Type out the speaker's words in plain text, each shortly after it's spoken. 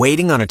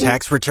Waiting on a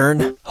tax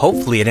return?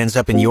 Hopefully it ends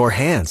up in your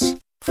hands.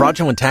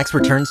 Fraudulent tax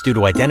returns due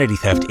to identity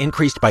theft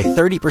increased by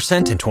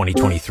 30% in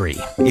 2023.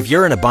 If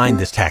you're in a bind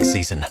this tax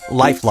season,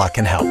 LifeLock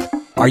can help.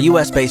 Our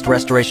U.S.-based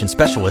restoration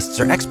specialists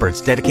are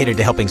experts dedicated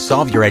to helping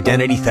solve your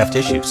identity theft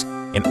issues.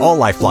 And all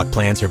LifeLock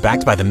plans are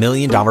backed by the $1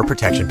 Million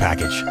Protection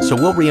Package. So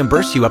we'll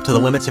reimburse you up to the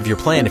limits of your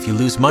plan if you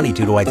lose money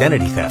due to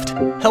identity theft.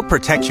 Help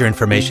protect your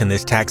information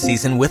this tax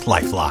season with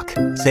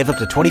LifeLock. Save up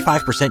to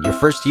 25% your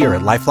first year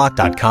at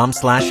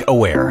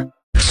LifeLock.com/aware.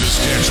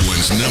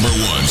 Saskatchewan's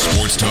 #1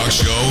 sports talk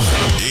show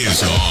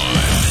is on.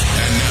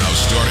 And now,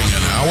 starting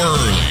an hour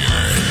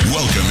earlier,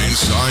 welcome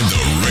inside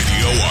the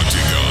Radio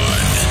Octagon.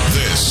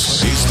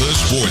 This is the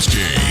Sports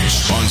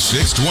Cage on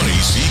 620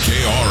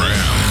 CKRM.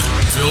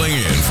 Filling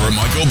in for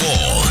Michael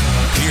Bull,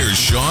 here's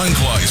Sean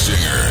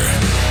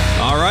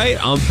Kleisinger. All right,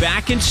 I'm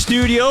back in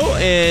studio,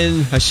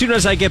 and as soon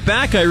as I get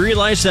back, I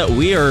realize that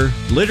we are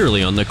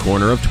literally on the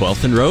corner of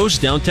 12th and Rose,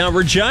 downtown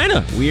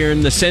Regina. We are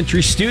in the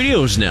Century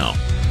Studios now.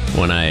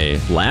 When I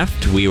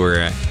left, we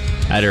were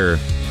at our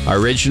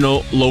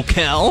original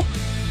locale.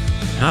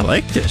 I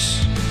like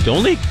this. The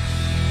only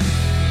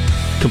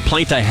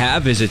complaint I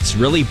have is it's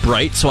really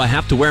bright, so I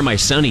have to wear my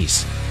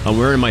sunnies. I'm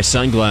wearing my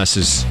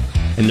sunglasses,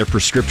 and they're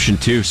prescription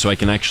too, so I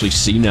can actually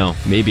see now.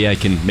 Maybe I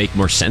can make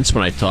more sense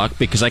when I talk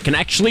because I can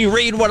actually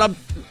read what I'm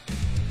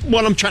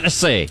trying to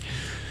say.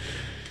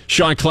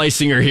 Sean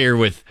Kleisinger here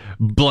with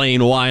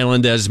Blaine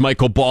Weiland as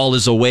Michael Ball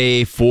is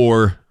away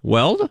for,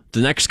 well, the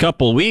next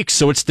couple of weeks.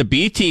 So it's the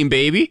B team,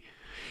 baby.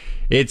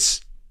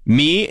 It's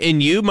me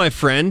and you, my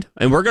friend,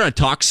 and we're going to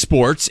talk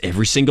sports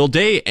every single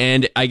day.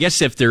 And I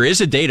guess if there is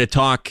a day to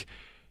talk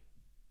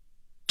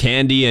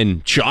candy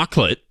and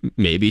chocolate,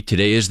 maybe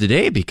today is the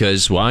day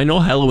because, well, I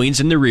know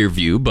Halloween's in the rear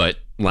view, but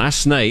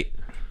last night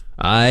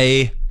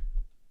I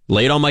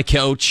laid on my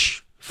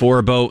couch for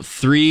about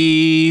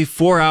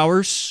 3-4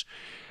 hours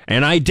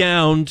and I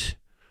downed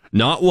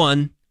not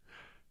 1,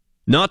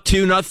 not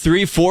 2, not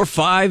 3, 4,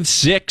 5,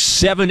 6,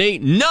 7,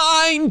 8,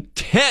 9,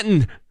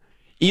 10,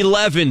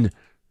 11,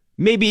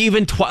 maybe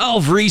even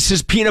 12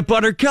 Reese's peanut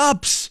butter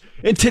cups.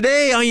 And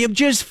today I am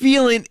just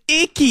feeling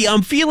icky.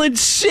 I'm feeling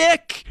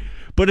sick.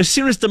 But as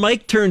soon as the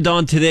mic turned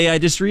on today, I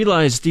just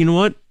realized, you know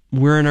what?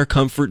 We're in our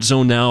comfort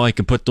zone now. I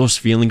can put those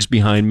feelings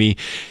behind me.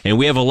 And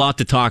we have a lot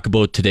to talk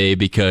about today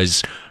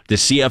because the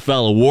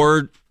CFL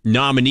award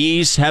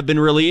nominees have been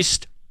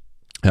released.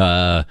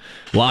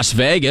 Las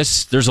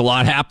Vegas, there's a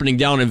lot happening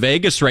down in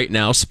Vegas right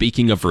now.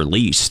 Speaking of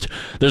released,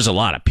 there's a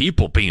lot of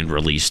people being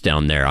released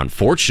down there.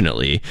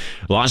 Unfortunately,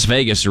 Las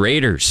Vegas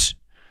Raiders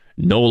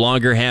no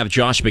longer have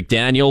Josh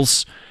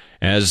McDaniels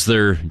as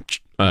their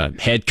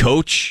head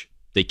coach.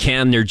 They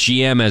can their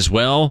GM as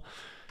well.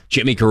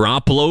 Jimmy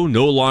Garoppolo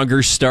no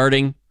longer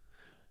starting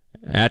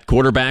at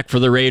quarterback for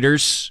the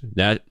Raiders.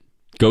 That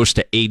goes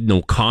to Aiden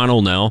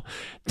O'Connell now.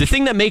 The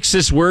thing that makes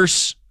this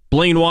worse,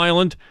 Blaine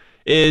Weiland,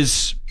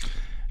 is...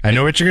 I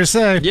know what you're going to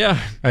say. Yeah.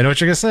 I know what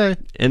you're going to say.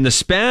 In the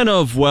span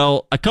of,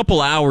 well, a couple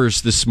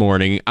hours this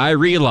morning, I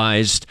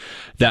realized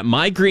that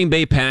my Green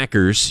Bay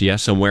Packers,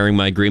 yes, I'm wearing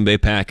my Green Bay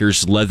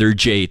Packers leather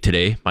J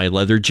today, my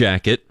leather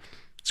jacket.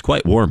 It's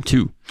quite warm,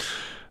 too.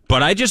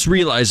 But I just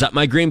realized that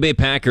my Green Bay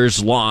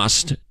Packers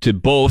lost to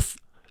both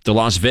the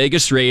Las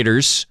Vegas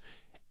Raiders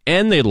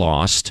and they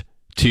lost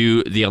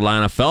to the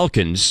Atlanta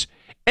Falcons.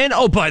 And,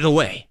 oh, by the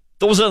way,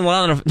 those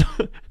Atlanta...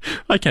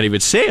 I can't even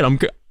say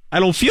it. I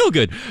don't feel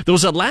good.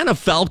 Those Atlanta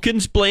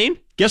Falcons, Blaine,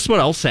 guess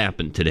what else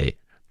happened today?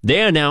 They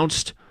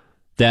announced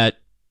that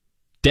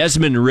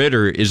Desmond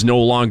Ridder is no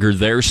longer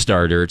their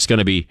starter. It's going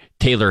to be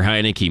Taylor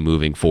Heineke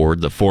moving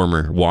forward, the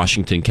former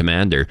Washington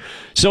Commander.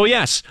 So,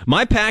 yes,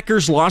 my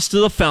Packers lost to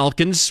the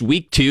Falcons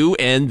week 2,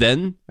 and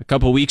then a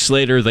couple weeks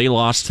later, they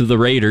lost to the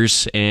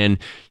Raiders. And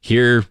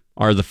here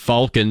are the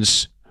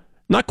Falcons,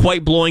 not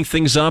quite blowing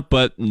things up,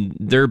 but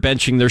they're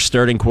benching their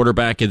starting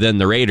quarterback, and then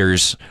the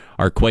Raiders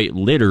are quite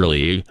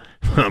literally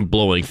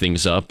blowing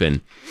things up.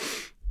 And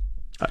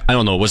I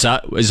don't know, is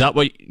that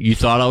what you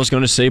thought I was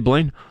going to say,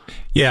 Blaine?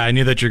 Yeah, I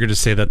knew that you're going to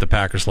say that the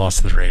Packers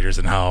lost to the Raiders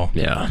and how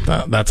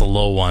that's a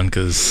low one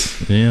because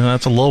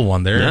that's a low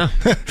one there. Yeah,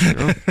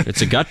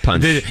 it's a gut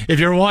punch. If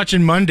you're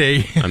watching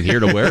Monday, I'm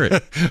here to wear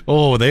it.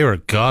 Oh, they were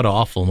god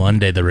awful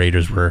Monday. The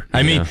Raiders were.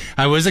 I mean,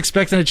 I was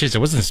expecting a chase. I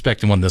wasn't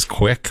expecting one this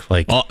quick.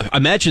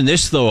 Imagine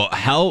this though.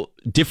 How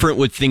different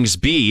would things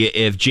be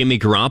if Jimmy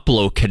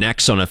Garoppolo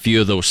connects on a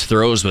few of those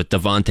throws with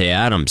Davante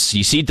Adams?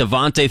 You see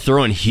Davante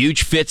throwing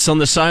huge fits on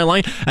the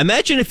sideline.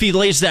 Imagine if he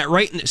lays that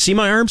right. See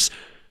my arms?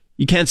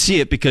 You can't see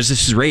it because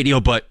this is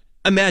radio, but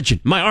imagine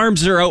my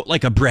arms are out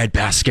like a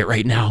breadbasket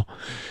right now.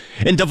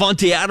 And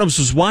Davante Adams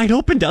was wide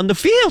open down the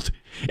field.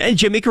 And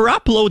Jimmy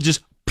Garoppolo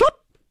just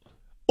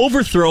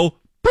overthrow.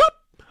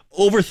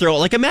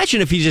 Like,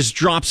 imagine if he just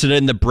drops it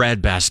in the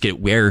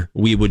breadbasket where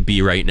we would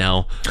be right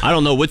now. I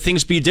don't know. Would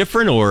things be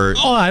different or?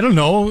 Oh, I don't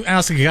know.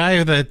 Ask a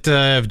guy that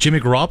if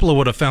Jimmy Garoppolo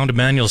would have found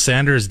Emmanuel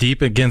Sanders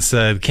deep against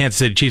the Kansas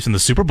City Chiefs in the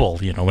Super Bowl.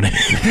 You know what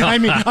I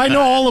mean? I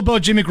know all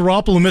about Jimmy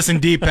Garoppolo missing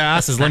deep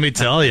passes. Let me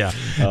tell you.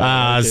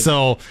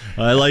 So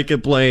I like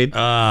it, Blade.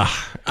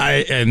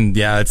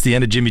 It's the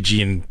end of Jimmy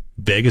G, and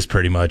Vegas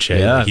pretty much. Hey?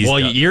 Yeah.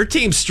 Your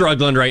team's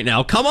struggling right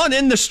now. Come on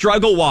in the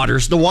struggle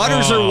waters. The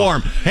waters are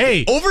warm.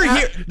 Hey. Over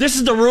here, this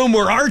is the room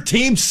where our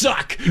teams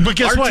suck. But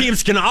guess our what?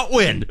 teams cannot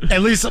win.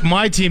 At least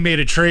my team made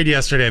a trade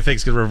yesterday. I think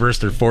it's going to reverse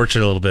their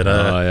fortune a little bit.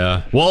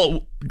 Yeah.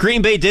 Well,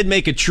 Green Bay did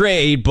make a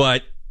trade,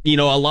 but a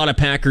lot of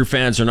Packer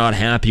fans are not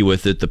happy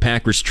with it. The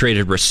Packers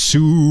traded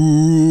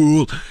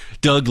Rasul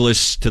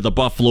Douglas to the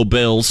Buffalo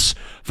Bills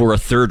for a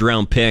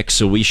third-round pick,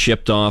 so we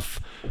shipped off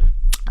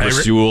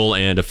Rasul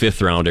and a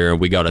fifth-rounder, and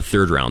we got a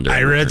third-rounder.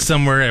 I read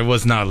somewhere, it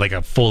was not like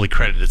a fully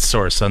credited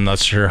source, so I'm not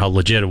sure how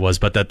legit it was,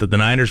 but that the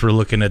Niners were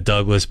looking at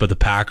Douglas, but the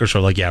Packers were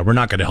like, yeah, we're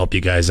not going to help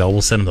you guys out.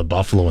 We'll send him to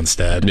Buffalo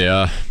instead.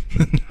 Yeah.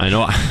 I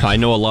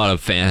know a lot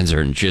of fans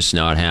are just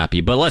not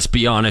happy, but let's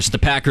be honest, the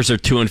Packers are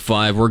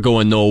 2-5. We're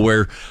going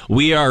nowhere.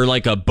 We are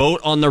like a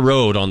boat on the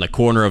road on the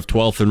corner of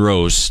 12th and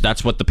Rose.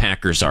 That's what the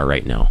Packers are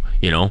right now.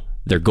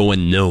 They're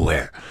going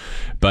nowhere.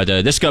 But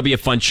this is going to be a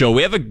fun show.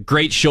 We have a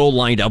great show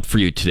lined up for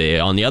you today.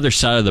 On the other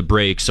side of the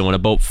break, so in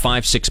about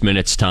 5-6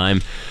 minutes'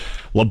 time,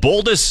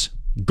 Leboldus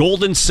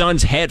Golden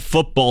Suns head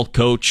football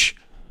coach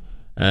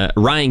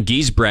Ryan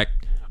Giesbrecht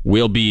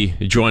will be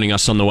joining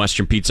us on the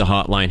Western Pizza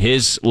Hotline.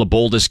 His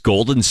Leboldus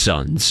Golden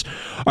Suns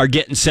are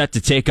getting set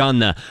to take on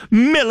the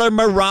Miller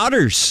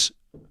Marauders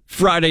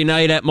Friday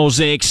night at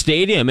Mosaic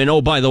Stadium. And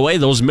oh, by the way,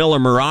 those Miller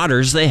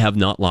Marauders, they have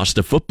not lost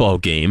a football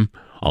game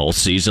all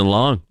season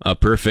long.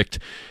 Perfect.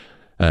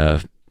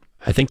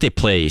 I think they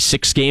play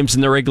 6 games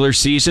in the regular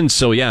season.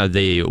 So yeah,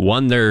 they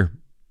won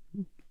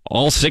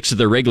all 6 of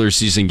their regular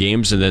season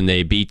games, and then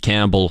they beat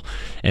Campbell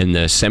in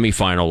the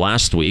semifinal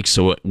last week.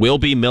 So it will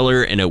be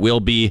Miller, and it will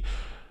be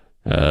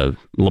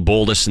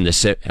Leboldus in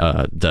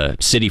the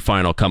city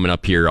final coming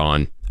up here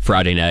on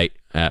Friday night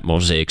at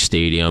Mosaic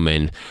Stadium.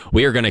 And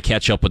we are going to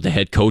catch up with the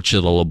head coach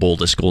of the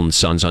Leboldus Golden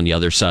Suns on the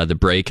other side of the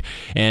break.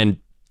 And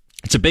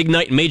it's a big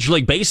night in Major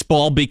League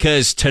Baseball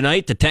because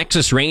tonight the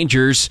Texas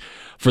Rangers,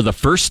 for the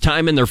first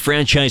time in their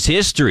franchise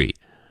history,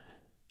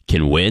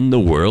 can win the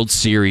World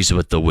Series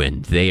with the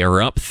Wind. They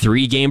are up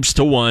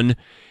 3-1,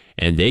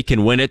 and they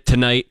can win it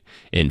tonight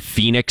in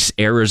Phoenix,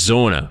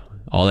 Arizona.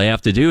 All they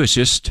have to do is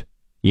just,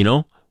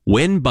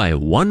 win by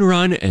 1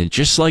 run, and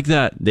just like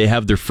that, they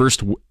have their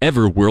first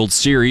ever World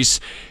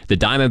Series. The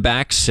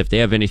Diamondbacks, if they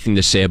have anything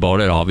to say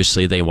about it,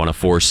 obviously they want to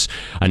force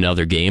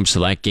another game, so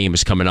that game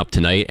is coming up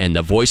tonight. And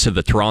the voice of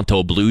the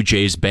Toronto Blue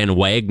Jays, Ben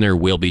Wagner,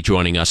 will be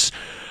joining us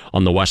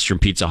on the Western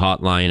Pizza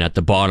Hotline at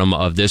the bottom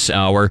of this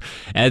hour.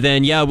 And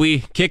then, we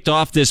kicked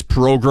off this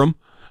program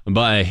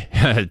by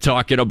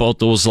talking about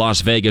those Las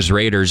Vegas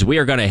Raiders. We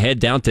are going to head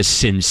down to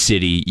Sin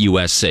City,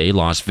 USA,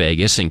 Las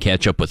Vegas, and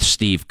catch up with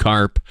Steve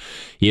Carp.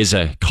 He is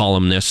a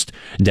columnist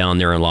down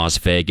there in Las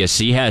Vegas.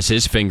 He has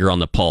his finger on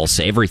the pulse,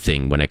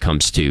 everything when it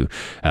comes to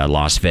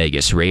Las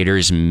Vegas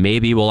Raiders.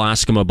 Maybe we'll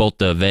ask him about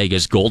the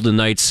Vegas Golden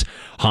Knights'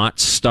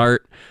 hot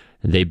start.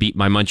 They beat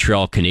my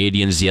Montreal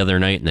Canadiens the other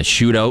night in the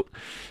shootout.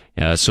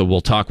 So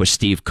we'll talk with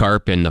Steve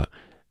Carp in the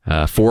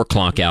 4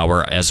 o'clock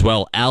hour as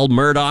well. Al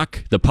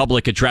Murdoch, the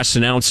public address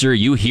announcer.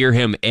 You hear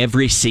him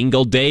every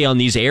single day on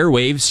these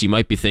airwaves. You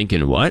might be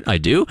thinking, what? I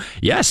do?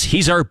 Yes,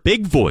 he's our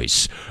big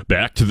voice.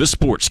 Back to the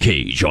Sports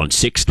Cage on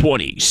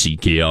 620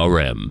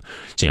 CKRM.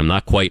 See, I'm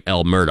not quite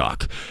Al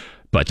Murdoch,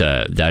 but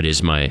that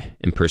is my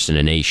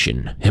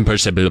impersonation. Hey,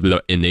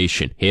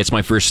 it's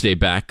my first day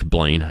back,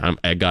 Blaine.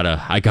 I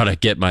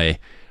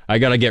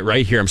gotta get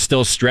right here. I'm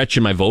still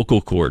stretching my vocal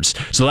cords.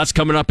 So that's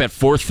coming up at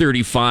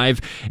 4:35.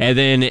 And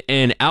then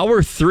in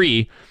hour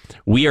 3,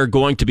 we are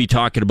going to be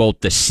talking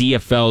about the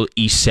CFL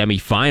East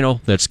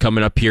semifinal that's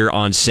coming up here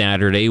on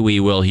Saturday. We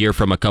will hear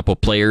from a couple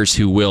players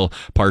who will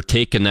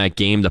partake in that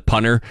game. The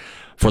punter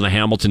for the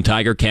Hamilton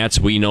Tiger Cats,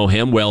 we know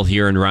him well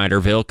here in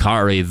Riderville.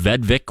 Kaare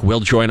Vedvik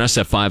will join us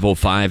at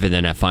 5:05, and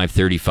then at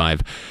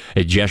 5:35,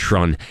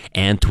 Jeshrun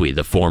Antwi,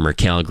 the former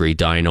Calgary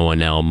Dino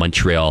and now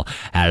Montreal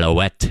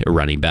Alouette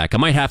running back. I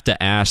might have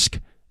to ask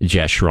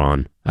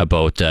Jeshrun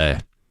about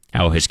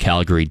how his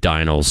Calgary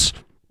Dinos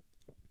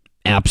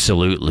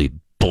absolutely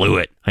blew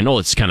it. I know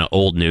it's kind of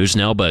old news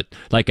now, but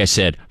like I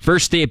said,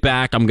 first day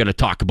back, I'm going to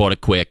talk about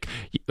it quick.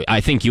 I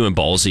think you and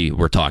Ballsy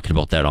were talking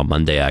about that on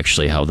Monday,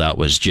 actually, how that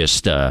was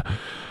just...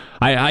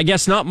 I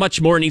guess not much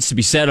more needs to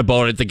be said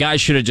about it. The guy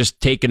should have just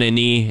taken a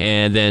knee,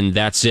 and then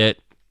that's it.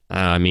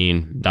 I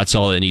mean, that's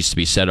all that needs to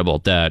be said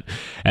about that.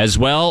 As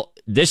well,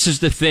 this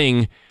is the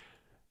thing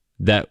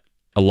that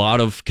a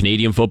lot of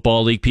Canadian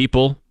Football League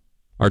people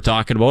are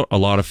talking about, a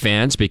lot of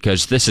fans,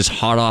 because this is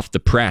hot off the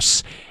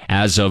press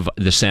as of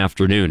this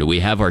afternoon. We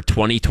have our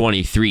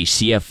 2023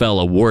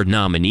 CFL Award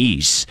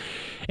nominees.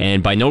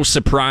 And by no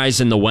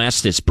surprise in the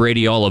West, it's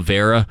Brady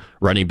Oliveira,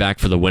 running back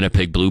for the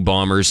Winnipeg Blue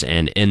Bombers.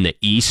 And in the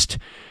East,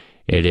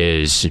 it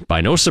is,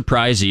 by no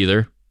surprise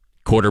either,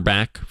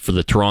 quarterback for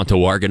the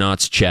Toronto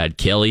Argonauts, Chad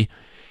Kelly.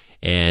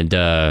 And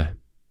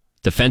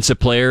defensive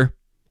player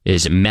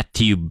is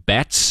Matthew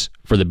Betts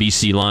for the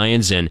BC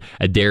Lions, and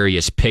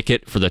Adarius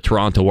Pickett for the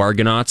Toronto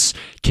Argonauts.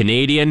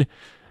 Canadian,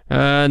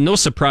 no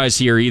surprise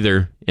here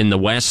either. In the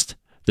West,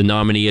 the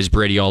nominee is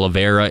Brady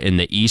Oliveira. In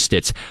the East,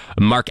 it's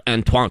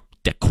Marc-Antoine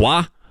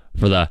Dequoy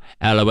for the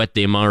Alouettes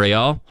de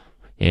Montreal.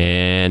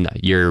 And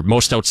your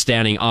most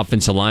outstanding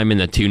offensive lineman,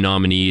 the two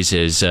nominees,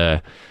 is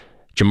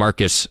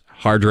Jamarcus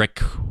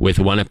Hardrick with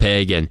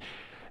Winnipeg and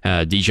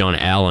Dijon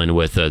Allen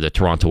with the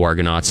Toronto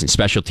Argonauts. And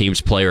special teams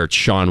player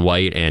Sean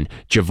White and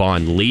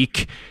Javon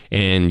Leake.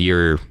 And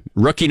your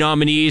rookie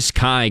nominees,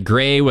 Kai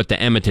Gray with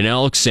the Edmonton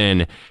Elks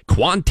and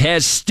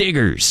Quantez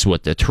Stiggers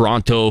with the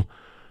Toronto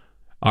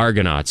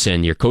Argonauts.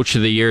 And your coach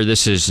of the year,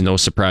 this is no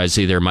surprise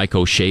either. Mike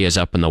O'Shea is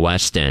up in the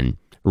West and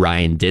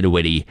Ryan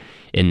Dinwiddie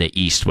in the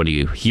East. When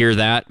you hear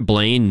that,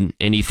 Blaine,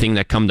 anything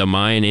that come to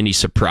mind? Any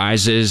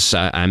surprises?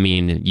 I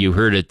mean, you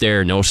heard it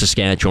there. No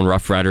Saskatchewan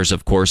Roughriders,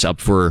 of course, up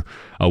for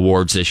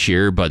awards this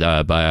year, but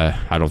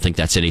I don't think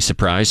that's any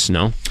surprise,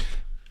 no?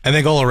 I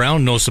think all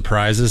around, no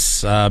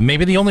surprises.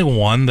 Maybe the only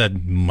one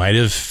that might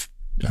have,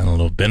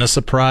 been a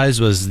surprise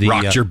was the...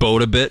 Rocked your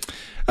boat a bit?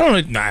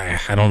 I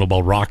don't know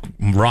about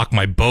rock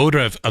my boat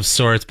of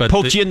sorts, but...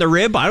 Poked you in the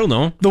rib? I don't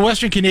know. The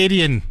Western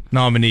Canadian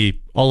nominee,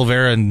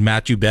 Oliveira and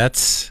Matthew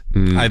Betts,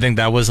 I think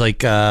that was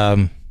like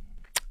a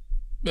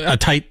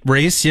tight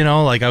race,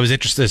 I was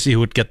interested to see who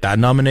would get that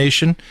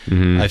nomination.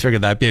 I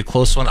figured that'd be a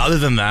close one. Other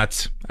than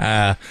that,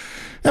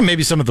 and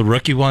maybe some of the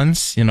rookie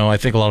ones. I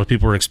think a lot of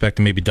people were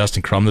expecting maybe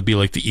Dustin Crum to be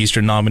like the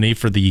Eastern nominee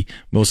for the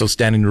most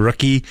outstanding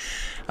rookie.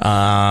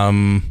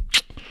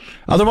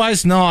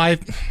 Otherwise, no.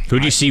 Who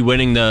do you see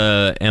winning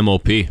the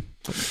MOP?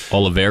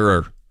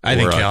 Oliveira? I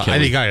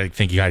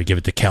think you got to give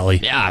it to Kelly.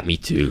 Yeah, me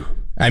too.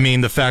 I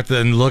mean, the fact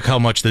that, and look how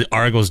much the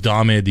Argos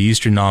dominated the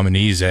Eastern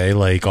nominees,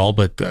 like all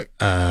but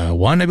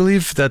one, I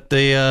believe, that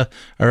they are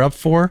up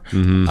for.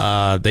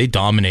 They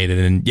dominated,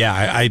 and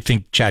I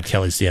think Chad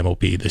Kelly's the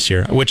MOP this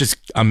year,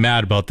 I'm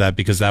mad about that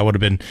because that would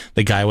have been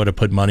the guy I would have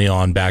put money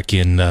on back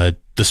in the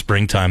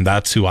springtime.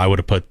 That's who I would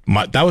have put.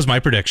 That was my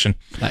prediction.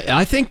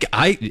 I think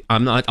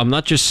I'm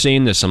not just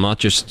saying this. I'm not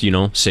just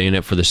saying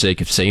it for the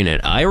sake of saying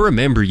it. I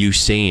remember you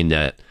saying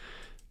that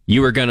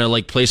you were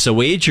gonna place a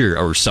wager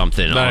or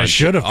something. I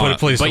should have put a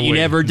place, but you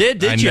never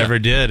did you? I never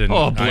did. And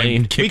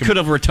Blaine, we could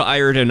have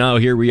retired, and now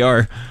here we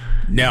are.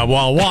 Yeah,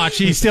 well, watch.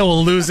 He still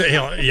will lose it.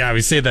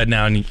 We say that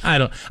now, and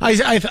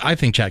I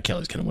think Chad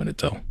Kelly's gonna win it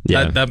though.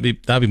 Yeah, that'd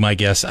be my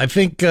guess. I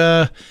think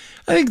they're.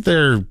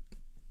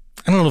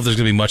 I don't know if there's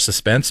going to be much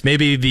suspense.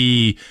 Maybe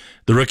the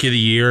Rookie of the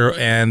Year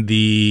and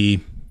the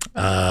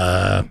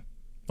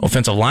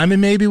offensive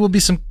lineman maybe will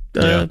be some,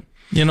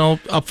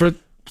 up for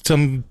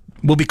some,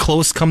 will be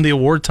close come the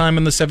award time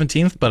on the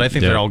 17th, but I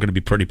think they're all going to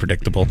be pretty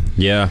predictable.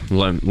 Yeah,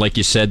 like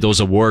you said, those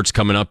awards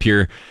coming up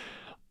here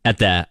at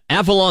the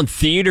Avalon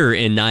Theatre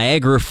in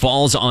Niagara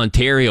Falls,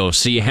 Ontario.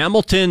 See,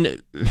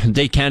 Hamilton,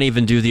 they can't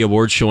even do the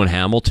award show in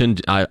Hamilton.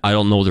 I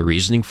don't know the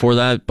reasoning for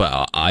that,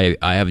 but I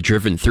have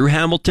driven through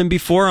Hamilton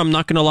before. I'm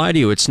not going to lie to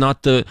you. It's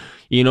not the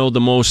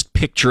most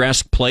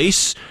picturesque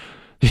place.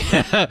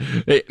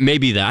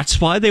 Maybe that's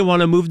why they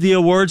want to move the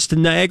awards to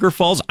Niagara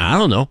Falls. I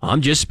don't know.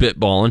 I'm just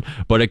spitballing.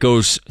 But it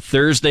goes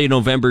Thursday,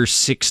 November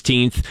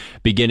 16th,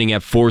 beginning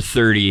at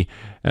 4:30.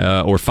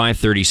 Or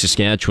 5:30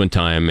 Saskatchewan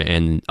time,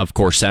 and of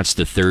course that's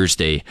the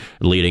Thursday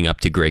leading up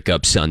to Grey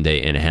Cup Sunday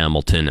in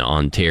Hamilton,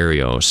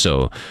 Ontario.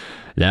 So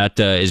that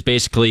is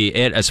basically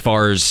it as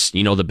far as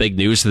the big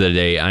news of the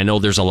day. I know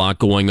there's a lot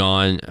going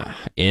on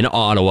in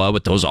Ottawa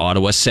with those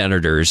Ottawa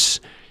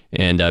Senators,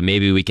 and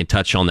maybe we can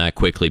touch on that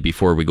quickly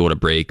before we go to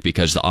break,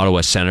 because the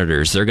Ottawa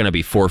Senators, they're going to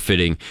be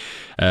forfeiting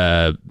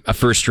a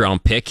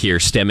first-round pick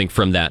here stemming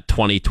from that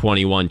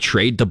 2021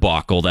 trade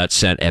debacle that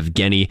sent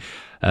Evgeny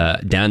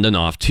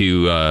Dandanov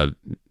to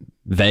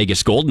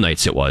Vegas Golden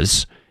Knights, it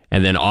was.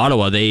 And then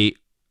Ottawa, they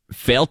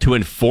failed to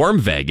inform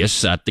Vegas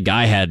that the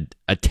guy had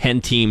a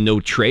 10-team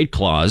no-trade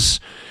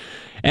clause.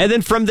 And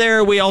then from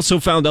there, we also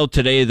found out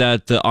today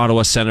that the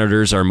Ottawa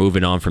Senators are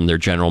moving on from their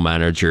general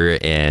manager,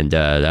 and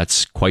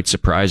that's quite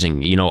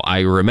surprising. I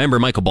remember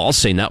Michael Ball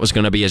saying that was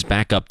going to be his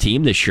backup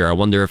team this year. I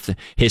wonder if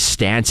his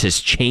stance has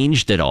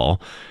changed at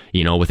all,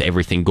 with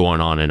everything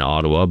going on in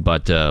Ottawa,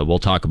 but we'll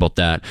talk about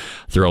that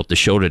throughout the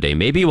show today.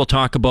 Maybe we'll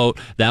talk about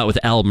that with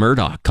Al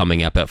Murdoch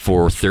coming up at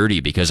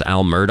 4:30, because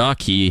Al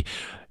Murdoch, he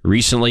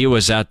recently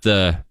was at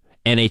the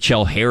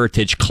NHL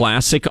Heritage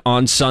Classic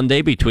on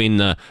Sunday between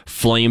the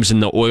Flames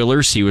and the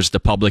Oilers. He was the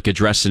public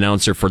address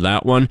announcer for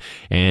that one,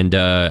 and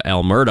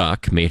Al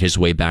Murdoch made his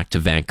way back to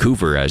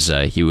Vancouver as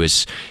he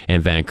was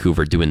in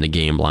Vancouver doing the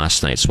game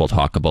last night. So we'll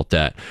talk about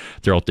that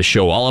throughout the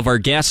show. All of our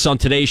guests on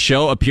today's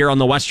show appear on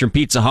the Western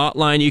Pizza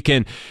Hotline. You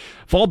can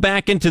fall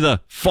back into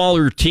the fall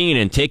routine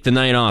and take the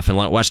night off and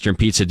let Western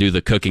Pizza do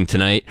the cooking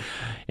tonight.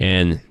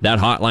 And that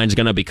hotline's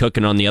going to be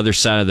cooking on the other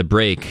side of the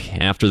break.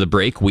 After the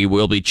break, we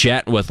will be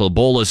chatting with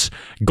Leboldus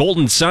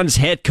Golden Suns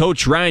head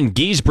coach Ryan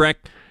Giesbrecht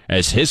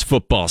as his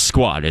football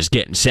squad is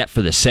getting set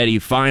for the SETI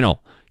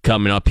final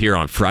coming up here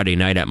on Friday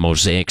night at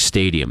Mosaic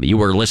Stadium.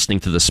 You are listening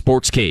to the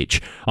Sports Cage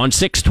on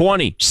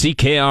 620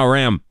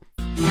 CKRM.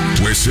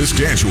 Where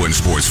Saskatchewan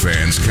sports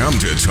fans come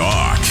to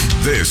talk.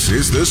 This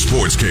is the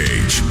Sports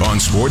Cage on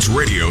Sports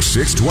Radio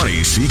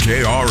 620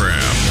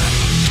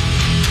 CKRM.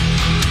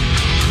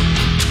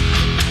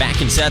 Back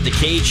inside the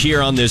cage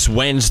here on this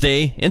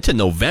Wednesday, into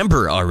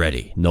November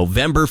already.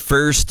 November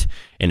 1st,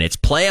 and it's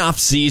playoff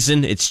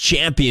season, it's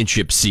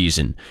championship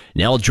season.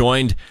 Now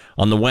joined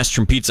on the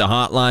Western Pizza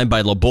Hotline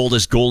by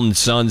Leboldus Golden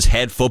Suns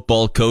head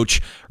football coach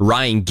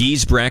Ryan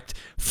Giesbrecht.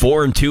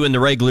 4-2 in the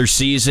regular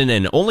season,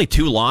 and only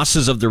 2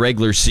 losses of the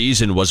regular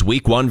season was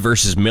Week 1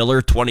 versus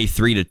Miller,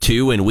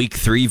 23-2, and Week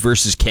 3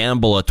 versus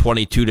Campbell, a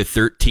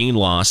 22-13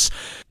 loss.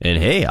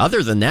 And hey,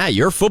 other than that,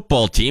 your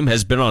football team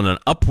has been on an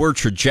upward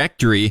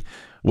trajectory,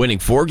 winning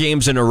 4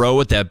 games in a row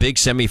with that big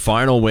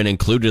semifinal win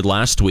included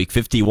last week,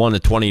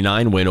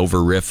 51-29 win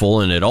over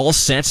Riffle, and it all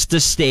sets the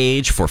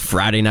stage for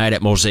Friday night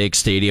at Mosaic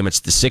Stadium. It's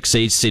the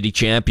 6A City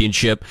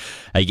Championship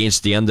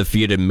against the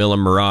undefeated Miller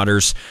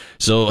Marauders.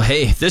 So,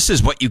 hey, this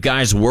is what you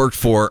guys worked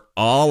for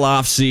all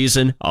off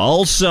season,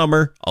 all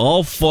summer,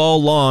 all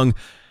fall long.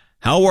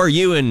 How are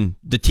you and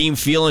the team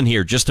feeling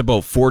here just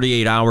about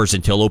 48 hours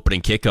until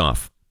opening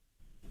kickoff?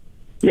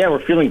 Yeah,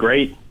 we're feeling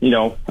great,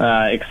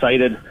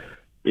 excited.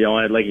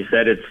 Like you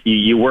said, it's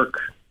you work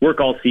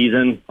all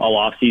season, all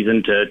off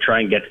season to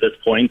try and get to this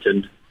point,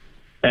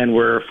 and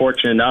we're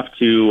fortunate enough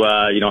to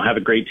have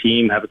a great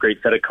team, have a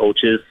great set of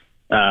coaches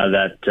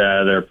that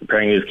they're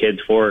preparing these kids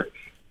for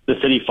the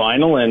city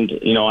final, and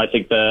I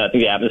think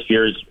the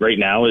atmosphere is right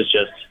now is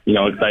just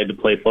excited to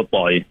play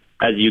football.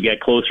 As you get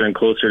closer and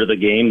closer to the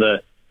game,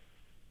 the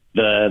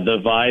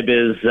vibe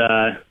is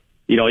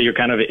you're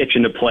kind of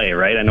itching to play,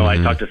 right? I know I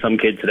talked to some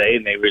kids today,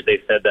 and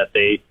they said that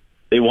they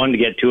wanted to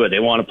get to it. They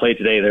want to play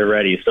today. They're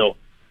ready. So,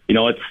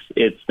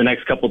 it's the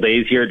next couple of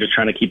days here, just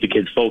trying to keep the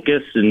kids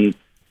focused and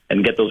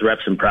get those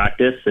reps in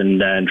practice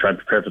and try to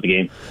prepare for the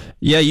game.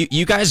 Yeah,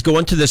 you guys go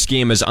into this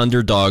game as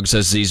underdogs,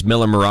 as these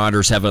Miller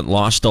Marauders haven't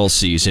lost all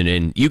season,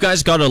 and you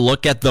guys got to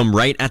look at them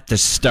right at the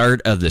start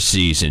of the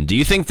season. Do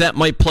you think that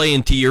might play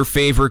into your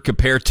favor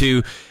compared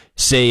to,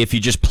 say, if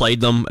you just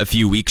played them a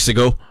few weeks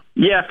ago?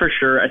 Yeah, for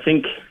sure. I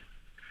think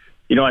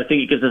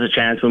it gives us a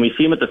chance when we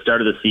see them at the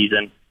start of the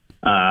season.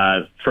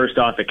 First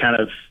off, it kind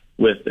of,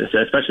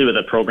 especially with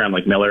a program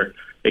like Miller,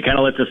 it kind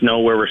of lets us know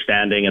where we're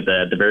standing at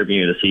the very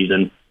beginning of the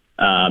season.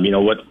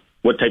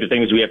 What type of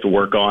things do we have to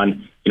work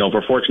on? If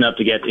we're fortunate enough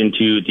to get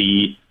into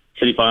the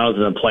city finals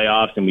and the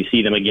playoffs and we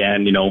see them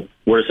again,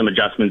 what are some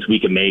adjustments we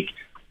can make?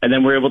 And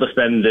then we're able to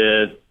spend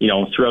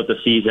throughout the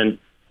season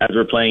as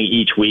we're playing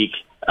each week,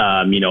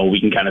 we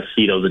can kind of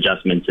see those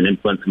adjustments and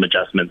implement some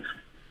adjustments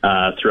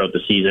throughout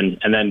the season.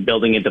 And then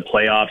building into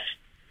playoffs,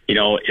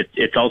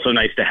 it's also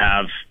nice to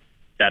have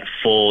that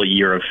full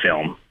year of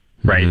film,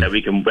 right? That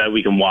we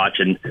can watch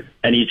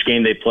and each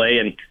game they play,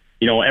 and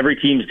every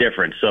team's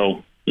different.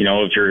 So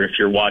if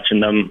you're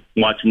watching them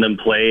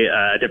play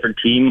a different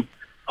team,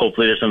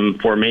 hopefully there's some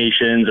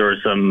formations or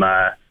some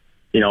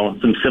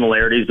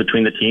similarities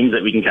between the teams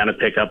that we can kind of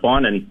pick up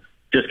on, and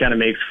just kind of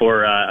makes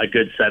for a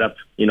good setup.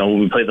 When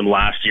we played them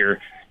last year,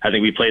 I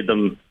think we played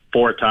them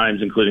 4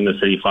 times, including the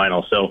city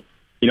final. So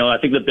I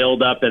think the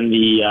build up and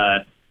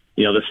the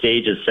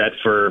stage is set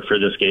for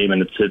this game,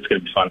 and it's going to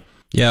be fun.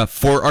 Yeah,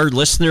 for our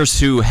listeners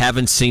who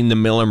haven't seen the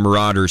Miller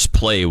Marauders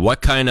play,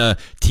 what kind of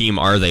team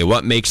are they?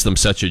 What makes them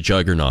such a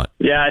juggernaut?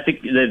 Yeah, I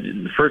think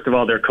that, first of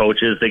all, they're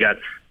coaches. They got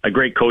a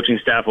great coaching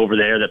staff over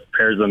there that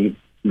prepares them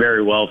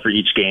very well for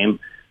each game.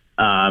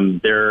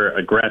 They're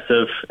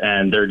aggressive,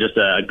 and they're just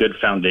a good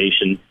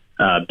foundation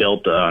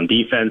built on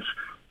defense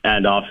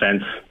and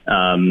offense.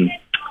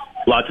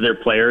 Lots of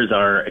their players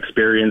are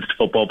experienced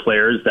football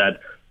players that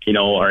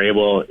are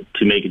able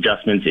to make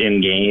adjustments in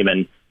game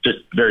and just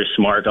very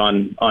smart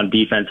on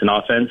defense and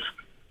offense,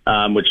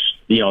 which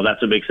that's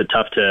what makes a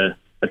tough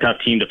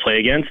team to play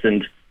against.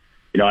 And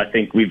I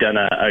think we've done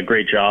a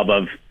great job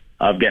of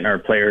getting our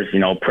players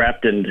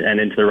prepped and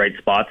into the right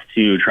spots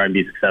to try and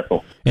be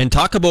successful. And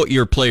talk about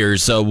your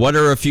players. What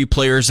are a few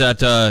players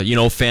that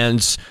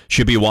fans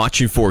should be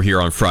watching for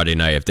here on Friday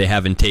night if they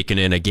haven't taken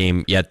in a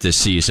game yet this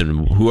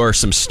season? Who are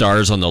some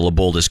stars on the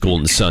Leboldus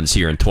Golden Suns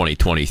here in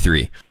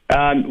 2023?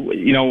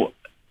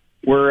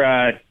 We're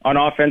on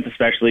offense,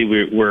 especially.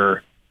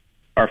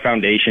 Our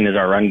foundation is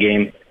our run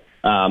game.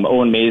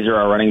 Owen Mazer,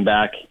 our running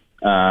back,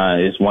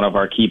 is one of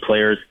our key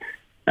players.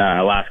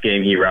 Last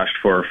game, he rushed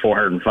for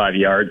 405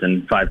 yards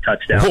and 5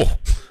 touchdowns.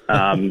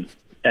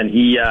 And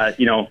he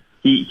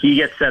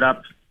gets set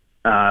up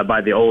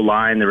by the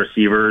O-line, the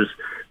receivers,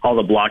 all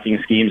the blocking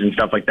schemes and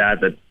stuff like that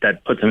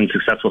puts him in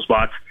successful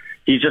spots.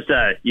 He's just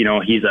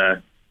he's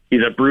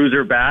a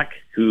bruiser back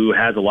who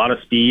has a lot of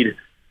speed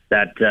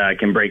that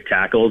can break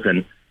tackles.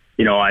 And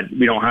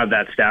we don't have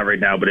that stat right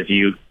now, but if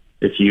you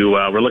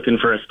were looking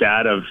for a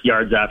stat of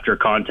yards after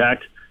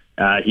contact,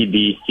 he'd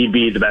be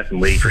the best in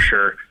the league for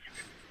sure.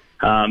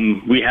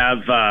 We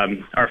have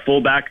our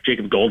fullback,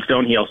 Jacob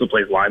Goldstone. He also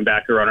plays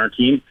linebacker on our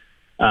team.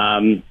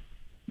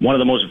 One of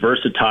the most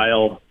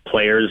versatile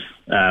players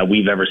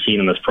we've ever seen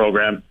in this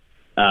program.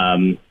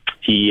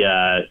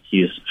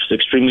 He's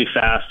extremely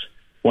fast,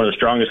 one of the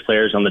strongest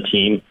players on the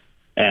team,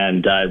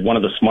 and one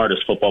of the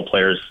smartest football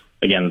players,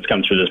 again, that's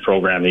come through this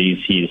program.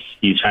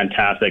 He's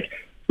fantastic.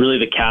 Really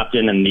the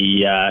captain and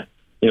the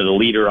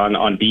leader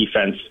on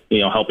defense,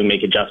 helping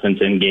make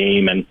adjustments in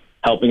game and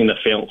helping in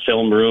the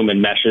film room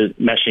and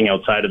meshing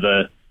outside of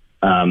the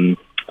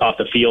off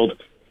the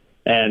field.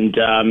 And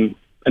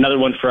another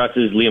one for us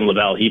is Liam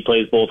Lavelle. He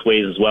plays both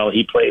ways as well.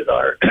 He plays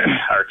our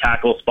our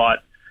tackle spot,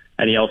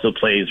 and he also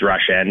plays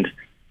rush end.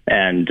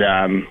 And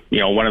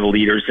one of the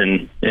leaders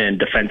in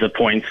defensive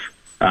points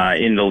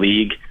in the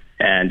league,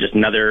 and just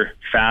another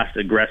fast,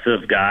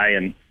 aggressive guy.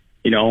 And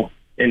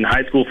in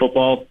high school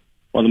football,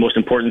 one of the most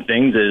important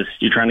things is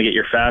you're trying to get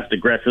your fast,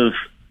 aggressive,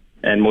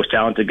 and most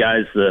talented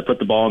guys to put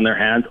the ball in their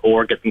hands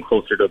or get them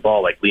closer to the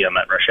ball, like Liam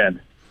at rush end.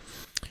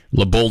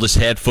 Leboldus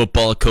head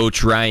football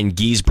coach Ryan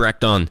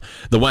Giesbrecht on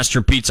the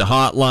Western Pizza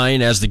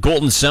Hotline as the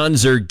Golden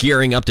Suns are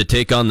gearing up to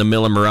take on the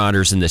Miller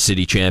Marauders in the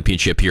City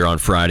Championship here on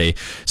Friday.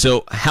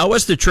 So how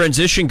has the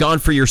transition gone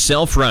for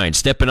yourself, Ryan,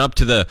 stepping up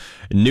to the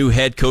new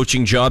head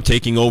coaching job,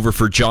 taking over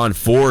for John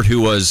Ford,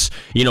 who was,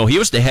 he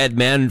was the head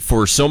man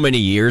for so many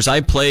years.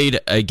 I played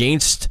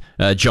against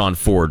John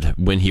Ford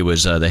when he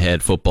was the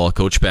head football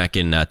coach back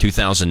in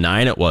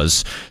 2009 it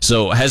was.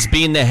 So has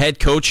being the head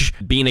coach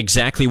been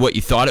exactly what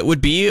you thought it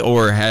would be,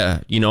 or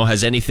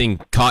has anything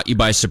caught you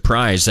by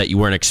surprise that you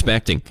weren't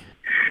expecting?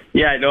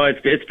 Yeah, no,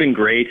 it's been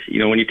great.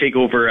 When you take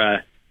over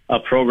a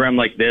program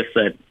like this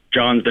that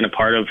John's been a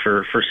part of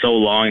for so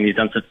long, and he's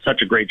done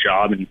such a great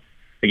job, and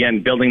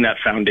again, building that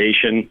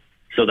foundation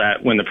so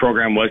that when the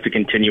program was to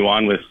continue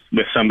on with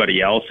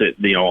somebody else,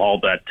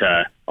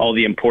 all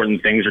the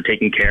important things are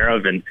taken care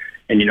of. And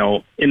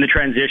in the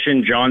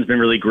transition, John's been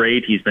really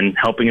great. He's been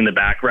helping in the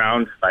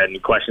background. If I had any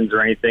questions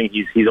or anything,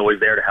 he's always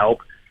there to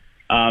help.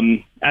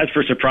 As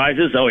for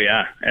surprises, oh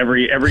yeah,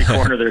 every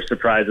corner there's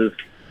surprises.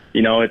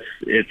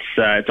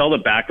 It's all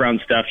the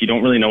background stuff. You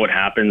don't really know what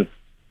happens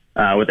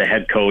with a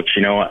head coach.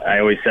 I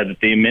always said that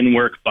the admin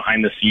work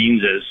behind the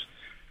scenes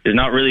is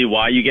not really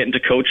why you get into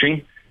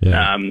coaching.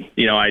 Yeah.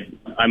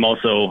 I'm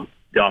also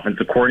the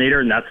offensive coordinator,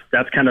 and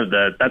that's kind of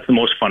that's the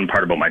most fun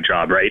part about my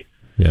job, right?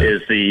 Yeah.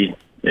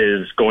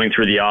 Is going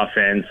through the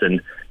offense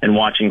and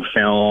watching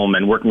film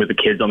and working with the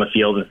kids on the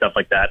field and stuff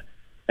like that.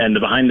 And the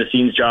behind the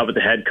scenes job with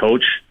the head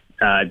coach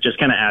just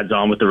kind of adds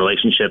on with the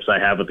relationships I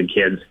have with the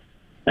kids,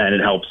 and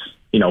it helps.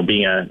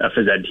 Being a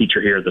phys ed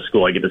teacher here at the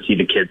school, I get to see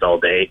the kids all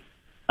day.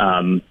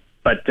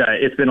 But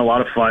it's been a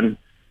lot of fun.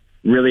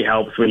 Really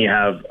helps when you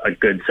have a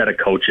good set of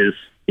coaches.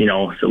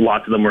 So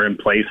lots of them were in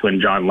place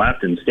when John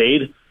left and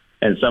stayed,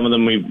 and some of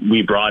them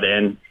we brought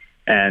in,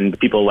 and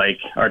people like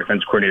our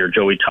defense coordinator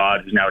Joey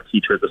Todd, who's now a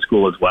teacher at the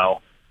school as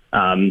well.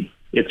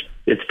 It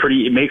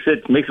makes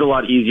it a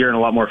lot easier and a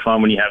lot more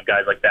fun when you have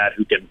guys like that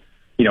who can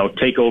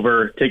take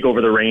over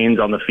the reins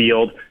on the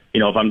field.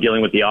 If I'm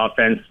dealing with the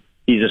offense,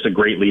 he's just a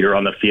great leader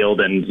on the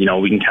field, and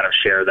we can kind of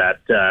share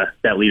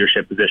that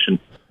leadership position.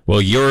 Well,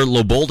 your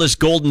Leboldus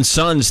Golden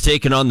Suns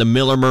taking on the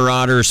Miller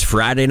Marauders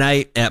Friday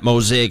night at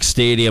Mosaic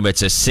Stadium.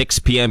 It's a 6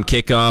 p.m.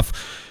 kickoff.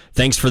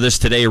 Thanks for this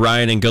today,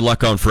 Ryan, and good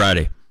luck on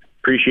Friday.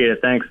 Appreciate it.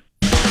 Thanks.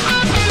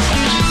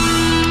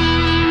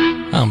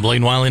 I'm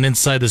Blaine Weiland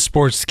inside the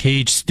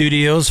Sportscage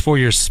Studios for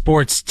your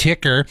Sports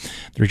Ticker.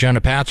 The Regina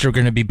Pats are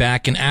going to be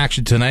back in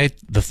action tonight,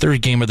 the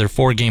third game of their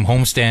 4-game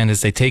homestand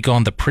as they take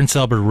on the Prince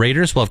Albert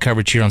Raiders. We'll have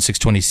coverage here on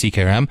 620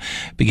 CKRM,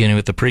 beginning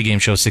with the pregame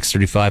show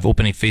 6:35.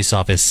 Opening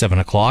faceoff is 7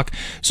 o'clock.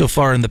 So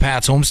far in the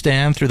Pats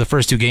homestand, through the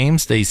first 2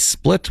 games, they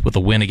split with a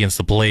win against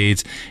the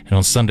Blades, and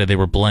on Sunday they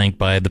were blanked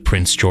by the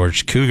Prince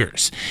George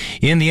Cougars.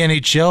 In the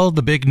NHL,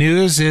 the big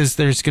news is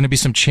there's going to be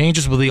some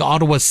changes with the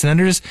Ottawa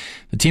Senators.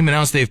 The team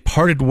announced they've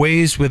parted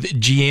ways with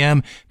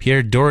GM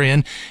Pierre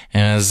Dorion,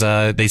 as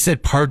they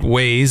said part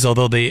ways,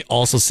 although they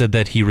also said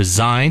that he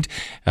resigned.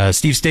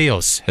 Steve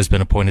Staios has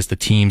been appointed as the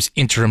team's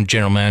interim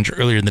general manager.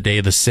 Earlier in the day,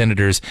 the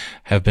Senators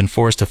have been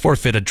forced to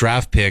forfeit a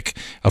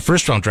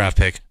first-round draft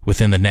pick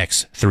within the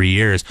next 3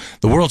 years.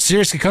 The World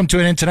Series could come to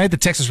an end tonight. The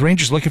Texas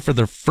Rangers looking for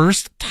their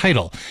first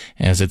title,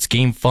 as it's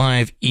Game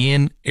 5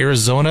 in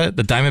Arizona.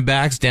 The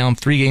Diamondbacks down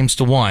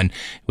 3-1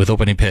 with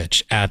opening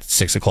pitch at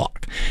 6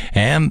 o'clock.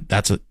 And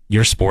that's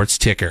your Sports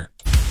Ticker.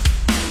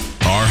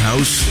 Our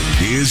house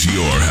is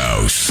your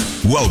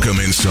house. Welcome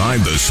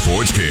inside the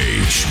Sports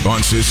Cage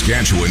on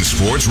Saskatchewan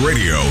Sports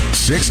Radio,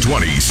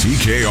 620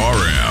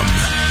 CKRM.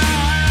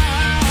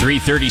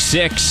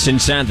 3:36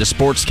 inside the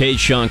Sports Cage.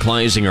 Sean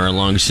Kleisinger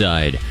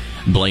alongside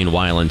Blaine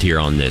Weiland here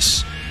on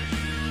this.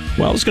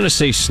 Well, I was going to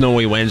say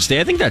snowy Wednesday.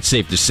 I think that's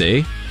safe to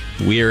say.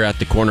 We are at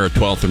the corner of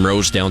 12th and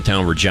Rose,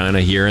 downtown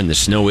Regina here, and the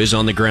snow is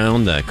on the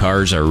ground. The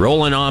cars are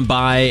rolling on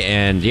by,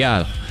 and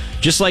yeah,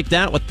 just like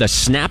that, with the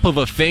snap of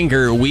a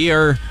finger, we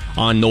are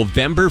on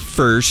November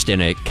 1st,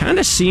 and it kind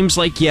of seems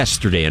like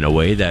yesterday in a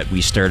way that we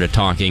started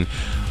talking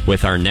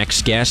with our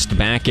next guest.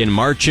 Back in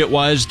March it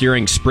was,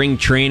 during spring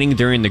training,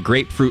 during the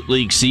Grapefruit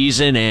League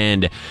season,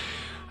 and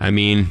I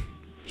mean,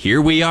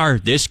 here we are.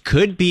 This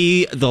could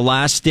be the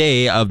last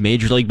day of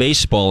Major League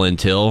Baseball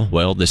until,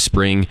 well, the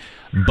spring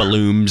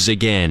blooms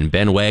again.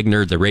 Ben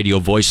Wagner, the radio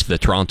voice of the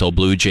Toronto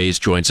Blue Jays,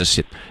 joins us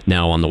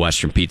now on the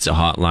Western Pizza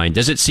Hotline.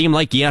 Does it seem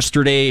like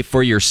yesterday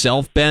for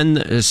yourself,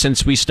 Ben,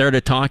 since we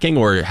started talking,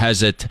 or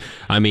has it,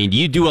 I mean,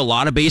 you do a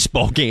lot of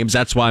baseball games,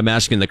 that's why I'm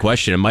asking the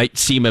question. It might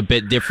seem a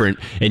bit different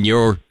in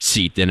your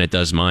seat than it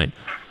does mine.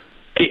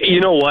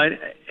 You know what?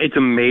 It's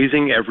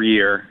amazing every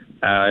year.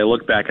 I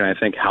look back and I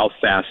think how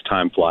fast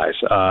time flies.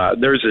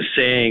 There's a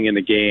saying in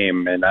the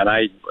game, and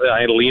I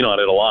lean on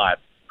it a lot.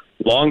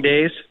 Long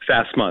days,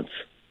 fast months.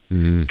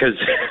 Because,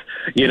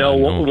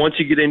 once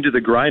you get into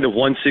the grind of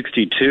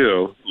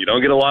 162, you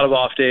don't get a lot of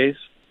off days.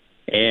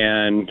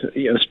 And,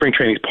 spring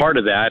training is part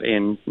of that.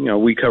 And,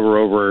 we cover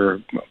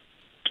over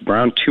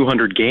around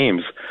 200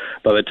 games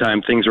by the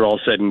time things are all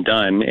said and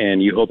done.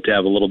 And you hope to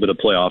have a little bit of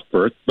playoff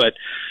berth. But,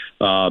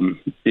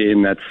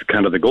 and that's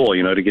kind of the goal,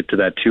 to get to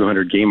that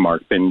 200 game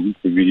mark. And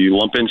you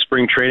lump in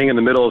spring training in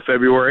the middle of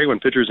February when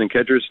pitchers and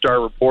catchers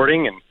start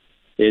reporting. And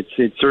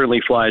it certainly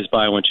flies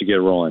by once you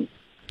get rolling.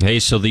 Hey,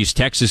 so these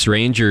Texas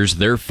Rangers,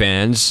 their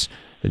fans,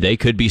 they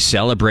could be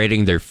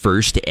celebrating their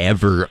first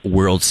ever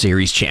World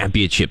Series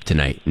championship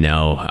tonight.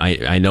 Now,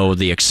 I know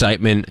the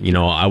excitement.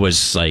 I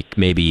was like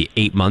maybe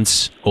 8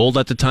 months old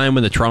at the time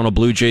when the Toronto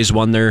Blue Jays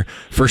won their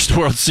first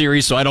World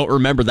Series, so I don't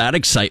remember that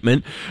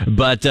excitement.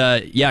 But,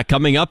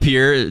 coming up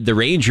here, the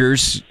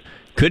Rangers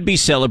could be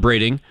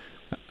celebrating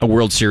a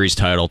World Series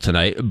title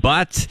tonight.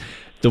 But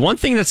the one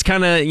thing that's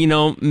kind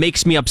of,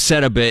 makes me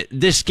upset a bit,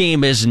 this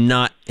game is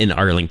not in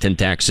Arlington,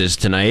 Texas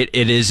tonight.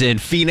 It is in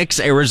Phoenix,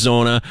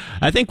 Arizona.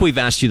 I think we've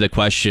asked you the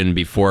question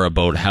before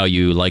about how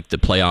you like the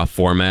playoff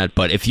format,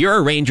 but if you're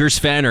a Rangers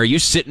fan, are you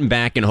sitting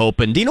back and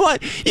hoping, do you know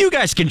what? You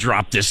guys can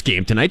drop this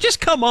game tonight.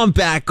 Just come on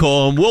back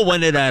home. We'll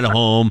win it at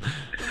home.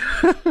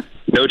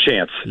 No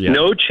chance. Yeah.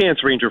 No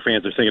chance Ranger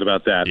fans are thinking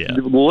about that. Yeah.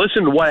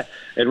 Listen to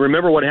and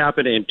remember what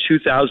happened in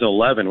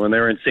 2011 when they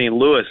were in St.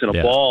 Louis and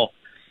a ball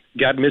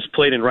got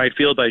misplayed in right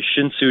field by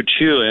Shin-Soo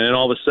Choo, and then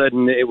all of a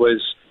sudden it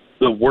was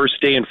the worst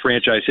day in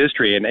franchise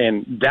history.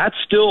 And that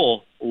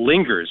still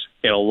lingers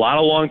in a lot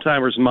of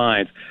long-timers'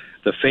 minds.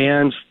 The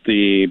fans,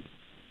 the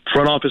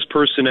front office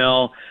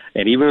personnel,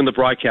 and even the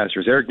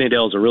broadcasters. Eric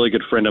Nadel is a really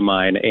good friend of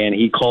mine, and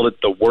he called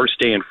it the worst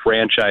day in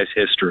franchise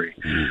history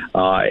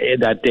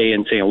that day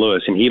in St.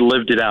 Louis, and he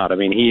lived it out. I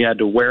mean, he had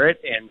to wear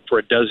it, and for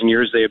a dozen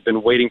years they have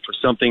been waiting for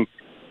something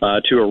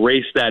to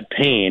erase that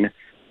pain.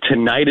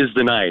 Tonight is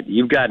the night.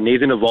 You've got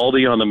Nathan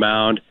Eovaldi on the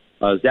mound.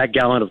 Zach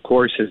Gallen, of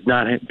course, has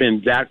not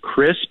been that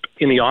crisp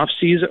in the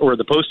offseason or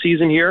the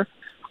postseason here,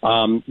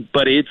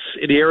 but it's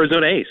the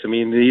Arizona ace. I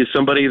mean, he's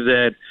somebody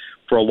that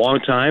for a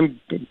long time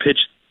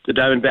pitched the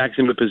Diamondbacks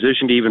into a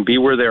position to even be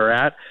where they're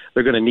at.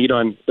 They're going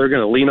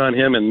to lean on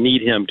him and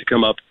need him to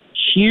come up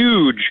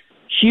huge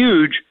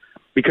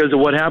because of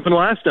what happened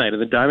last night.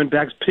 And the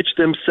Diamondbacks pitched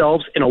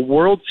themselves in a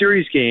World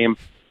Series game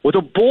with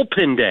a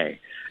bullpen day.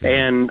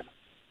 And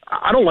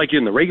I don't like it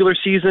in the regular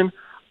season.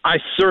 I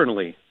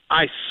certainly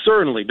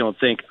don't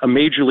think a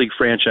major league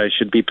franchise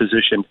should be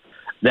positioned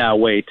that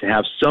way to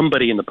have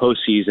somebody in the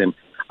postseason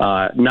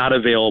not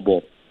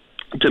available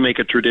to make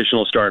a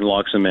traditional start and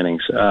lock some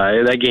innings.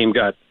 That game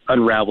got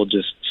unraveled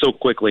just so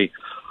quickly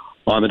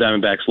on the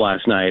Diamondbacks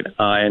last night,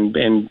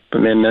 and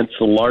that's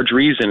a large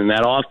reason. And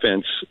that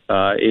offense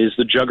is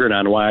the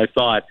juggernaut. Why I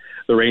thought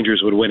the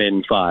Rangers would win it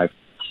in 5.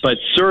 But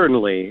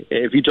certainly,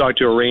 if you talk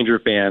to a Ranger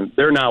fan,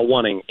 they're not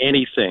wanting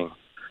anything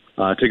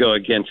to go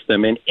against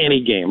them in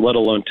any game, let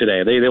alone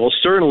today. They will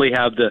certainly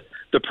have the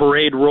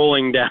parade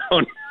rolling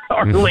down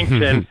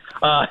Arlington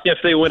if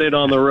they win it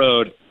on the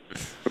road.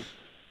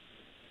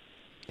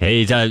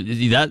 Hey,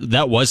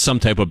 that was some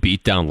type of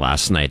beatdown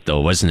last night,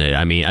 though, wasn't it?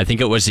 I mean, I think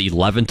it was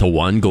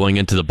 11-1 going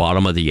into the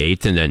bottom of the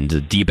 8th, and then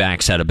the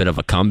D-backs had a bit of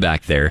a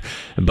comeback there.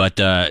 But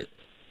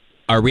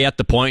are we at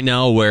the point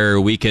now where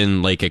we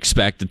can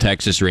expect the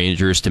Texas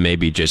Rangers to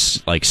maybe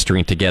just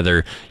string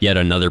together yet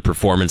another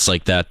performance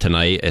like that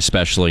tonight,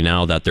 especially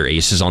now that their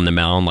ace is on the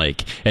mound?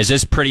 Is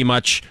this pretty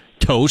much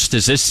toast?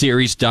 Is this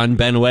series done,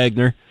 Ben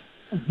Wagner?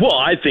 Well,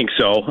 I think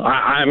so.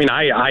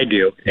 I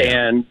do.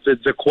 And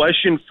the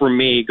question for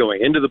me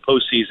going into the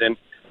postseason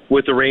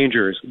with the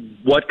Rangers,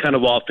 what kind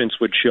of offense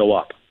would show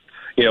up?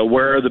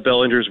 Where are the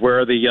Bellingers? Where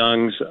are the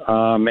Youngs?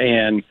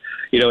 And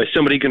is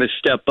somebody going to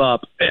step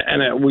up?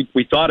 And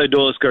we thought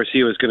Adolis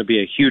Garcia was going to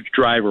be a huge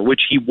driver,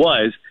 which he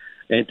was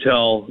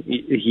until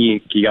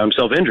he got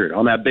himself injured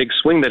on that big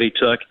swing that he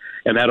took,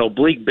 and that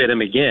oblique bit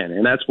him again.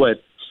 And that's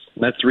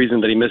the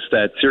reason that he missed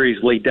that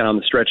series late down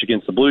the stretch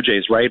against the Blue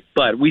Jays, right?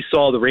 But we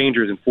saw the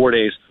Rangers in 4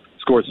 days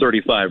score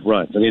 35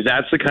 runs. I mean,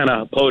 that's the kind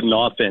of potent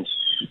offense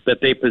that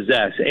they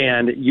possess.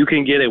 And you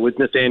can get it with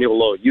Nathaniel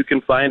Lowe. You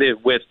can find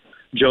it with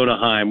Jonah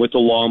Heim, with the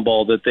long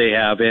ball that they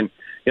have. And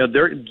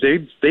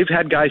they've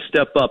had guys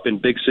step up in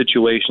big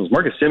situations.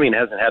 Marcus Semien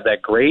hasn't had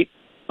that great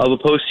of a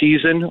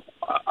postseason,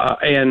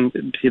 and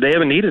they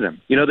haven't needed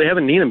him. They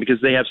haven't needed him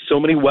because they have so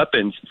many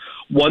weapons,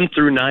 1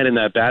 through 9 in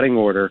that batting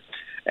order.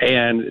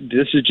 And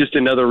this is just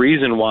another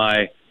reason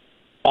why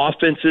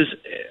offenses,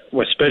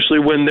 especially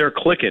when they're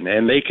clicking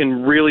and they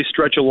can really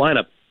stretch a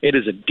lineup, It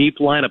is a deep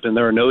lineup, and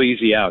there are no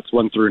easy outs,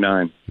 1 through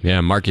 9.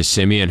 Yeah, Marcus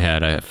Semien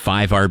had a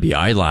 5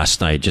 RBI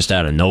last night just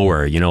out of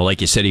nowhere.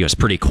 Like you said, he was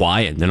pretty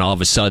quiet. And then all of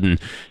a sudden,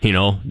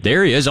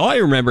 there he is. Oh, I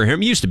remember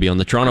him. He used to be on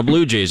the Toronto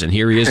Blue Jays, and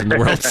here he is in the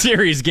World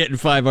Series getting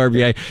 5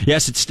 RBI.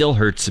 Yes, it still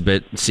hurts a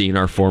bit seeing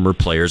our former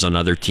players on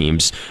other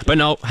teams. But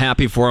no,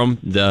 happy for him.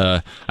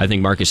 I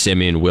think Marcus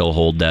Semien will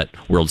hold that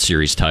World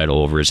Series title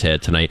over his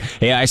head tonight.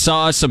 Hey, I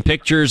saw some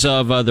pictures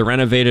of the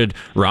renovated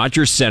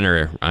Rogers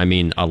Center. I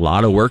mean, a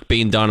lot of work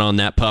being done on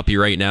that puppy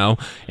right now.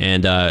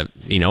 And,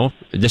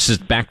 this is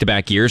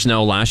back-to-back years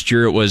now. Last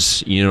year it was,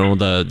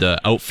 the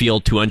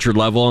outfield 200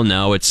 level, and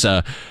now it's,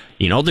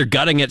 they're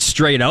gutting it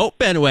straight out,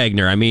 Ben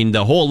Wagner. I mean,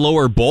 the whole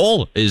lower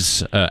bowl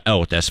is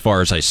out as far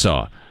as I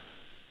saw.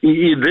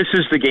 This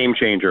is the game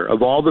changer.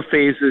 Of all the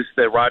phases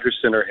that Rogers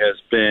Center has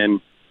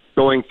been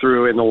going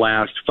through in the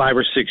last 5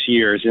 or 6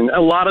 years, and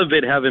a lot of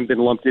it haven't been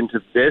lumped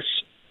into this,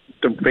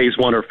 the phase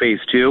 1 or phase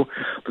 2,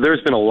 but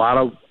there's been a lot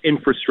of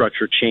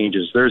infrastructure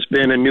changes. There's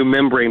been a new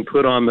membrane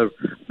put on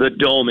the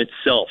dome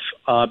itself.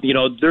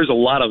 There's a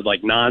lot of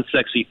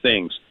non-sexy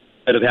things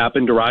that have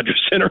happened to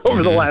Rogers Center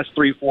over the last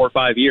 3, 4,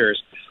 5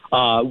 years.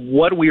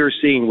 What we are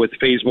seeing with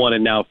phase 1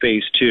 and now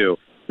phase 2,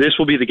 this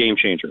will be the game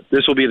changer.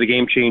 This will be the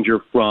game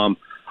changer from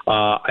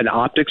an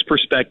optics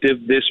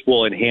perspective. This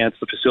will enhance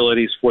the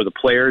facilities for the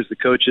players, the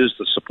coaches,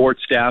 the support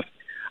staff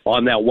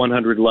on that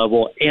 100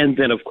 level, and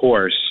then, of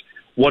course,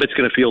 what it's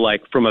going to feel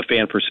like from a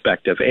fan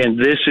perspective. And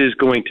this is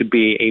going to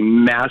be a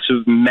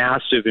massive,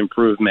 massive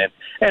improvement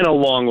and a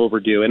long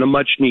overdue and a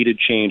much-needed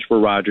change for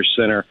Rogers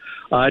Center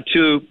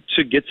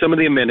to get some of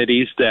the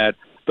amenities that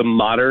the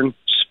modern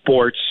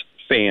sports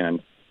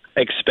fan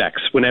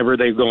expects whenever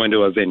they go into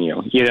a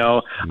venue.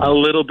 A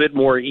little bit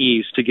more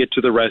ease to get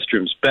to the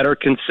restrooms, better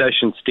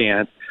concession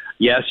stand.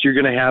 Yes, you're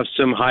going to have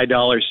some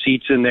high-dollar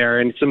seats in there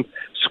and some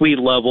suite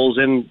levels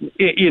and,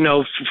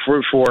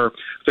 for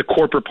the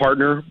corporate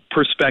partner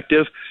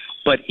perspective.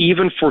 But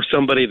even for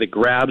somebody that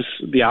grabs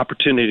the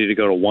opportunity to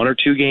go to 1 or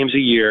 2 games a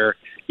year,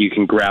 you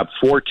can grab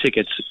 4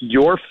 tickets.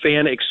 Your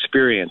fan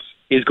experience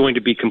is going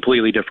to be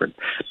completely different.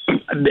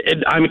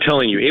 I'm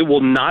telling you, it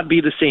will not be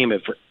the same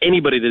for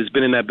anybody that has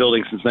been in that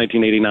building since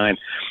 1989.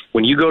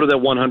 When you go to that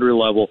 100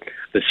 level,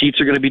 the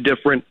seats are going to be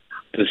different.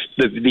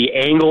 The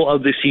angle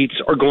of the seats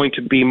are going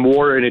to be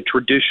more in a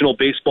traditional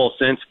baseball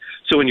sense.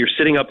 So when you're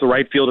sitting up the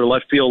right field or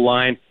left field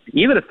line,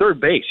 even at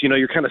third base,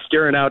 you're kind of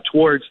staring out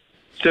towards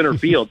center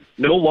field.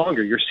 No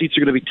longer. Your seats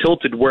are going to be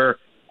tilted where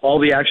all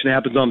the action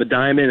happens on the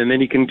diamond, and then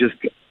you can just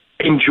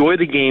enjoy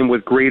the game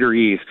with greater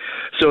ease.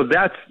 So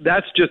that's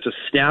just a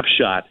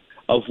snapshot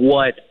of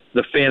what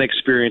the fan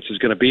experience is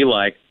going to be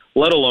like,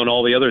 let alone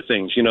all the other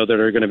things, that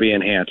are going to be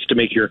enhanced to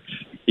make your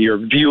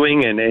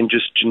viewing and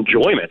just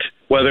enjoyment,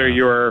 whether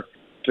you're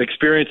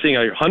experiencing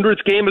a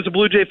 100th game as a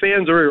Blue Jay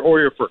fans or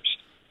your first.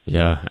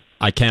 Yeah,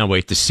 I can't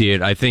wait to see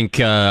it. I think,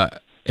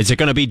 is it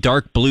going to be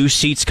dark blue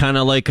seats, kind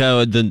of like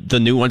the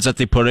new ones that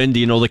they put in?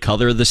 Do you know the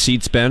color of the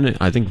seats, Ben?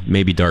 I think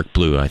maybe dark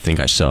blue, I think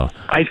I saw.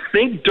 I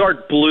think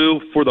dark blue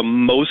for the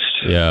most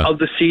of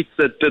the seats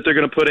that they're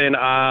going to put in.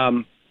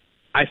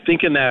 I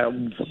think in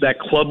that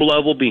club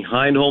level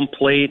behind home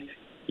plate,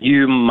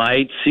 you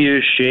might see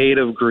a shade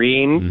of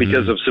green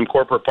because of some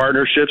corporate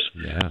partnerships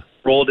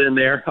rolled in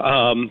there.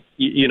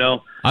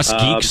 Us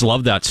geeks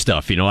love that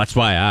stuff. That's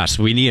why I asked.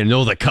 We need to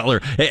know the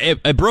color.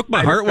 It broke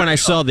my heart when I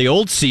saw the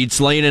old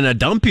seats laying in a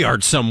dump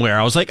yard somewhere.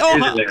 I was like,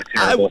 oh,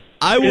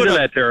 I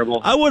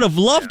would have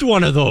loved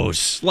one of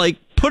those.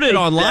 Put it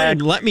online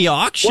and let me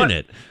auction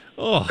it.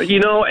 Oh.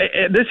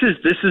 This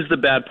is the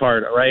bad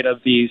part, right?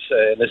 Of these,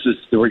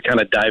 we're kind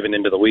of diving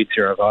into the weeds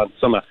here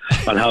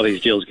on how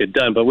these deals get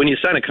done. But when you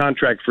sign a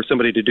contract for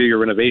somebody to do your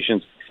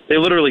renovations, they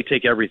literally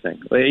take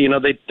everything.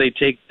 They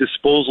take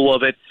disposal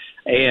of it,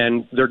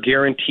 and they're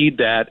guaranteed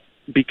that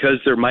because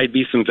there might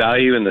be some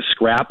value in the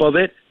scrap of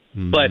it.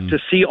 Mm-hmm. But to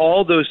see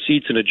all those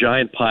seats in a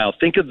giant pile,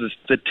 think of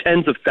the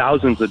tens of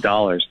thousands of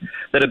dollars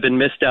that have been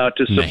missed out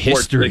to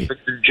support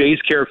the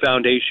Jays Care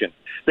Foundation.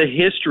 The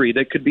history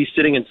that could be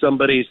sitting in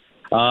somebody's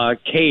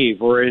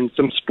cave or in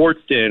some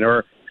sports den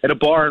or at a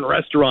bar and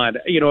restaurant,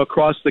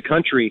 across the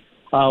country,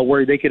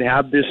 where they could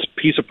have this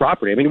piece of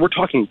property. I mean, we're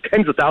talking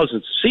tens of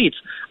thousands of seats,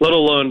 let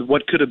alone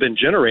what could have been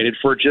generated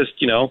for just,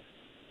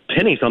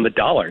 pennies on the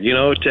dollar,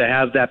 to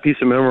have that piece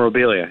of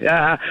memorabilia.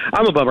 Yeah,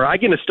 I'm a bummer. I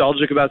get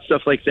nostalgic about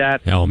stuff like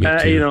that. Oh, me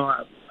too.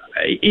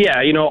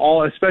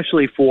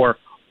 Especially for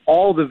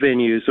all the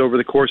venues over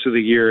the course of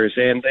the years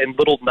and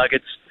little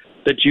nuggets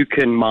that you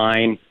can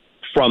mine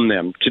from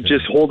them to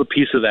just hold a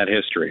piece of that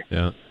history.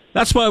 Yeah.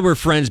 That's why we're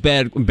friends,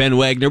 Ben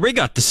Wagner. We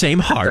got the same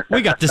heart.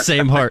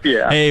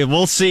 Yeah. Hey,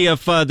 we'll see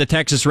if the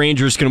Texas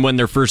Rangers can win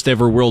their first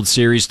ever World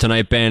Series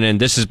tonight, Ben. And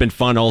this has been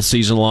fun all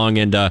season long,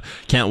 and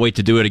can't wait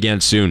to do it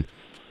again soon.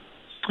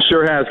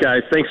 Sure has,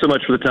 guys. Thanks so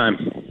much for the time.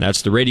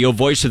 That's the radio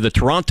voice of the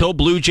Toronto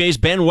Blue Jays,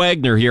 Ben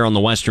Wagner, here on the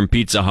Western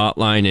Pizza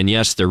Hotline. And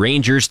yes, the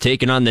Rangers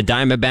taking on the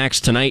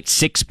Diamondbacks tonight,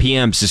 6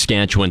 p.m.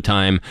 Saskatchewan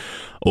time.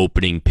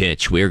 Opening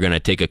pitch. We're going to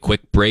take a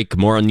quick break.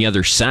 More on the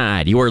other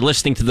side. You are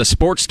listening to the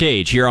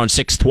Sportscage here on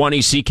 620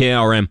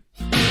 CKRM.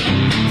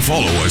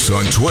 Follow us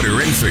on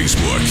Twitter and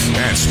Facebook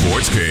at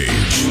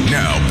Sportscage.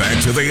 Now back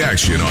to the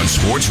action on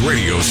Sports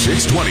Radio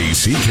 620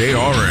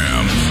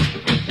 CKRM.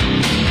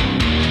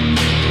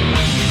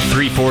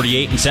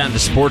 3:48 inside the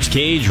Sports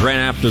Cage. Right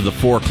after the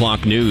 4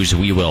 o'clock news,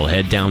 we will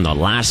head down to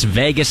Las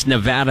Vegas,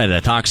 Nevada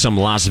to talk some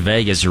Las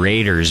Vegas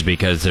Raiders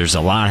because there's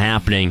a lot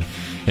happening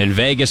in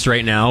Vegas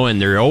right now,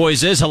 and there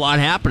always is a lot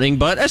happening.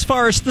 But as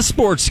far as the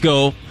sports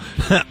go,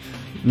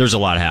 there's a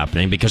lot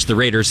happening because the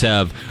Raiders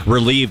have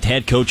relieved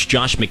head coach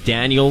Josh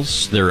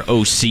McDaniels, their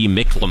OC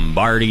Mick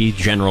Lombardi,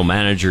 general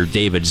manager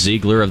David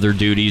Ziegler of their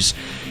duties.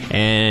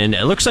 And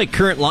it looks like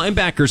current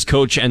linebackers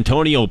coach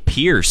Antonio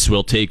Pierce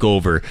will take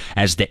over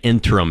as the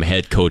interim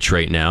head coach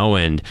right now.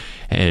 And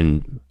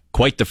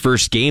quite the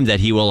first game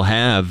that he will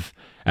have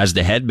as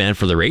the head man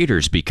for the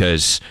Raiders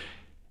because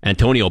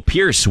Antonio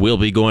Pierce will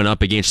be going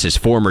up against his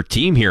former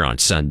team here on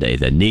Sunday,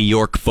 the New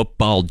York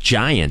Football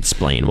Giants,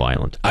 Blaine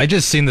Weiland. I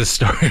just seen this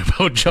story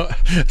about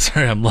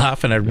sorry, I'm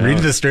laughing. I'm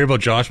reading this story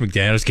about Josh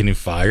McDaniels getting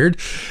fired.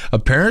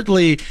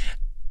 Apparently,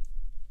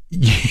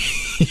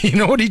 you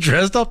know what he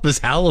dressed up as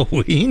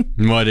Halloween?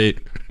 What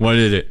did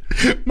it?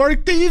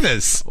 Mark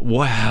Davis.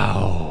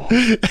 Wow.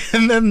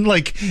 And then,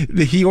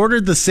 he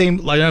ordered the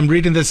same. I'm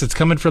reading this. It's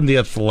coming from the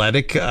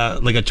Athletic,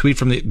 like a tweet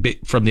from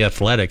the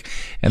Athletic,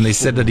 and they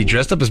said that he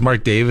dressed up as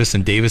Mark Davis,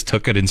 and Davis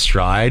took it in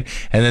stride.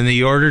 And then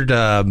he ordered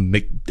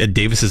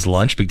Davis's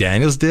lunch.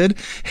 McDaniels did.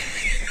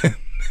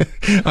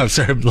 I'm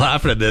sorry, I'm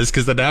laughing at this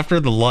because then after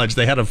the lunch,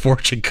 they had a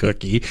fortune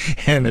cookie,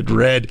 and it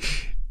read,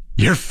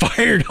 "You're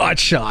fired,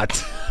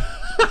 hotshot."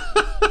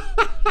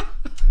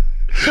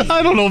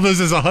 I don't know if this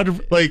is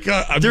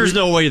 100. There's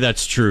no way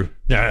that's true.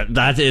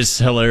 That is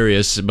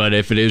hilarious. But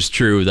if it is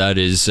true, that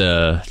is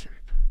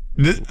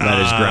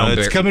groundbreaking.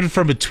 It's coming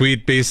from a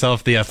tweet based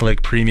off the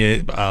Athletic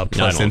Premium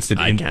Plus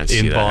Instant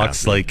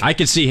inbox. I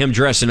could see him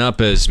dressing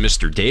up as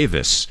Mr.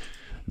 Davis,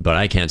 but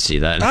I can't see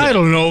that. I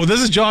don't know.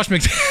 This is Josh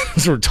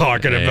McDaniels we're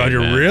talking about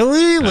here. Man.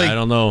 Really? I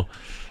don't know.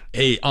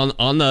 Hey,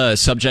 on the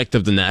subject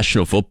of the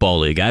National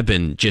Football League, I've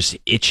been just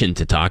itching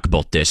to talk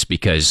about this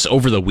because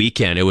over the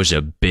weekend, it was a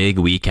big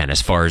weekend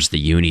as far as the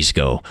unis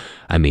go.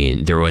 I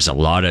mean, there was a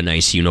lot of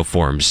nice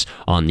uniforms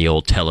on the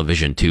old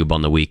television tube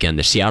on the weekend.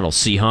 The Seattle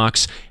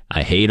Seahawks,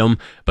 I hate them,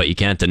 but you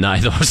can't deny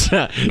those.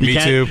 Me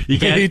too.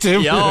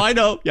 Yeah, I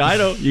know.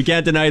 You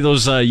can't deny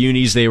those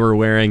unis they were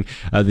wearing.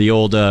 The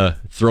old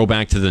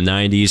throwback to the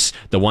 90s,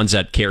 the ones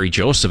that Kerry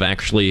Joseph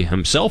actually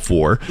himself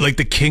wore. Like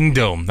the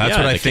Kingdom. That's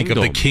what I think of,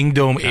 the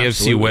Kingdom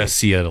AFC West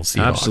Seattle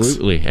Seahawks.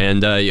 Absolutely.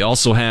 And you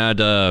also had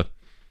the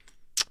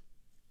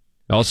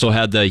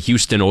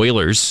Houston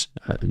Oilers,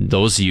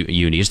 those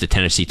unis. The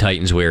Tennessee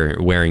Titans were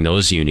wearing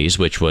those unis,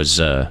 which was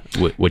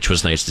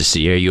nice to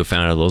see. Are you a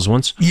fan of those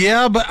ones?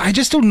 Yeah, but I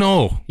just don't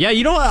know. Yeah,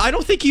 I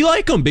don't think you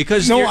like them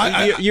because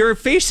your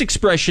face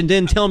expression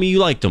didn't tell me you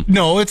liked them.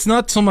 No, it's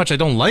not so much I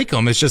don't like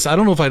them. It's just I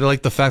don't know if I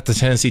like the fact the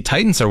Tennessee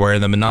Titans are wearing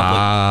them and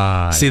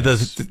not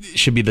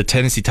should be the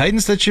Tennessee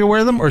Titans that should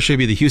wear them or should it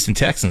be the Houston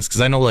Texans?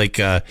 Because I know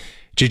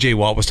J.J.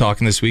 Watt was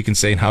talking this week and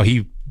saying how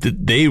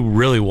they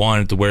really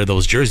wanted to wear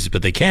those jerseys,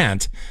 but they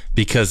can't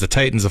because the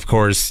Titans, of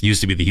course,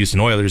 used to be the Houston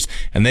Oilers,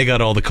 and they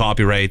got all the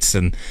copyrights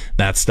and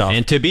that stuff.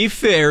 And to be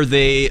fair,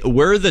 they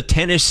were the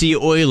Tennessee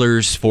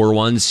Oilers for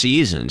one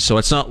season, so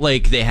it's not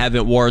like they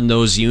haven't worn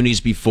those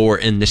unis before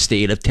in the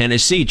state of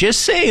Tennessee.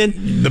 Just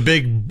saying. The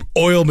big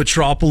oil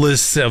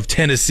metropolis of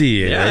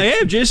Tennessee. Yeah, I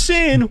am just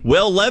saying.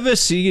 Will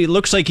Levis, he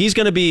looks like he's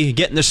going to be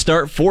getting the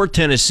start for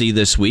Tennessee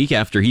this week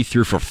after he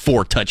threw for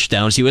 4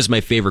 touchdowns. He was my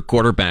favorite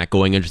quarterback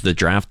going into the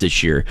draft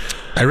this year.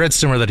 I read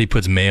somewhere that he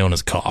puts mayo in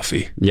his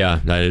coffee. Yeah,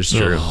 that is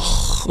true.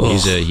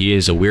 He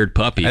is a weird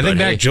puppy. I think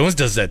Mac Jones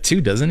does that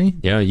too, doesn't he?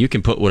 Yeah, you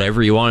can put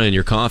whatever you want in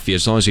your coffee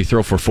as long as you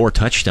throw for 4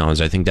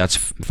 touchdowns. I think that's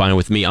fine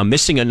with me. I'm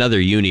missing another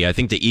uni. I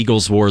think the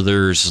Eagles wore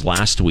theirs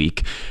last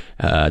week.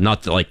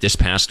 Not like this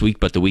past week,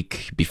 but the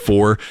week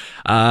before.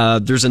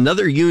 There's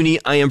another uni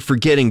I am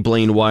forgetting,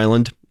 Blaine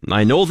Weiland.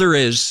 I know there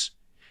is.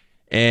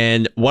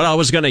 And what I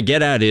was going to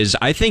get at is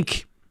I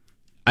think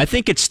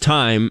it's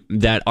time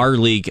that our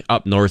league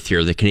up north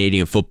here, the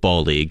Canadian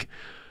Football League,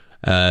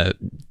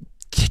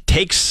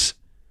 takes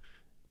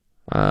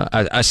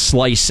a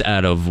slice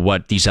out of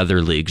what these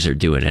other leagues are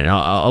doing. And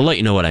I'll let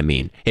you know what I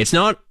mean. It's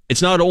not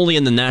only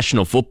in the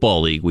National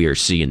Football League we are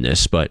seeing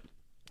this, but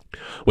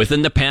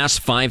within the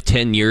past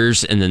 5-10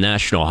 years in the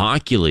National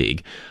Hockey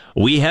League,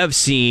 we have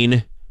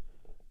seen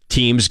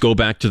teams go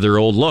back to their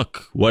old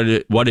look.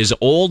 What is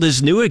old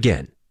is new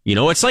again. You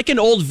know, it's like an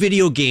old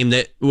video game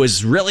that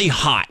was really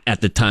hot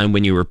at the time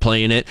when you were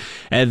playing it.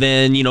 And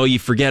then, you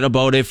forget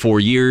about it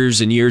for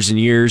years and years and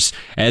years.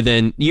 And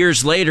then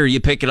years later, you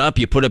pick it up,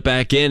 you put it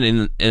back in,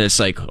 and it's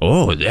like,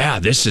 oh,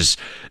 yeah, this is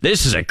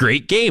a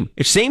great game.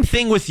 It's same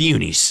thing with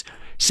unis.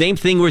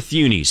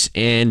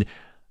 And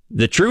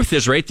the truth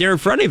is right there in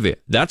front of you.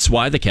 That's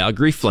why the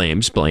Calgary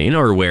Flames, Blaine,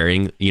 are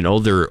wearing,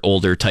 their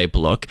older type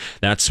look.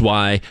 That's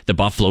why the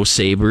Buffalo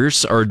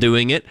Sabres are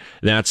doing it.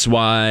 That's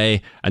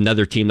why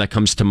another team that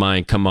comes to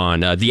mind,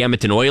 the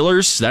Edmonton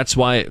Oilers. That's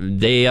why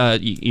they,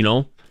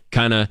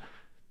 kind of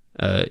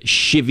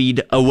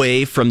chivied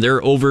away from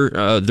their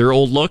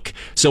old look.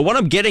 So what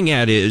I'm getting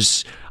at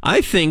is,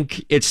 I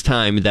think it's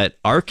time that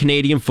our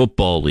Canadian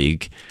Football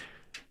League,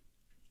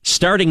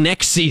 starting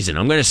next season,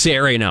 I'm going to say it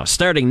right now,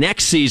 starting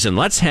next season,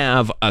 let's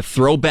have a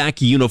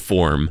throwback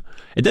uniform.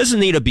 It doesn't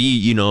need to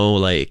be,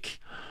 like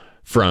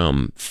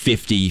from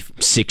 50,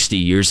 60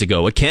 years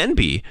ago. It can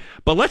be.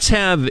 But let's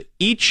have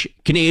each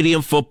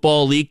Canadian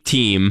Football League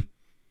team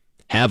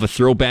have a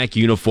throwback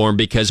uniform,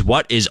 because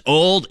what is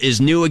old is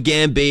new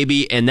again,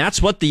 baby. And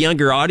that's what the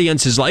younger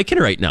audience is liking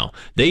right now.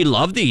 They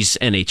love these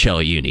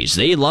NHL unis.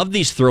 They love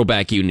these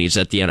throwback unis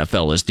that the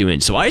NFL is doing.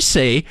 So I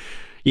say,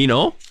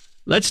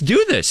 let's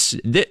do this.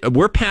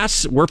 We're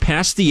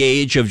past the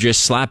age of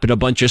just slapping a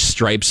bunch of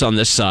stripes on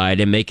the side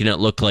and making it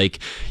look like,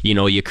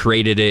 you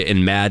created it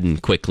in Madden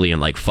quickly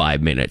in like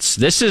 5 minutes.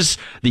 This is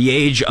the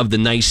age of the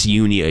nice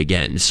uni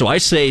again. So I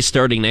say,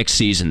 starting next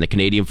season, the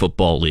Canadian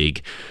Football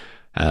League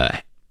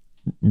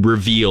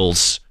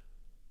reveals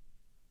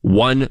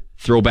one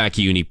throwback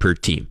uni per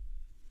team.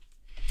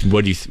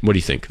 What do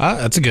you think?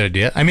 That's a good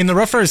idea. I mean, the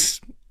Rough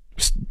Riders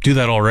do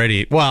that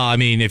already. Well, I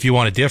mean, if you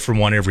want a different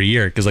one every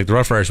year, because like the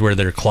Rough Riders wear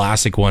their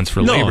classic ones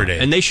for Labor Day.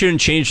 And they shouldn't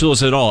change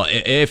those at all.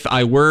 If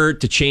I were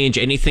to change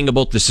anything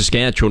about the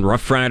Saskatchewan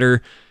Rough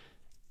Rider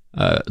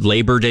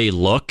Labor Day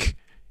look,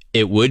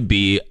 it would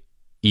be,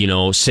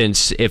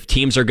 since if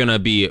teams are going to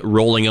be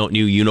rolling out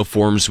new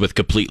uniforms with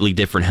completely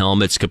different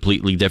helmets,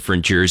 completely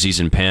different jerseys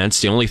and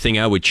pants, the only thing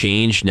I would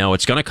change, now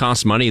it's going to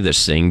cost money,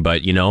 this thing,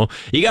 but you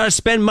got to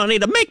spend money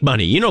to make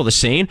money. You know the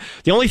saying.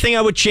 The only thing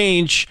I would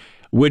change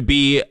would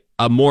be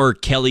a more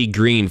Kelly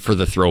green for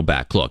the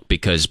throwback look,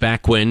 because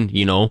back when,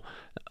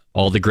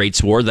 all the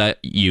greats wore that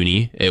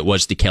uni, it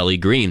was the Kelly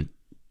green.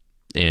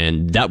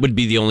 And that would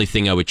be the only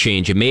thing I would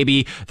change. And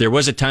maybe there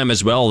was a time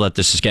as well that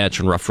the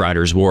Saskatchewan Rough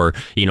Riders wore,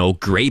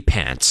 gray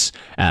pants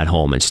at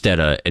home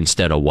instead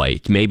of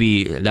white.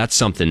 Maybe that's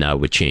something that I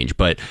would change.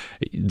 But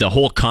the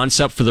whole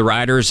concept for the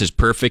Riders is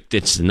perfect.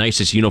 It's the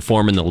nicest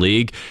uniform in the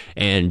league.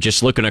 And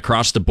just looking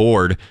across the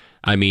board,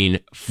 I mean,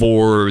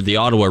 for the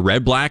Ottawa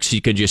Red Blacks,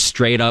 you could just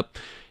straight up,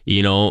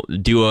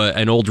 do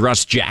an old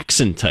Russ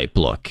Jackson type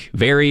look.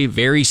 Very,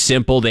 very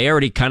simple. They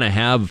already kind of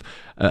have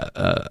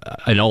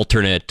an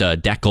alternate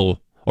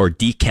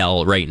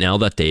decal right now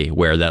that they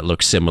wear that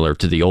looks similar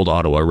to the old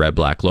Ottawa Red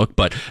Black look,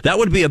 but that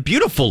would be a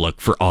beautiful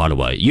look for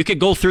Ottawa. You could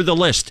go through the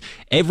list.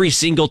 Every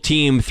single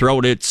team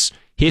throughout its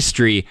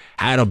history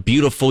had a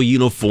beautiful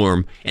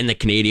uniform in the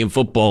Canadian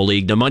Football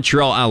League. The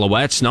Montreal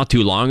Alouettes, not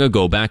too long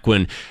ago, back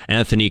when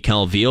Anthony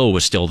Calvillo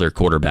was still their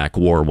quarterback,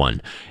 wore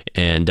one.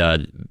 And,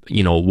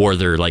 wore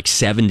their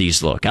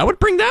 70s look. I would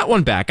bring that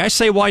one back. I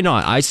say, why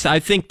not? I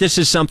think this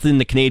is something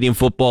the Canadian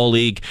Football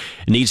League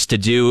needs to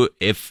do.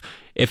 If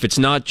it's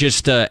not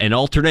just an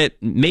alternate,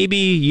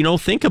 maybe,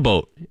 think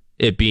about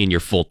it being your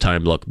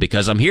full-time look,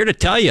 because I'm here to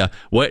tell you,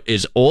 what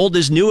is old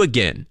is new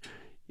again.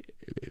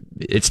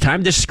 It's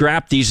time to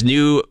scrap these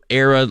new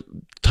era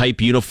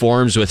type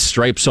uniforms with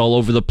stripes all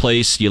over the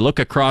place. You look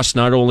across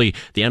not only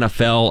the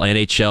NFL,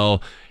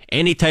 NHL,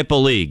 any type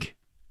of league.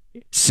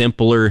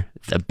 Simpler,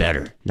 the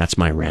better. That's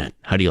my rant.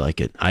 How do you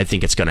like it? I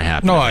think it's going to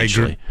happen. No,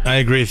 eventually. I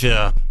agree with you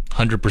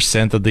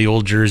 100% that the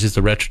old jerseys,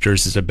 the retro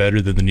jerseys, are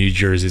better than the new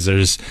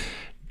jerseys.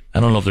 I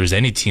don't know if there's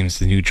any teams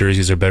the new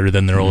jerseys are better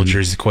than their old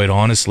jerseys, quite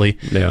honestly.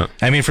 Yeah.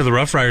 I mean, for the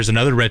Rough Riders,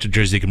 another retro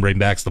jersey you can bring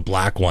back is the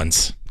black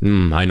ones.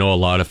 I know a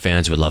lot of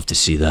fans would love to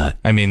see that.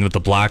 I mean, with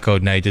the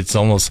blackout night, I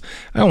almost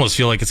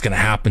feel like it's going to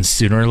happen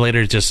sooner or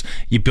later. Just,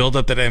 you build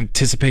up that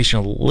anticipation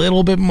a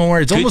little bit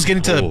more. It's almost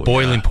getting to the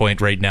boiling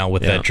point right now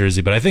with that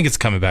jersey, but I think it's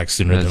coming back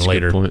sooner than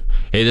later.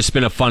 Hey, this has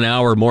been a fun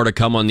hour. More to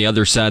come on the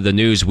other side of the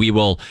news. We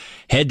will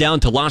head down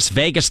to Las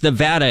Vegas,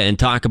 Nevada, and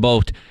talk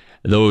about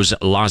those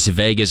Las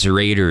Vegas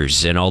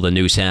Raiders and all the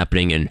news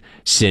happening in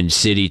Sin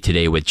City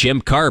today with Jim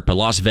Carp, a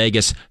Las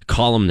Vegas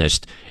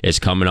columnist, is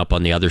coming up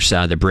on the other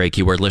side of the break.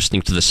 You are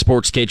listening to the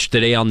Sportscage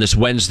today on this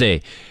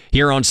Wednesday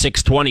here on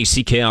 620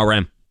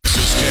 CKRM.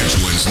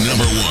 Saskatchewan's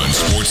 #1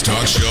 sports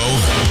talk show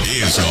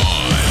is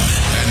on.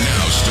 And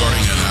now,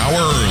 starting an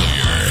hour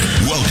earlier,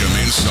 welcome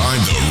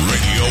inside the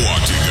radio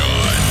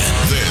octagon.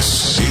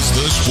 This is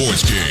the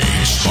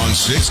Sportscage on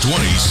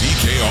 620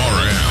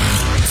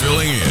 CKRM.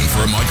 Filling in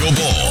for Michael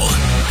Ball,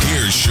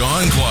 here's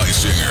Sean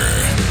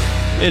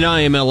Kleisinger. And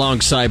I am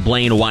alongside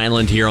Blaine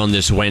Weiland here on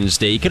this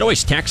Wednesday. You can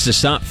always text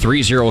us up,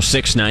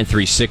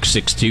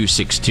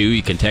 306-936-6262.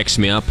 You can text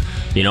me up,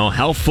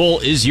 how full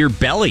is your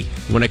belly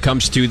when it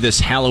comes to this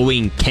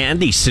Halloween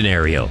candy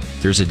scenario?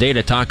 There's a day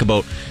to talk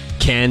about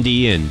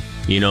candy and,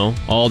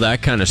 all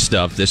that kind of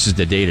stuff. This is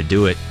the day to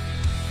do it.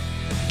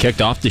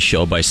 Kicked off the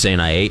show by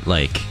saying I ate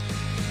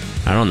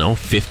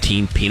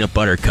 15 peanut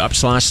butter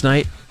cups last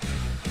night.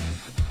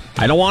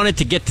 I don't want it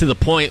to get to the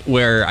point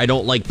where I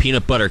don't like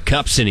peanut butter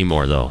cups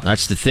anymore, though.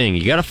 That's the thing.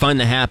 You got to find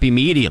the happy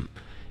medium.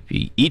 If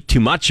you eat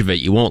too much of it,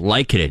 you won't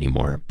like it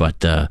anymore.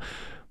 But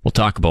we'll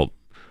talk about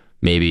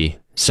maybe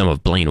some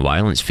of Blaine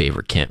Weiland's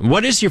favorite candy.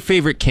 What is your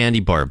favorite candy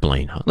bar,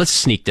 Blaine? Let's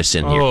sneak this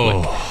in here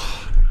quick.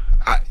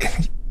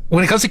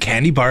 when it comes to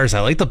candy bars,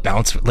 I like the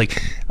bounce.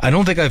 Like, I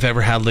don't think I've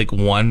ever had like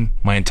one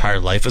my entire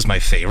life as my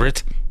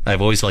favorite.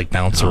 I've always like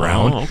bounced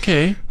around.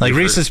 Okay. Like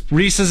Reese's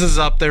is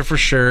up there for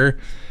sure.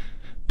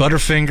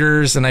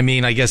 Butterfingers, and I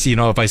mean, I guess,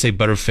 if I say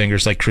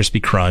Butterfingers, like Crispy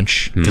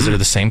Crunch, because they're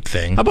the same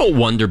thing. How about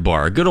Wonder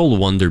Bar? Good old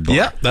Wonder Bar.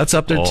 Yeah, that's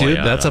up there too.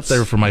 Yeah, that's up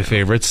there for my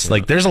favorites. Yeah.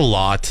 Like, there's a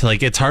lot.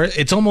 Like, it's hard.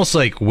 It's almost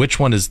like which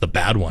one is the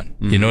bad one.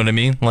 You know what I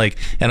mean? Like,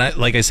 and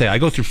I say, I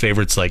go through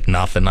favorites like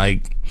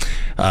nothing.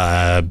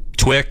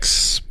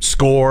 Twix,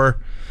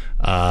 Score.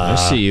 I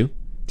see you.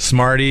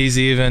 Smarties,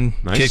 even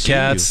Kit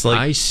Kats. Like,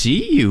 I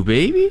see you,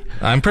 baby.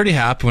 I'm pretty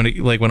happy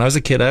when I was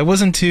a kid. There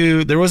wasn't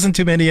too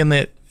many in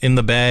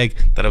the bag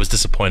that I was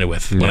disappointed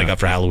with when I got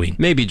for Halloween.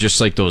 Maybe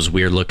just like those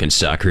weird looking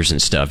suckers and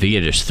stuff. You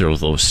can just throw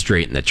those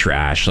straight in the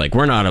trash. Like,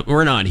 we're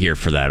not here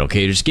for that.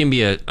 Okay, just give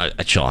me a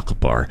chocolate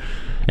bar.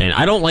 And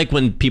I don't like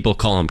when people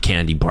call them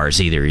candy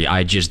bars either.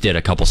 I just did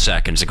a couple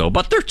seconds ago,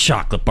 but they're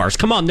chocolate bars.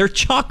 Come on, they're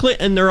chocolate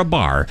and they're a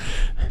bar.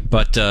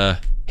 But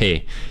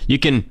hey, you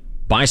can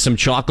buy some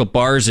chocolate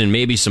bars and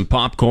maybe some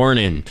popcorn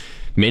and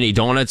mini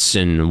donuts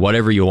and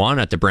whatever you want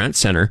at the Brandt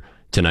Center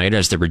tonight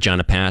as the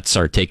Regina Pats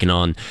are taking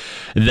on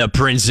the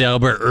Prince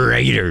Albert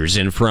Raiders.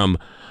 And from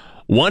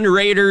one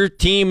Raider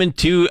team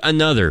into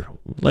another,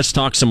 let's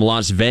talk some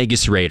Las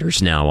Vegas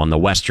Raiders now on the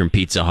Western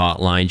Pizza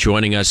Hotline.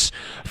 Joining us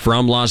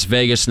from Las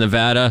Vegas,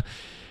 Nevada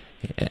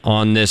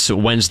on this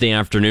Wednesday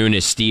afternoon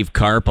is Steve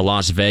Carp, a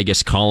Las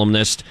Vegas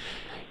columnist.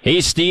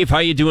 Hey, Steve, how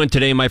you doing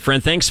today, my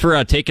friend? Thanks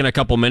for taking a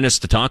couple minutes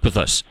to talk with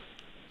us.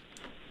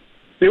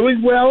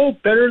 Doing well,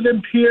 better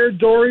than Pierre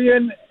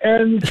Dorian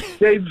and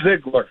Dave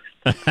Ziegler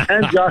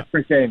and Josh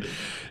McDaniels.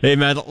 Hey,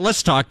 man,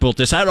 let's talk about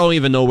this. I don't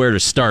even know where to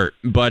start,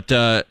 but,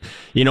 the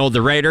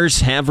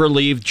Raiders have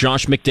relieved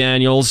Josh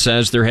McDaniels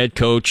as their head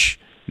coach,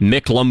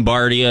 Mick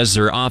Lombardi as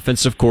their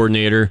offensive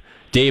coordinator,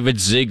 David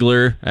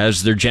Ziegler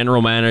as their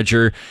general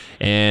manager,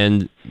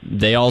 and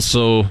they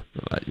also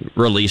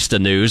released the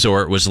news,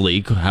 or it was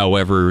leaked,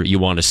 however you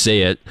want to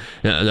say it,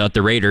 that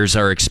the Raiders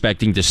are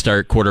expecting to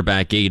start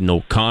quarterback Aiden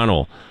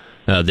O'Connell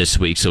this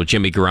week, so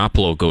Jimmy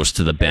Garoppolo goes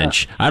to the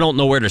bench. Yeah. I don't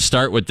know where to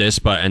start with this,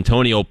 but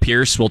Antonio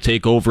Pierce will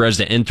take over as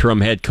the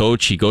interim head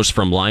coach. He goes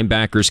from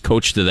linebackers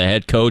coach to the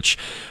head coach.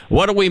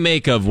 What do we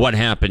make of what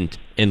happened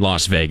in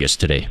Las Vegas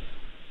today?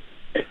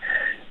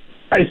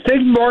 I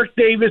think Mark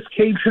Davis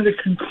came to the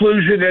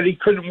conclusion that he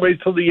couldn't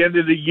wait till the end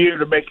of the year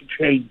to make a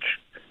change.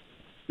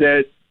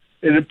 That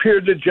it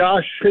appeared that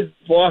Josh had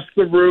lost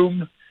the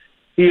room.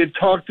 He had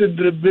talked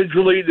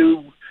individually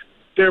to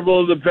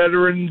several of the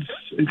veterans,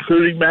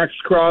 including Max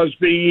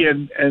Crosby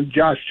and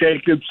Josh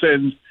Jacobs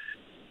and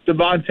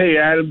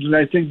Devontae Adams, and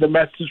I think the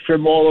message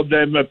from all of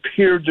them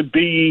appeared to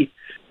be,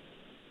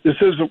 this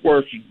isn't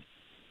working.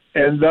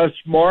 And thus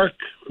Mark,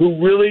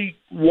 who really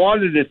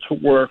wanted it to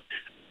work,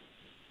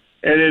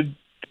 and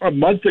a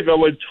month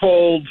ago had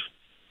told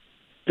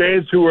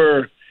fans who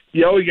were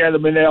yelling at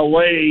him in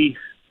L.A.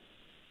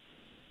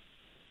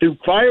 to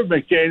fire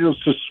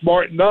McDaniels to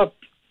smarten up,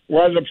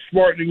 wound up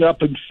smartening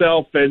up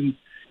himself, and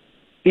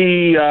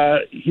he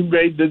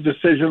made the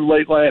decision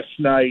late last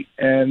night.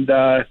 And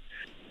I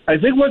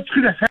think what's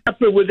going to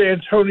happen with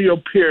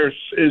Antonio Pierce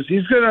is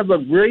he's going to have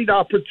a great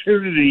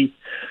opportunity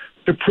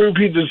to prove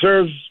he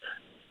deserves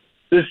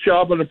this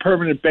job on a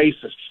permanent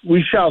basis.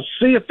 We shall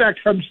see if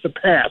that comes to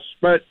pass.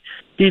 But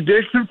he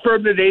did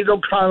confirm that Aiden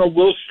O'Connell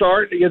will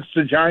start against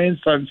the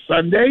Giants on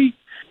Sunday,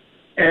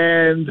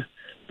 and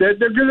that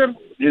they're going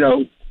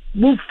to,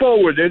 move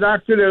forward. They're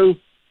not going to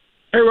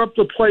tear up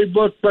the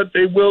playbook, but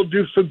they will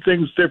do some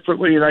things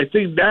differently, and I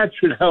think that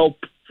should help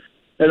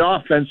an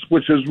offense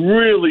which has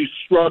really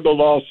struggled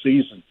all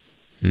season.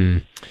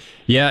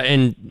 Yeah,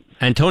 and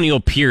Antonio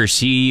Pierce,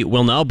 he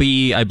will now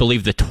be, I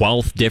believe, the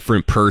 12th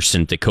different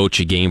person to coach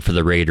a game for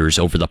the Raiders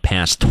over the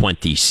past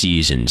 20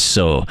 seasons.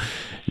 So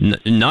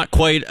not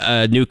quite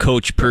a new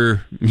coach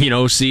per,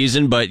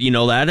 season, but,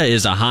 that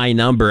is a high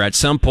number. At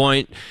some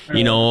point,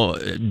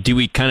 do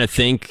we kind of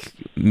think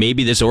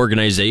maybe this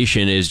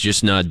organization is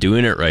just not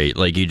doing it right?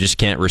 Like, you just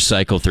can't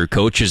recycle through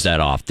coaches that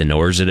often,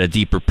 or is it a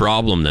deeper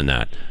problem than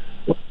that?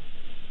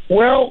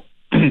 Well,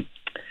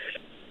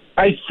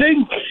 I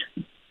think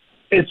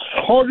it's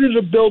harder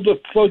to build a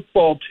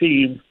football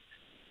team,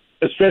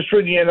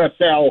 especially in the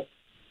NFL,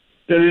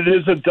 than it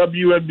is a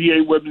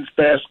WNBA women's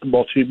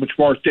basketball team, which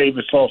Mark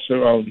Davis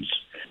also owns.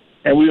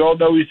 And we all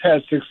know he's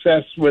had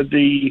success with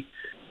the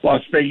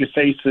Las Vegas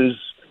Aces.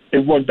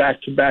 They've won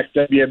back-to-back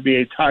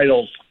WNBA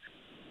titles.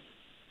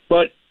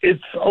 But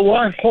it's a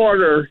lot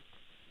harder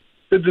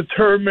to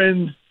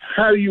determine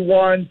how you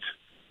want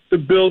to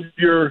build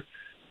your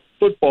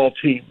football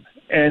team.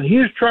 And he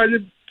has tried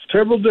it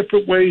several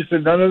different ways,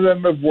 and none of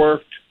them have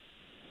worked.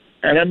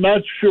 And I'm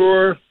not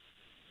sure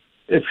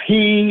if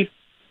he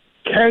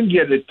can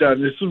get it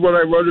done. This is what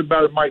I wrote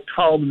about in my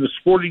column in the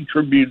Sporting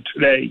Tribune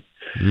today,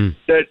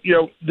 that,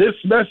 this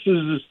mess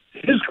is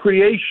his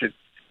creation,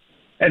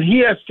 and he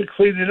has to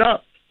clean it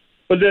up.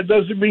 But that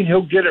doesn't mean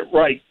he'll get it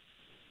right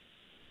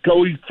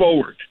going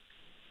forward.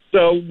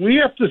 So we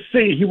have to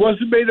see. He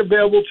wasn't made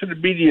available to the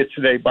media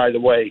today, by the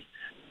way.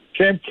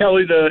 Cam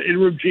Kelly, the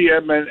interim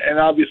GM, and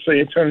obviously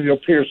Antonio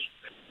Pierce,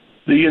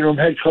 the interim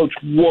head coach,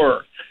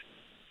 were.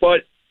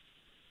 But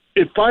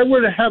if I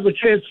were to have a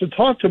chance to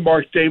talk to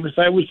Mark Davis,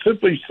 I would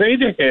simply say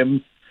to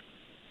him,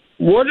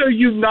 what are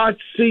you not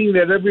seeing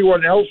that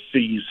everyone else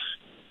sees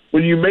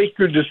when you make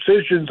your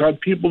decisions on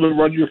people to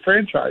run your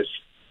franchise?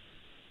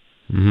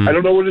 Mm-hmm. I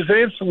don't know what his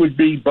answer would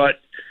be, but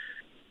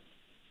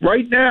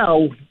right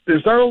now,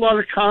 there's not a lot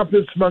of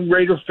confidence among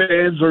Raider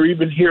fans or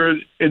even here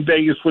in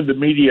Vegas with the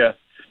media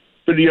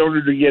for the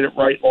owner to get it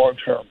right long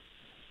term.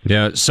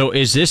 Yeah, so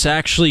is this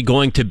actually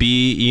going to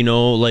be,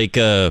 like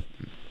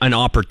an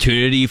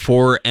opportunity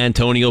for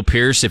Antonio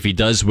Pierce if he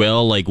does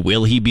well? Like,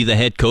 will he be the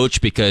head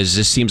coach? Because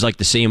this seems like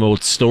the same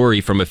old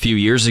story from a few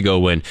years ago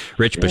when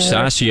Rich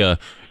Bisaccia,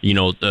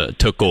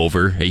 took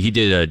over. He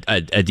did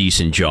a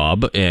decent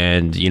job,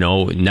 and,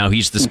 now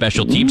he's the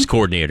special teams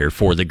coordinator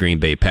for the Green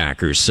Bay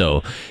Packers.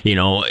 So,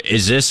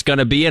 is this going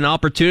to be an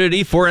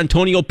opportunity for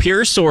Antonio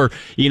Pierce, or,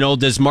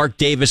 does Mark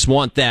Davis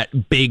want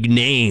that big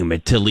name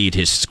to lead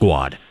his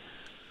squad?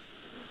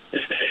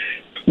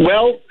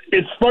 Well,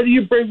 it's funny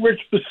you bring Rich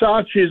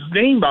Bisaccia's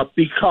name up,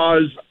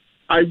 because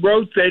I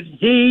wrote that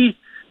he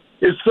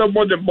is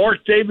someone that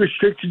Mark Davis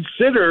should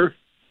consider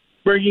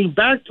bringing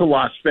back to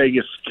Las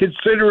Vegas,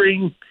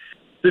 considering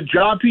the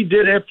job he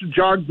did after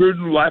John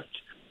Gruden left.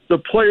 The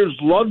players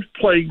loved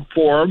playing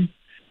for him,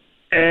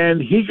 and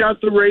he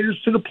got the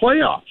Raiders to the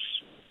playoffs.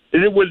 They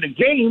didn't win the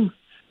game,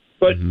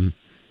 but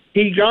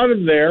he got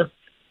them there,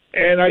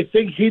 and I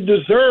think he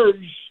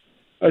deserves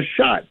a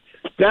shot.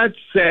 That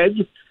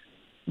said,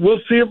 we'll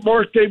see if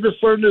Mark Davis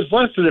learned his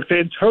lesson. If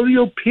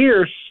Antonio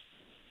Pierce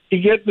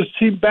can get this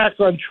team back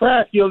on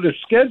track, their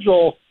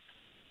schedule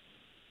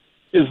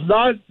is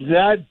not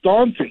that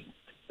daunting.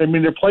 I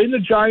mean, they're playing the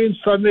Giants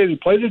Sunday. They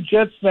play the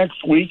Jets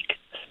next week.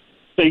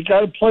 They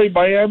got to play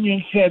Miami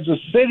and Kansas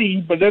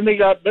City, but then they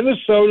got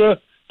Minnesota,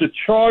 the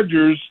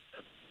Chargers.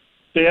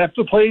 They have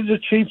to play the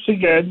Chiefs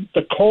again,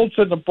 the Colts,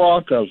 and the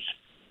Broncos.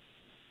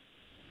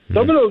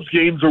 Some of those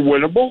games are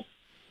winnable.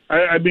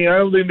 I mean, I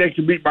don't think they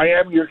can beat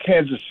Miami or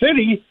Kansas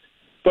City,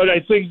 but I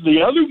think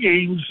the other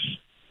games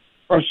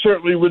are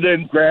certainly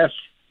within grasp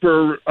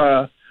for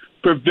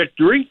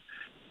victory.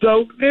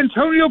 So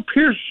Antonio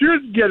Pierce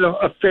should get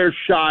a fair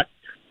shot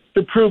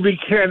to prove he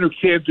can or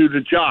can't do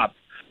the job.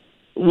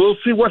 We'll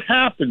see what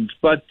happens,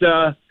 but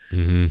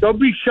don't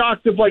be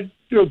shocked if,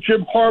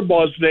 Jim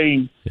Harbaugh's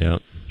name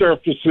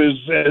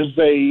surfaces as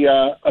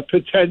a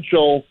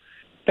potential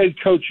head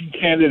coaching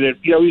candidate.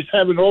 He's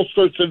having all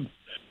sorts of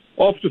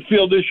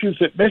off-the-field issues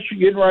at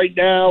Michigan right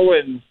now,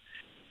 and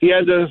he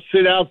had to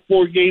sit out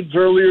 4 games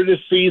earlier this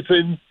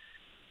season.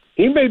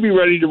 He may be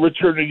ready to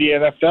return to the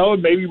NFL,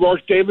 and maybe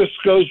Mark Davis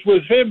goes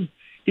with him.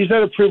 He's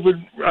had a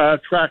proven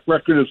track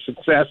record of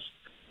success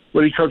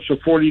when he coached the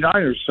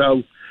 49ers.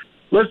 So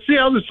let's see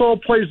how this all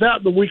plays out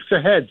in the weeks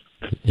ahead.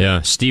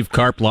 Yeah, Steve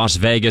Carp, Las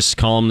Vegas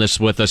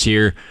columnist with us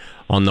here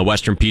on the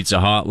Western Pizza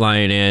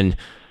Hotline. And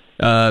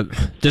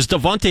does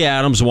Davante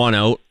Adams want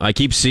out? I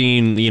keep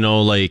seeing,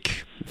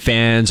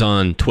 fans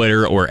on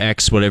Twitter or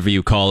X, whatever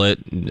you call it.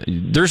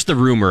 There's the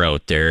rumor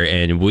out there,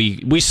 and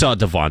we saw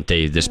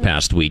Davante this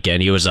past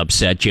weekend. He was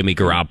upset. Jimmy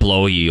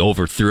Garoppolo, he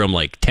overthrew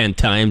him 10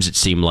 times, it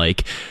seemed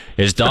like.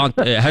 Has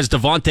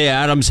Davante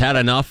Adams had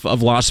enough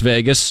of Las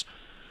Vegas?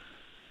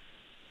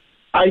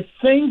 I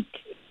think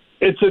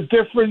it's a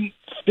different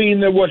scene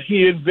than what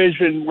he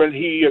envisioned when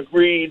he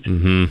agreed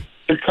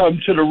to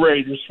come to the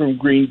Raiders from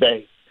Green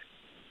Bay.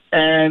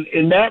 And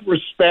in that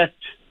respect,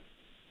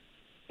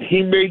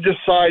 he may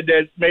decide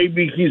that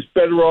maybe he's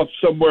better off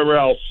somewhere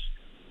else.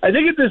 I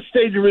think at this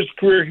stage of his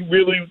career, he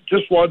really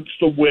just wants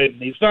to win.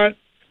 He's not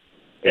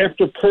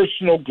after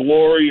personal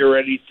glory or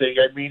anything.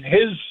 I mean,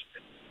 his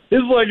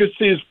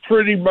legacy is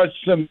pretty much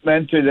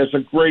cemented as a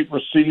great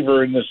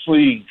receiver in this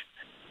league.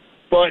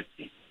 But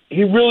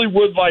he really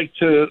would like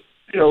to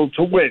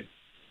win.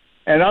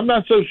 And I'm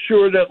not so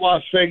sure that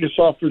Las Vegas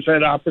offers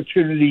that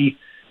opportunity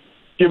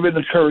given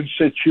the current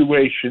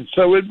situation.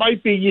 So it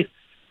might be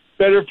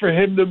better for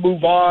him to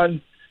move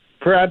on.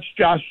 Perhaps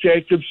Josh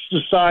Jacobs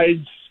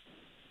decides,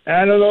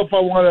 I don't know if I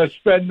want to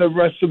spend the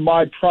rest of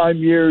my prime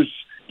years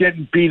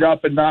getting beat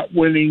up and not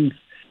winning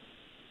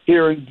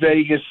here in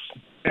Vegas.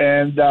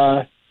 And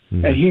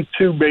he,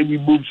 too, maybe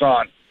moves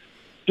on.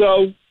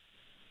 So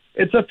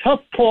it's a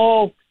tough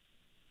call.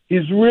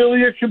 He's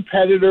really a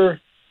competitor.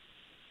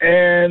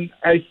 And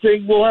I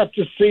think we'll have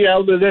to see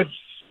how the next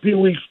few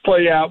weeks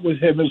play out with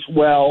him as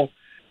well.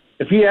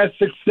 If he has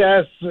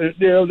success,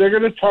 they're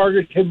going to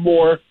target him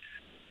more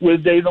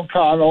with Dave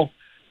O'Connell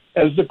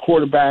as the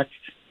quarterback.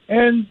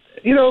 And,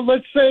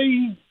 let's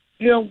say,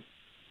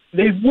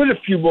 they win a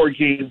few more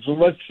games. And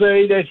let's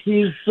say that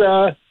he's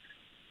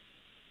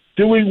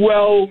doing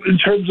well in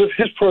terms of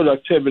his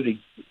productivity.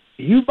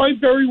 You might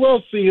very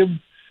well see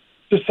him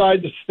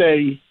decide to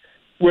stay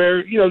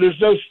where,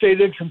 there's no state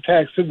income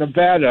tax in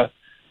Nevada.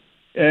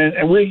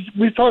 And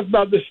we talked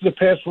about this in the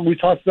past when we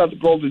talked about the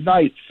Golden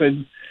Knights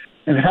and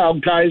how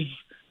guys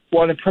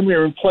want to come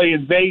here and play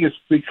in Vegas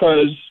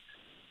because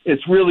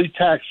it's really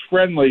tax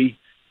friendly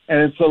and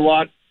it's a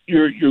lot,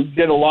 you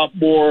get a lot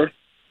more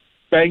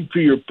bang for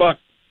your buck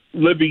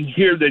living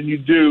here than you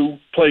do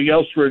playing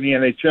elsewhere in the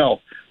NHL.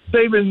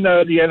 Same in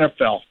the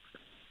NFL.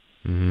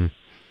 Mm-hmm.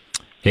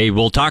 Hey,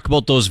 we'll talk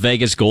about those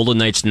Vegas Golden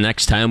Knights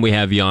next time we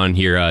have you on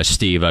here,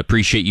 Steve. I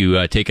appreciate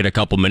you taking a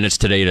couple minutes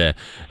today to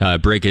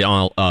break it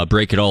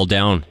all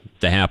down,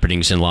 the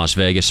happenings in Las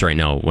Vegas right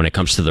now when it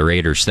comes to the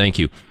Raiders. Thank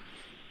you.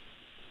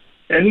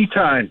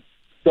 Anytime.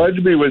 Glad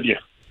to be with you.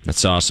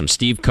 That's awesome.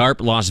 Steve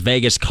Carp, Las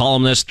Vegas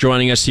columnist,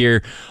 joining us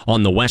here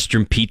on the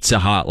Western Pizza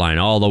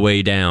Hotline, all the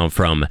way down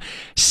from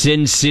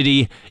Sin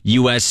City,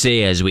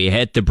 USA. As we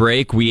head to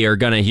break, we are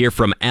going to hear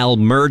from Al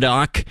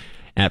Murdoch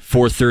at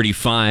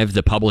 4:35,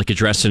 the public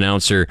address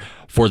announcer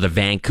for the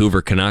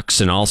Vancouver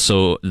Canucks, and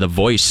also the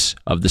voice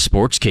of the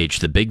Sports Cage,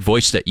 the big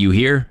voice that you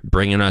hear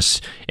bringing us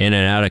in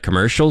and out of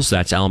commercials.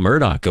 That's Al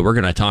Murdoch. We're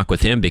going to talk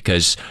with him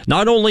because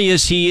not only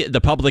is he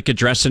the public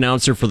address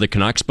announcer for the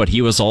Canucks, but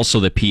he was also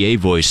the PA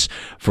voice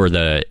for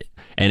the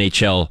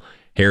NHL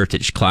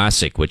Heritage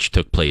Classic, which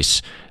took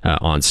place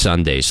on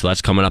Sunday. So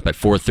that's coming up at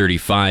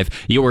 4:35.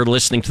 You are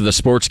listening to the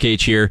Sports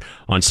Cage here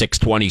on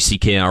 620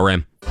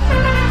 CKRM.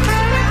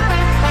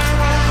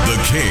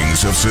 The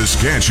Kings of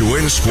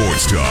Saskatchewan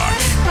Sports Talk.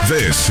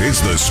 This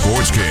is the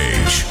Sports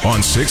Cage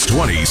on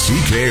 620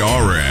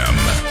 CKRM.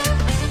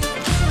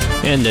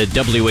 And the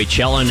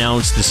WHL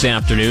announced this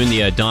afternoon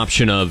the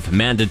adoption of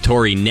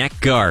mandatory neck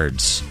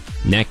guards.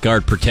 Neck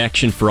guard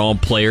protection for all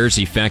players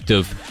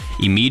effective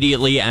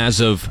immediately as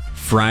of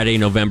Friday,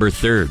 November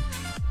 3rd.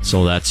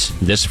 So that's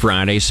this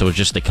Friday, so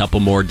just a couple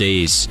more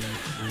days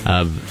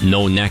of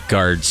no neck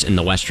guards in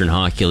the Western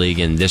Hockey League,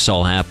 and this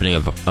all happening,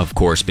 of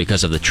course,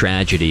 because of the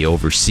tragedy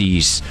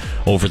overseas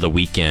over the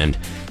weekend.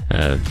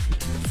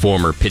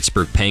 Former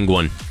Pittsburgh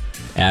Penguin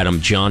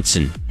Adam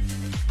Johnson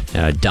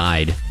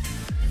died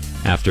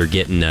after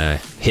getting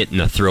hit in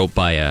the throat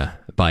by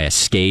a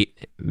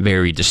skate.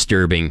 Very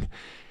disturbing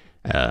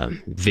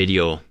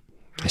video.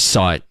 I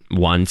saw it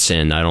once,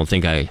 and I don't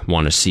think I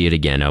want to see it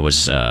again. I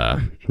was,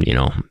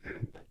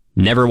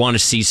 never want to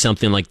see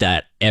something like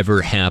that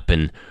ever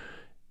happen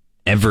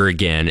ever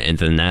again. And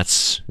then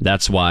that's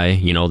why,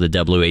 the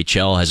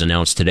WHL has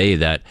announced today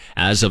that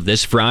as of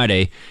this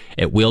Friday,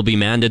 it will be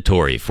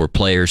mandatory for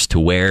players to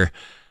wear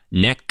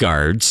neck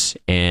guards.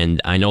 And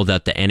I know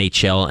that the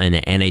NHL and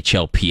the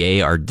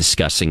NHLPA are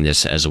discussing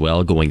this as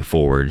well going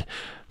forward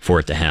for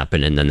it to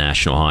happen in the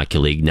National Hockey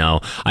League. Now,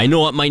 I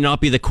know it might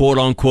not be the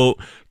quote-unquote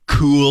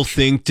cool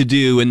thing to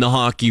do in the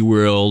hockey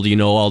world,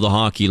 all the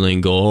hockey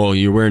lingo. Oh,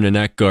 you're wearing a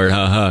neck guard,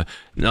 haha.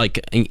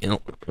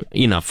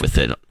 Enough with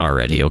it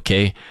already,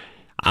 okay?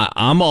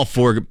 I'm all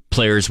for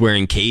players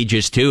wearing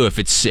cages too, if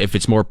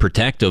it's more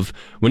protective.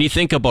 When you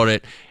think about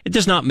it, it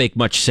does not make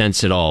much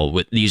sense at all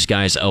with these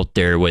guys out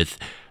there with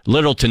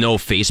little to no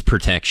face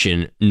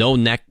protection, no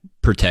neck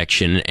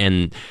protection,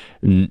 and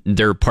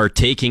they're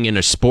partaking in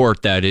a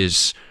sport that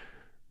is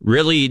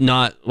really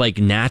not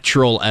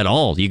natural at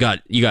all. You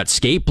got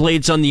skate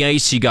blades on the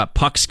ice, you got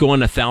pucks going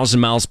 1,000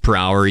 miles per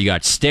hour, you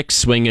got sticks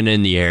swinging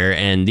in the air,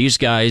 and these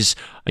guys,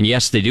 and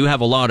yes, they do have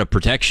a lot of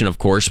protection, of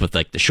course, with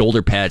the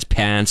shoulder pads,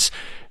 pants.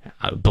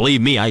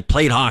 Believe me, I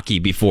played hockey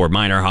before,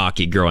 minor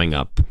hockey growing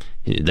up.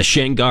 The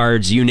shin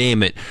guards, you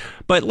name it.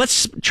 But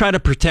let's try to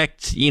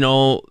protect,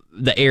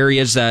 the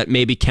areas that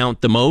maybe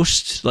count the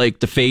most, like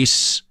the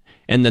face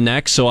and the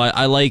neck. So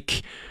I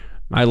like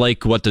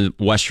what the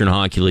Western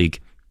Hockey League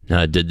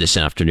did this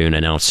afternoon,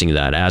 announcing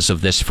that as of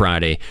this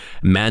Friday,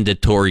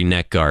 mandatory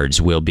neck guards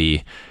will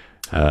be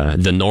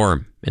the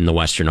norm in the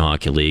Western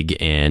Hockey League.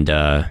 And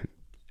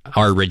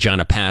our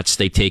Regina Pats,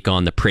 they take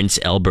on the Prince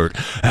Albert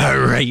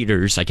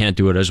Raiders. I can't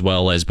do it as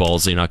well as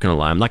Ballsy, not going to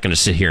lie. I'm not going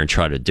to sit here and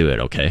try to do it,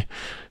 okay?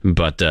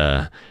 But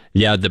the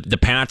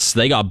Pats,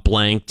 they got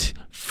blanked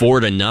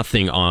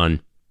 4-0 on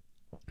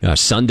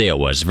Sunday it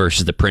was,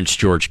 versus the Prince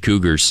George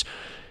Cougars.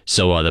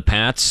 So the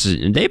Pats,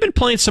 they've been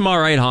playing some all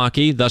right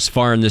hockey thus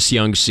far in this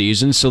young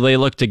season, so they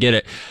look to get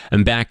it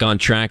and back on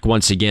track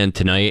once again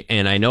tonight.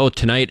 And I know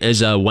tonight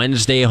is a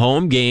Wednesday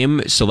home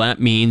game, so that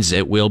means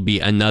it will be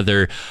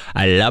another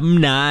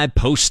alumni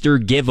poster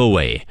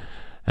giveaway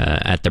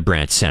at the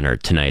Brandt Center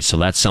tonight. So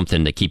that's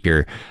something to keep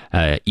your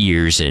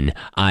ears and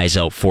eyes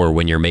out for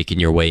when you're making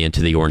your way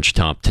into the Orange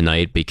Top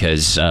tonight,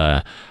 because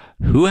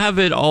who have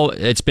it all?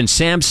 It's been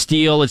Sam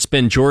Steele, it's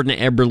been Jordan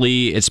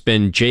Eberle, it's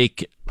been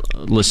Jake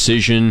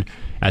Lecision.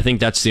 I think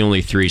that's the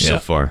only three so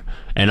far.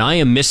 And I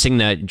am missing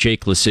that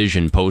Jake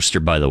Lecision poster,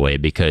 by the way,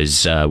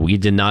 because we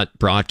did not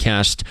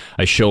broadcast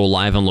a show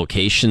live on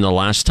location the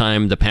last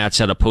time the Pats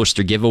had a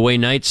poster giveaway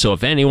night. So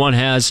if anyone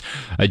has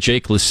a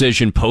Jake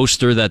Lecision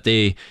poster that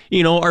they,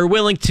 are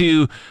willing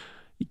to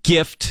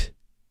gift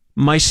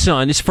my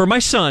son, it's for my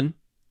son.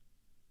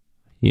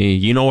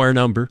 You know our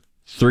number.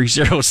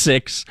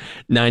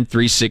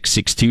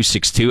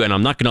 306-936-6262. And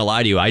I'm not going to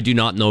lie to you, I do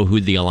not know who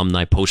the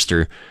alumni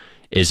poster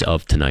is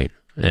of tonight.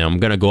 And I'm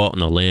going to go out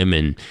on a limb,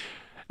 and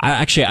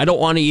I don't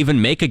want to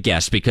even make a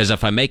guess, because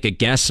if I make a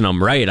guess and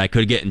I'm right, I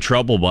could get in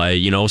trouble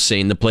by,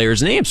 saying the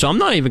player's name. So I'm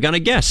not even going to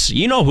guess.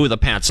 You know who the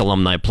Pats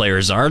alumni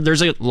players are.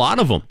 There's a lot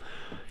of them.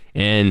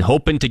 and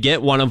hoping to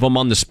get one of them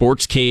on the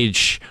Sports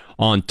Cage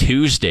on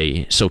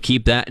Tuesday. So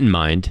keep that in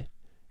mind.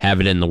 Have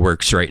it in the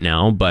works right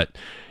now. But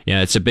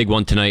yeah, it's a big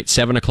one tonight.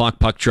 7 o'clock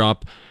puck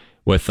drop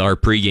with our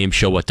pregame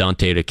show with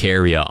Dante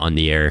DeCaria on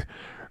the air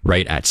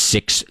right at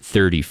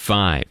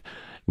 6:35.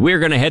 We're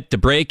going to hit the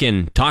break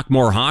and talk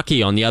more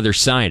hockey on the other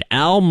side.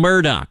 Al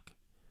Murdoch,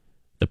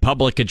 the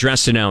public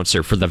address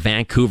announcer for the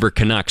Vancouver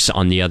Canucks,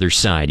 on the other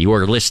side. You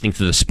are listening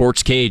to the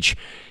Sports Cage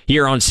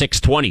here on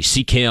 620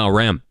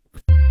 CKRM.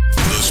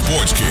 The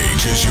Sports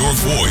Cage is your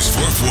voice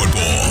for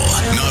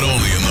football, not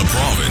only in the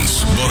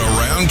province, but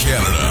around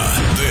Canada.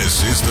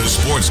 This is the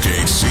Sports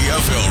Cage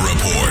CFL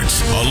Report.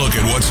 A look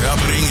at what's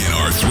happening in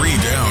our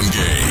 3-down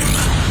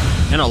game.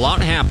 And a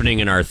lot happening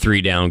in our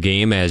 3-down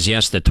game, as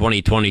yes, the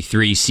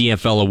 2023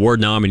 CFL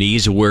Award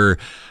nominees were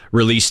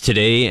released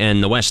today,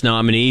 and the West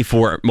nominee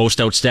for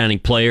Most Outstanding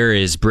Player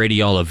is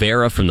Brady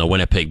Oliveira from the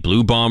Winnipeg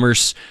Blue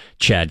Bombers.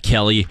 Chad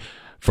Kelly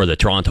for the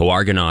Toronto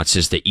Argonauts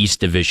is the East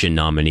Division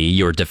nominee.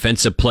 Your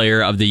Defensive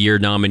Player of the Year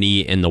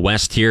nominee in the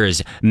West here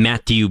is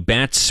Matthew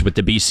Betts with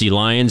the BC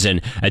Lions,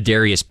 and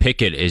Adarius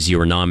Pickett is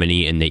your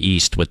nominee in the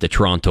East with the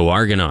Toronto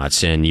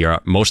Argonauts. And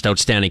your Most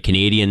Outstanding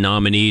Canadian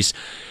nominees,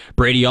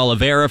 Brady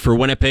Oliveira for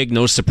Winnipeg,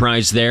 no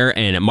surprise there,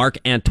 and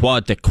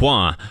Marc-Antoine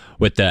Dequoy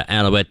with the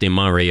Alouettes de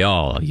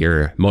Montreal.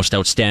 Your Most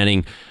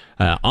Outstanding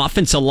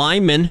Offensive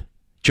Lineman,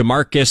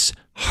 Jamarcus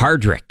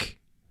Hardrick.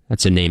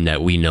 That's a name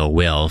that we know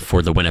well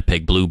for the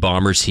Winnipeg Blue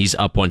Bombers. He's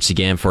up once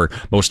again for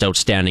Most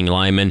Outstanding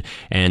Lineman.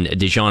 And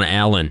Dejon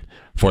Allen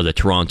for the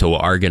Toronto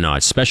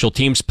Argonauts. Special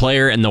Teams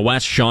Player in the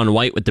West, Sean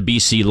White with the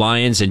BC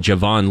Lions and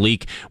Javon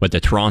Leake with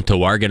the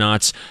Toronto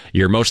Argonauts.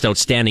 Your Most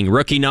Outstanding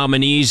Rookie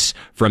nominees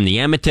from the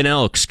Edmonton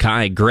Elks,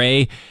 Kai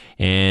Gray.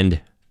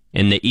 And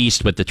in the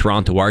East with the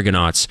Toronto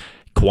Argonauts,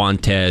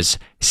 Quantez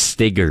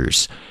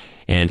Stiggers.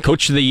 And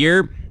Coach of the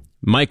Year,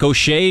 Mike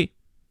O'Shea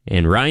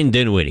and Ryan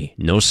Dinwiddie.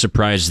 No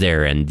surprise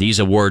there. And these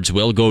awards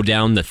will go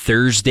down the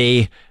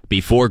Thursday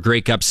before Grey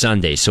Cup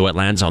Sunday. So it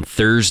lands on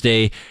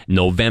Thursday,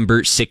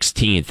 November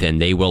 16th.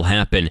 And they will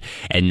happen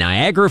in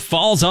Niagara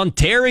Falls,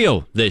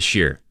 Ontario this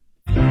year.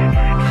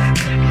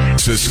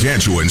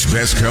 Saskatchewan's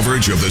best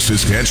coverage of the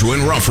Saskatchewan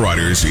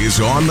Roughriders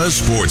is on the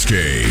Sports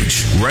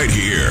Cage. Right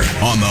here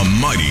on the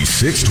mighty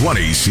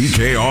 620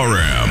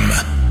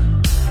 CKRM.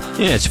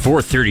 Yeah, it's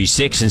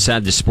 4:36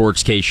 inside the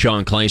Sports Cage.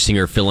 Sean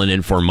Kleisinger filling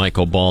in for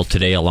Michael Ball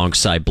today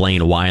alongside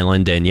Blaine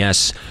Weiland. And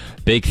yes,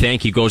 big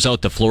thank you goes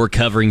out to Floor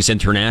Coverings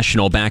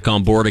International, back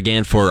on board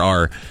again for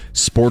our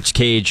Sports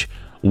Cage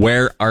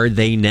Where Are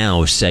They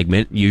Now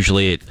segment.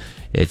 Usually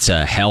it's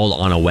held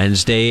on a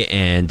Wednesday,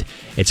 and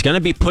it's going to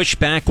be pushed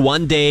back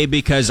one day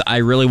because I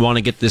really want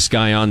to get this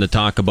guy on to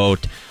talk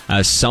about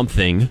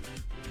something.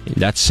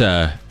 That's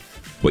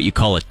what you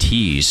call a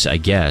tease, I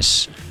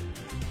guess.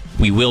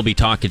 We will be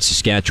talking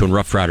Saskatchewan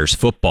Roughriders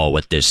football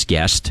with this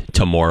guest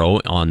tomorrow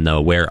on the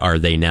Where Are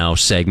They Now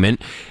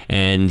segment.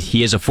 And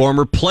he is a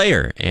former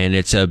player, and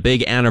it's a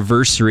big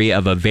anniversary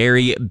of a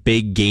very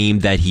big game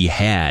that he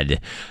had.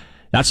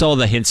 That's all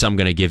the hints I'm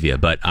going to give you,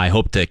 but I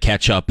hope to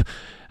catch up.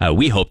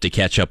 We hope to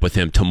catch up with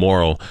him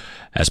tomorrow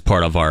as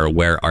part of our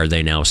Where Are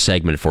They Now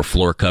segment for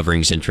Floor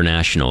Coverings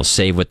International.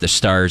 Save with the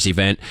Stars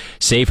event.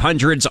 Save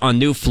hundreds on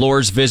new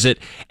floors. Visit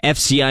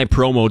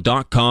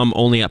FCIpromo.com.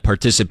 Only at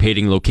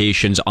participating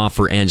locations.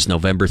 Offer ends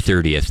November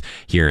 30th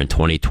here in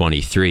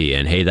 2023.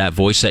 And hey, that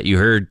voice that you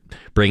heard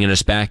bringing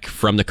us back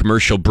from the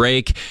commercial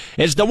break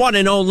is the one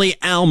and only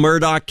Al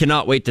Murdoch.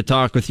 Cannot wait to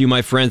talk with you,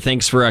 my friend.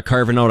 Thanks for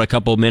carving out a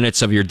couple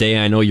minutes of your day.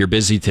 I know you're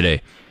busy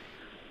today.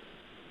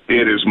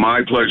 It is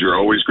my pleasure.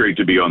 Always great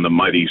to be on the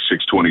mighty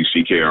 620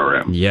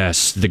 CKRM.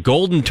 Yes, the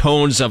golden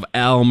tones of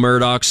Al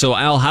Murdoch. So,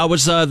 Al, how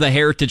was the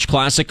Heritage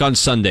Classic on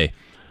Sunday?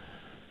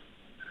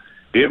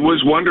 It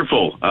was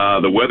wonderful.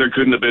 The weather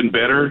couldn't have been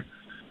better.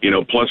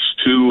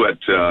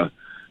 +2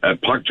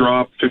 at puck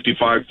drop,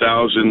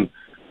 55,000.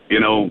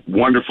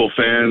 Wonderful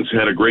fans,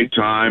 had a great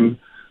time.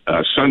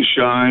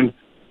 Sunshine,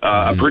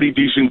 a pretty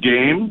decent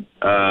game.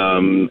 All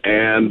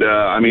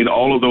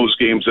of those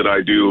games that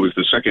I do is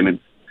the second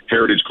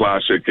Heritage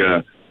Classic,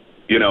 that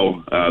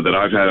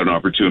I've had an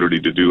opportunity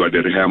to do. I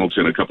did at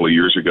Hamilton a couple of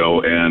years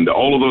ago, and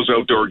all of those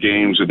outdoor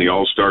games and the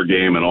All-Star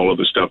Game and all of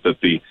the stuff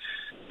that the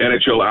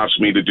NHL asked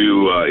me to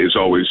do is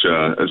always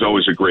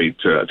a great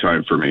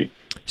time for me.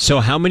 So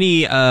how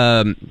many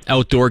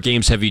outdoor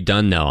games have you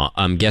done now?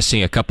 I'm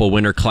guessing a couple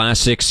Winter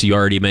Classics. You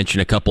already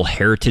mentioned a couple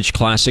Heritage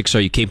Classics.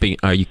 Are you keeping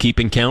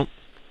count?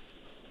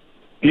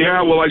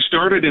 Yeah, well, I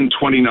started in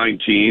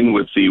 2019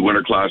 with the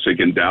Winter Classic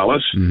in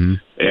Dallas,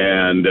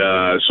 and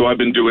so I've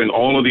been doing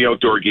all of the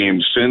outdoor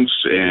games since,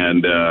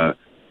 and a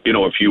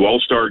few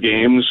All-Star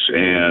games,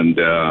 and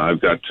I've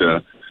got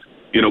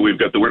we've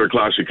got the Winter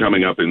Classic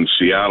coming up in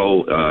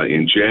Seattle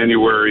in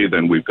January,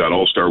 then we've got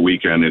All-Star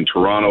Weekend in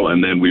Toronto,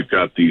 and then we've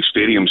got the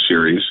Stadium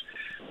Series,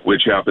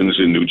 which happens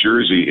in New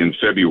Jersey in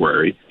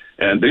February.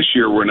 And this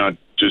year we're not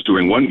just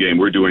doing one game,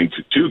 we're doing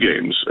two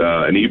games,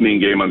 an evening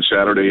game on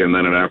Saturday and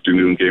then an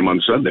afternoon game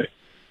on Sunday.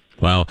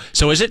 Wow.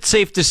 So is it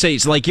safe to say,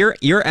 it's like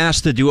you're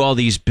asked to do all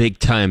these big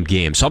time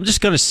games? So I'm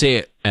just going to say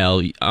it,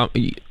 Al.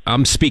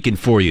 I'm speaking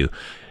for you.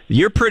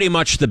 You're pretty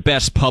much the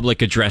best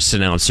public address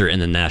announcer in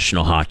the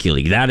National Hockey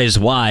League. That is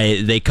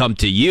why they come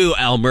to you,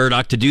 Al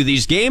Murdoch, to do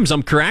these games.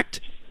 I'm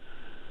correct?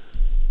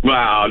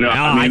 Wow, no,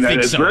 I mean,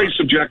 it's so. very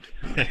subjective.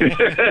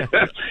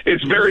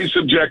 It's very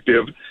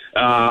subjective.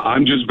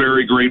 I'm just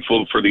very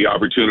grateful for the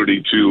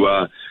opportunity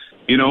to,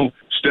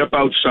 step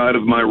outside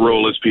of my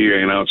role as PA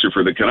announcer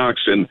for the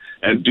Canucks and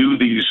do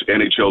these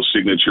NHL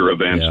signature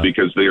events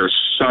because they are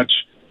such,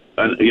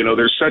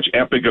 they're such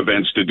epic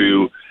events to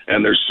do,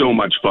 and they're so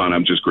much fun.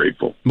 I'm just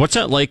grateful. What's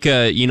that like?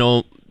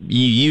 You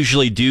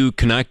usually do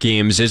Canuck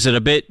games. Is it a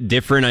bit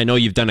different? I know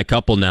you've done a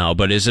couple now,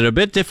 but is it a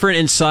bit different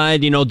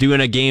inside, doing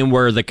a game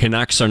where the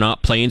Canucks are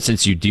not playing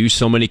since you do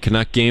so many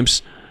Canuck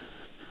games?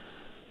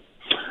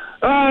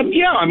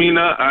 Yeah, I mean,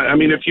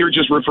 if you're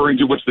just referring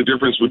to what's the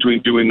difference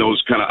between doing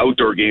those kind of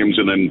outdoor games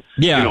and then,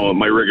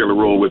 my regular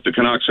role with the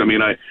Canucks, I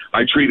mean,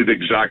 I treat it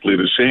exactly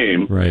the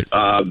same, right?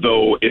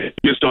 Though it's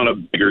just on a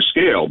bigger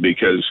scale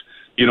because,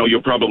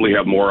 you'll probably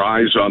have more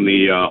eyes on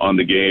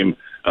the game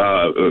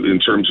in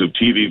terms of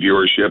TV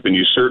viewership, and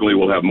you certainly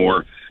will have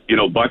more,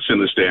 butts in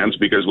the stands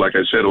because, like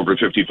I said, over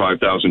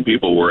 55,000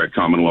 people were at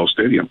Commonwealth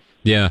Stadium.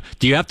 Yeah.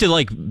 Do you have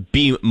to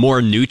be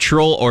more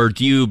neutral, or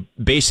do you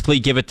basically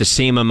give it the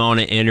same amount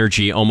of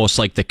energy, almost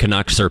like the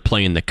Canucks are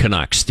playing the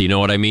Canucks? Do you know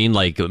what I mean?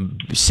 Like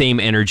same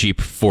energy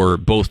for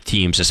both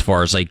teams as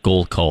far as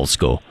goal calls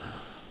go.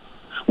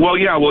 Well,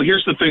 yeah. Well,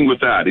 here's the thing with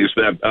that is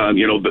that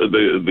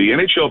the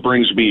NHL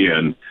brings me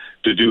in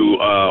to do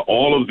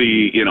all of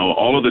the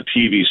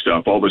TV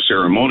stuff, all the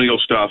ceremonial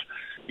stuff,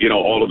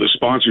 all of the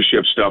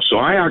sponsorship stuff. So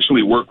I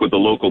actually work with the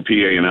local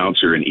PA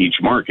announcer in each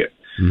market.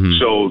 Mm-hmm.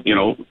 So,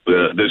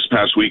 this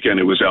past weekend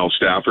it was Al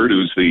Stafford,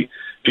 who's the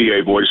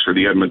PA voice for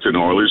the Edmonton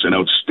Oilers, an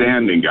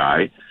outstanding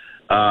guy.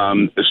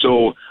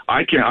 So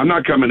I'm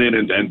not coming in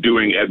and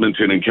doing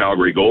Edmonton and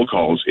Calgary goal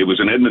calls. It was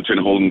an Edmonton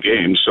home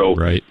game. So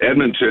right.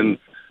 Edmonton,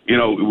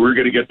 we're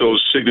going to get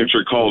those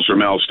signature calls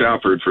from Al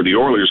Stafford for the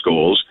Oilers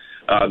goals.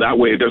 That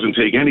way it doesn't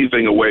take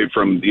anything away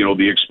from,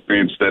 the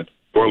experience that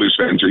Oilers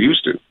fans are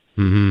used to.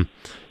 Mm-hmm.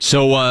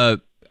 So,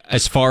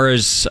 as far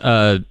as,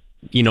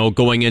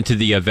 going into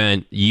the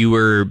event, you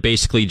were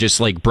basically just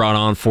brought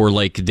on for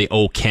the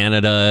O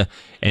Canada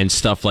and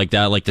stuff like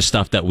that, like the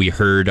stuff that we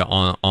heard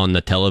on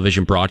the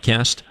television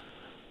broadcast?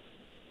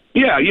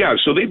 Yeah.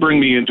 So they bring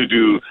me in to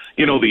do,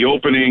 the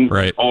opening,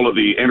 right. All of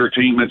the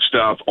entertainment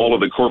stuff, all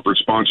of the corporate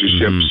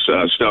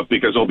sponsorships stuff,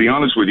 because I'll be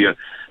honest with you,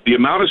 the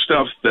amount of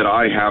stuff that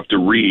I have to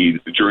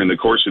read during the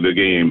course of the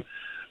game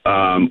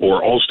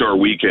or All-Star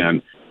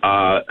Weekend,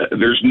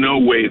 there's no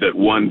way that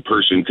one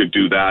person could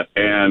do that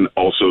and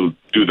also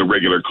do the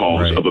regular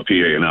calls right. of a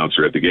PA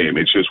announcer at the game.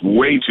 It's just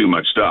way too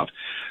much stuff.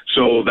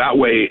 So that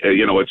way,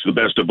 it's the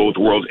best of both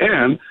worlds.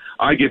 And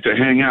I get to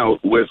hang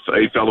out with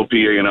a fellow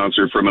PA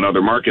announcer from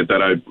another market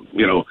that I,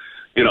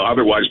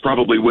 otherwise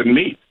probably wouldn't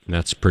meet.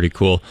 That's pretty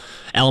cool.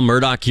 Al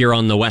Murdoch here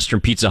on the Western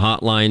Pizza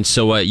Hotline.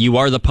 So you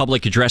are the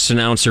public address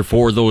announcer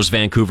for those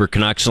Vancouver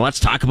Canucks. So let's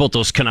talk about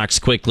those Canucks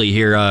quickly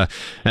here.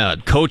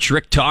 Coach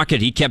Rick Tocchet,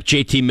 he kept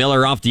JT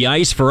Miller off the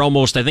ice for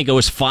almost, I think it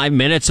was 5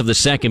 minutes of the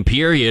second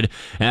period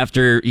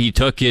after he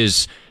took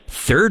his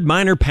third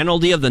minor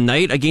penalty of the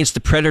night against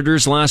the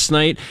Predators last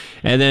night.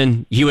 And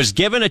then he was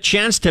given a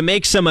chance to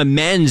make some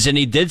amends, and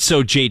he did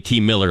so,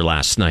 JT Miller,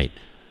 last night.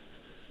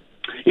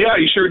 Yeah,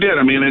 he sure did.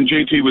 I mean, and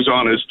JT was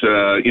honest,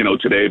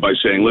 today by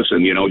saying,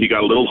 listen, he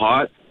got a little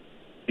hot.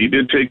 He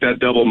did take that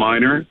double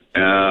minor.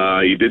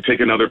 He did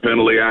take another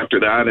penalty after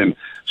that. And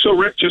so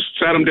Rick just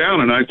sat him down.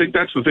 And I think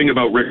that's the thing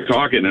about Rick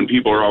Tocchet. And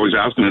people are always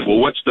asking us, well,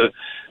 what's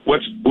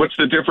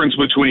the difference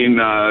between,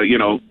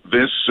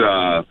 this,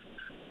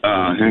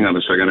 hang on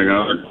a second.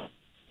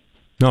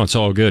 No, it's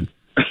all good.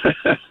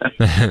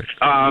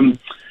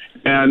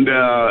 And,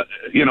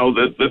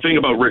 the thing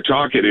about Rick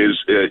Tocchet is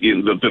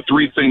the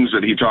three things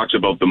that he talks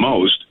about the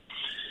most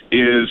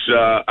is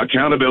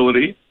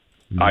accountability,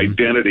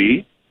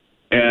 identity,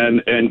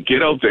 and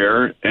get out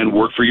there and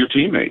work for your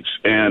teammates.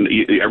 And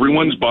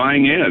everyone's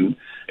buying in.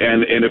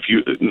 And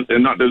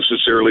and not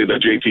necessarily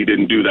that JT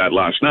didn't do that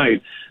last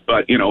night,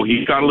 but,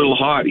 he got a little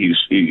hot.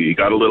 He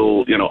got a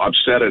little,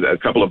 upset at a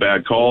couple of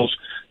bad calls,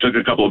 took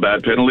a couple of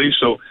bad penalties.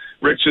 So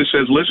Rick just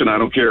says, listen, I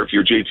don't care if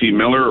you're JT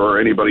Miller or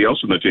anybody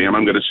else on the team.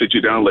 I'm going to sit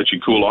you down, let you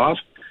cool off.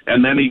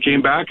 And then he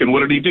came back, and what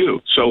did he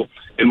do? So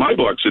in my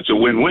books, it's a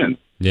win-win.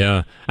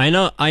 Yeah, I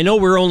know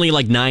we're only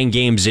 9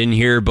 games in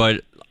here,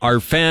 but are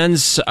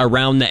fans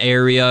around the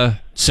area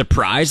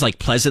surprised,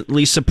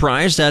 pleasantly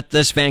surprised at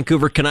this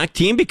Vancouver Canuck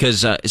team?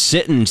 Because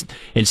sitting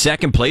in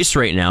second place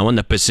right now in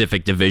the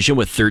Pacific Division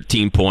with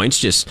 13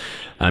 points,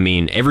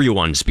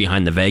 everyone's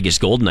behind the Vegas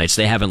Golden Knights.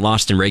 They haven't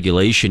lost in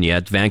regulation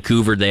yet.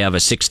 Vancouver, they have a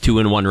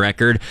 6-2-1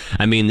 record.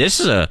 I mean, this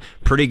is a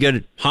pretty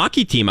good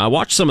hockey team. I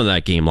watched some of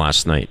that game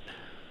last night.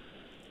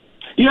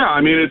 Yeah,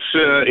 I mean,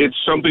 it's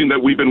something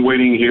that we've been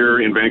waiting here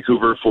in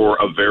Vancouver for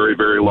a very,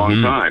 very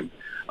long time.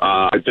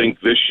 I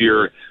think this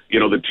year,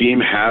 the team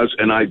has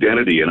an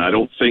identity, and I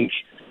don't think,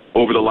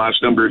 over the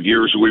last number of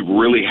years, we've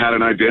really had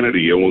an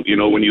identity. You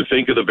know, when you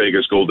think of the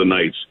Vegas Golden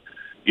Knights,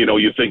 you know,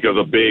 you think of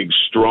a big,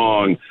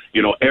 strong,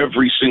 you know,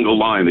 every single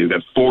line. They've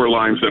got 4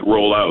 lines that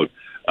roll out.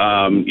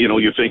 You know,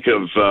 you think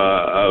of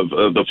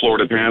the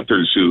Florida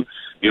Panthers, who,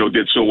 you know,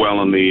 did so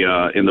well in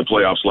the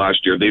playoffs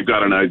last year. They've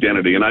got an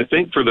identity. And I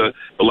think for the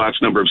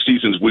last number of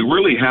seasons, we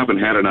really haven't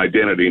had an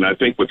identity. And I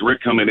think with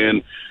Rick coming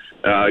in,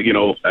 you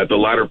know, at the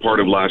latter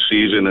part of last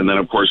season, and then,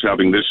 of course,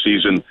 having this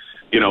season,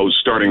 you know,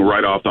 starting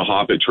right off the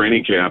hop at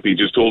training camp, he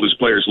just told his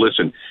players,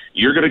 listen,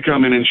 you're going to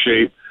come in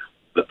shape.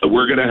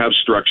 We're going to have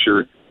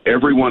structure.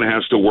 Everyone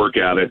has to work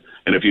at it.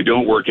 And if you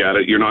don't work at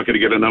it, you're not going to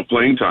get enough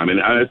playing time. And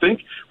I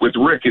think with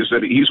Rick is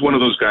that he's one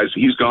of those guys,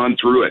 he's gone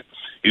through it.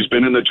 He's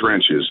been in the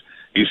trenches.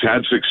 He's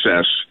had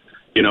success,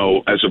 you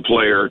know, as a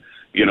player.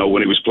 You know,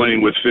 when he was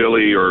playing with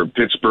Philly or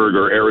Pittsburgh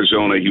or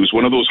Arizona, he was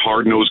one of those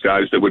hard-nosed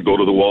guys that would go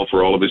to the wall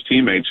for all of his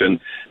teammates.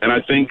 And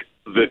I think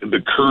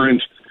the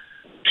current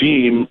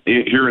team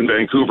here in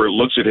Vancouver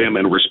looks at him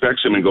and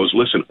respects him and goes,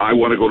 listen, I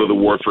want to go to the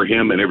war for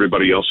him and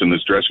everybody else in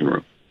this dressing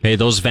room. Hey,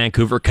 those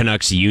Vancouver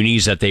Canucks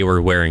unis that they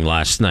were wearing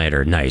last night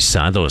are nice,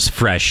 huh? Those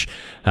fresh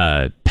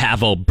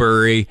Pavel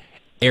Bure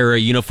era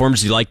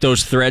uniforms. Do you like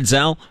those threads,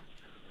 Al?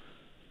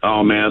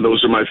 Oh man,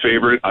 those are my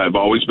favorite. I've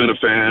always been a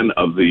fan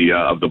of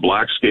the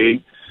black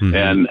skate,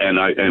 and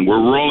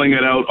we're rolling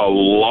it out a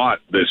lot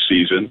this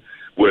season.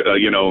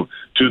 You know,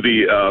 to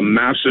the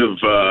massive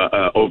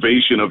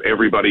ovation of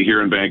everybody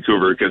here in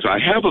Vancouver, because I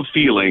have a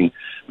feeling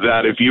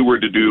that if you were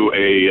to do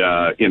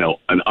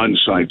an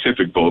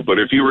unscientific vote, but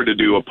if you were to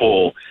do a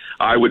poll,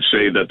 I would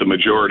say that the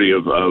majority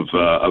of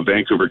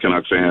Vancouver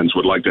Canuck fans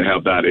would like to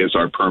have that as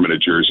our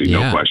permanent jersey,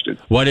 no question.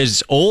 What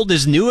is old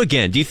is new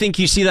again. Do you think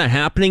you see that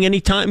happening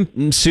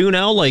anytime soon,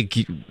 Al? Like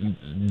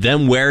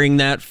them wearing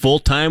that full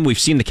time? We've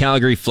seen the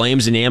Calgary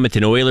Flames and the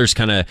Edmonton Oilers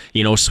kind of,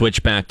 you know,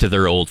 switch back to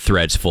their old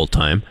threads full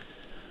time.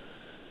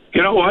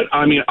 You know what?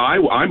 I mean,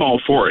 I'm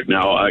all for it.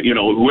 Now, you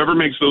know, whoever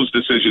makes those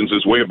decisions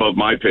is way above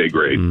my pay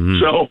grade. Mm-hmm.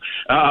 So,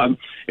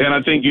 and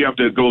I think you have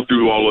to go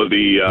through all of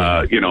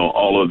the, you know,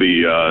 all of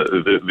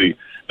the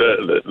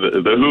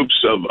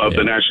hoops of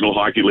the National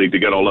Hockey League to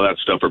get all of that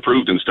stuff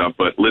approved and stuff.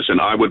 But listen,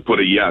 I would put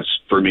a yes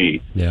for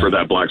me for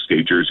that black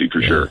skate jersey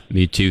for sure.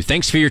 Me too.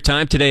 Thanks for your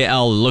time today,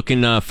 Al.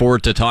 Looking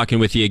forward to talking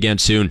with you again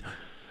soon.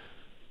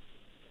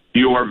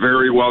 You are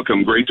very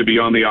welcome. Great to be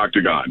on the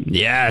Octagon.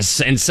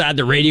 Yes, inside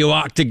the radio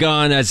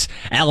Octagon, that's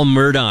Al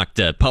Murdoch,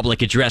 the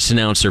public address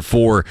announcer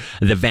for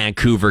the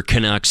Vancouver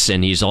Canucks,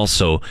 and he's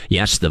also,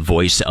 yes, the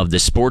voice of the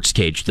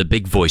Sportscage, the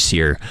big voice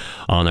here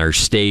on our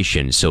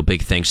station. So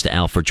big thanks to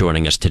Al for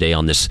joining us today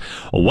on this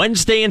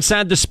Wednesday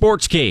inside the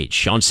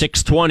Sportscage on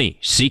 620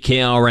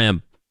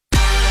 CKRM.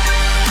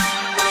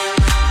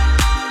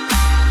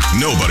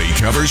 Nobody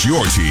covers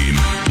your team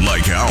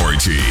like our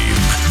team.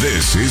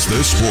 This is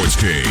the Sports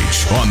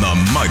Cage on the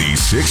mighty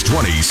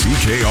 620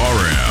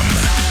 CKRM.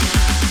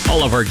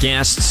 All of our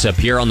guests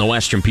appear on the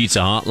Western Pizza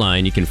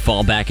Hotline. You can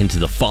fall back into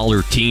the fall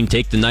routine,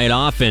 take the night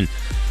off, and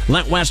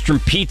let Western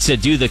Pizza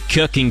do the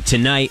cooking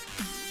tonight.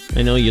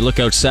 I know you look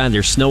outside,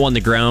 there's snow on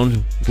the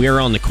ground. We are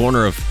on the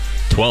corner of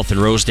 12th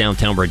and Rose,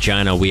 downtown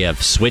Regina. We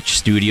have Switch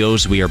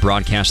Studios. We are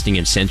broadcasting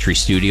in Century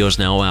Studios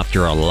now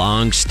after a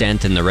long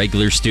stint in the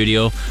regular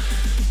studio.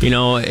 You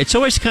know, it's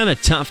always kind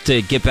of tough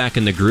to get back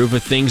in the groove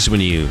of things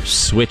when you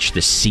switch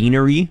the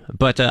scenery,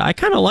 but I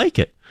kind of like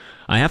it.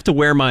 I have to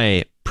wear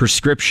my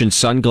prescription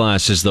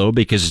sunglasses, though,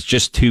 because it's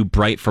just too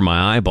bright for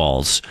my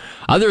eyeballs.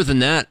 Other than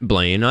that,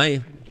 Blaine,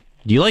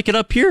 do you like it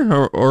up here,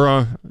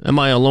 or am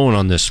I alone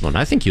on this one?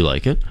 I think you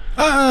like it.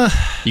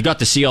 You got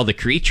to see all the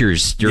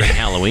creatures during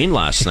Halloween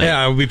last night.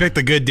 Yeah, we picked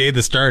a good day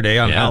to start,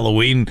 on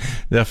Halloween.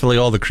 Definitely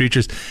all the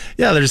creatures.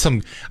 Yeah, there's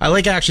some... I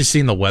like actually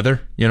seeing the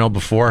weather, you know,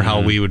 before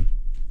how we would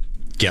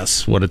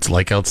guess what it's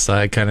like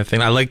outside kind of thing.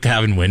 I like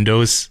having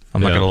windows. I'm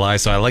not going to lie.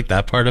 So I like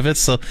that part of it.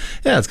 So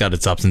yeah, it's got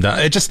its ups and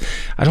downs.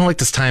 I don't like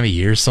this time of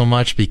year so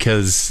much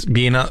because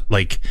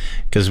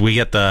because we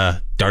get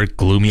the dark,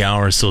 gloomy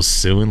hours so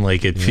soon.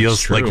 Like it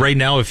feels like right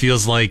now it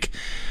feels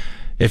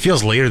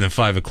later than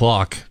 5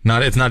 o'clock.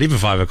 It's not even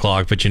 5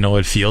 o'clock, but you know,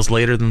 it feels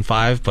later than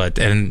 5.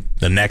 And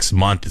the next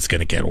month it's going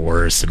to get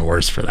worse and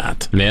worse for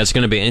that. Man, it's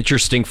going to be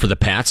interesting for the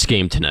Pats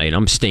game tonight.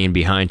 I'm staying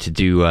behind to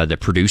do the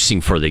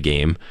producing for the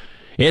game.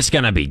 It's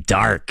going to be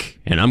dark,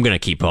 and I'm going to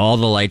keep all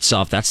the lights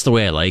off. That's the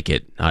way I like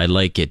it. I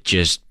like it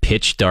just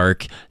pitch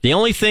dark. The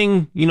only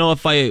thing, you know,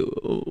 if I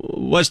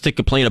was to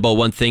complain about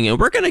one thing, and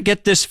we're going to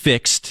get this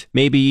fixed,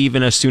 maybe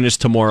even as soon as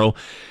tomorrow,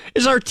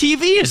 is our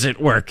TV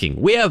isn't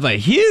working. We have a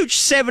huge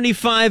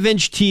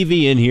 75-inch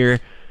TV in here,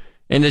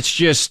 and it's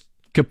just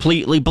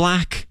completely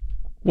black.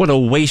 What a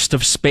waste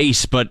of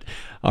space, but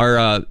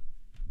our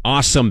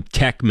awesome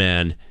tech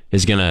man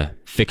is going to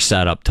fix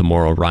that up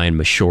tomorrow, Ryan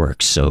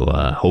Mashork. So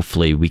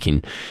hopefully we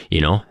can,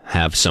 you know,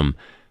 have some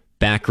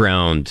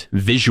background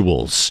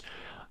visuals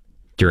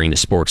during the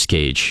Sports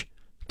Cage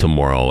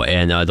tomorrow.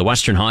 And the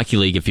Western Hockey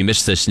League, if you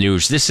missed this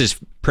news, this is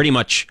pretty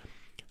much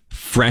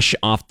fresh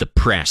off the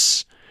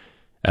press.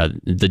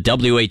 The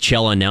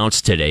WHL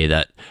announced today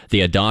that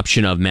the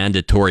adoption of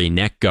mandatory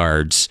neck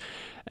guards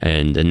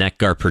And the neck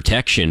guard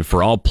protection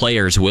for all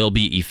players will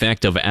be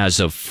effective as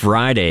of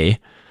Friday.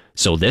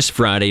 So this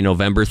Friday,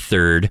 November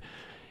 3rd.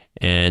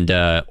 And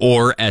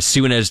or as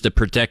soon as the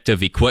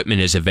protective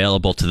equipment is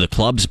available to the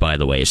clubs, by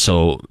the way.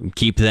 So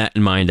keep that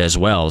in mind as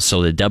well.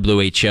 So the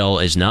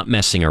WHL is not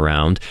messing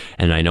around,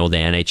 and I know the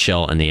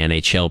NHL and the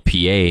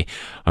NHLPA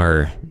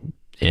are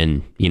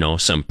in,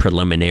 some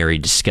preliminary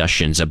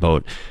discussions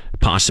about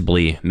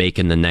possibly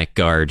making the neck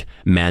guard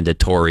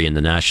mandatory in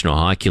the National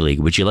Hockey League.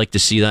 Would you like to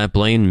see that,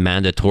 Blaine?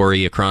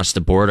 Mandatory across the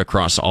board,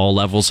 across all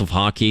levels of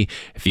hockey?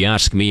 If you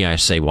ask me, I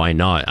say, why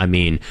not? I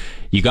mean,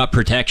 you got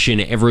protection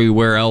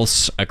everywhere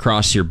else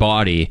across your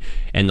body,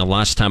 and the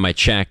last time I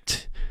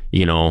checked,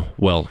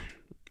 well,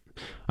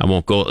 I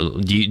won't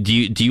go. Do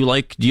you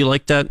like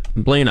that,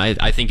 Blaine?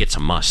 I think it's a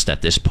must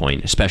at this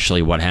point,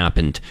 especially what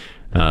happened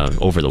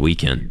over the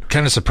weekend.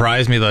 Kind of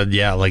surprised me that,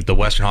 like the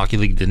Western Hockey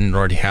League didn't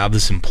already have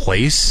this in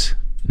place.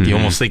 You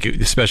almost think,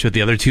 especially with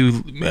the other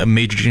two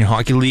major junior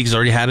hockey leagues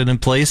already had it in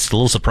place. It's a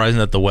little surprising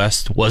that the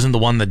West wasn't the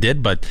one that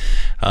did, but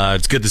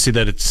it's good to see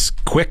that it's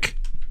quick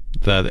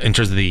in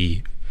terms of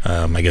the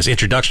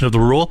introduction of the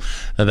rule,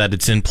 that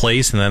it's in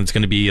place, and then it's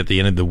going to be at the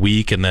end of the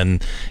week. And then,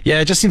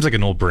 it just seems like a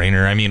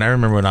no-brainer. I mean, I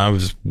remember when I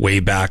was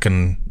way back,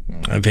 and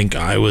I think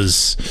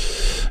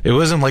it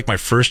wasn't like my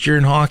first year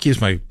in hockey,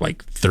 it was my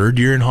third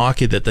year in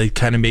hockey that they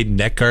kind of made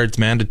neck guards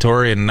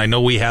mandatory. And I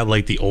know we had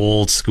the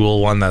old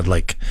school one that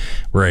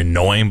were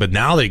annoying, but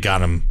now they got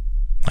them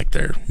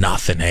they're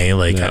nothing, eh?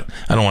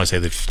 I don't want to say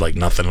they're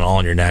nothing at all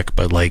on your neck,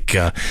 but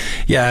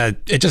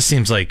it just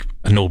seems like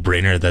a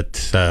no-brainer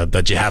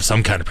that you have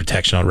some kind of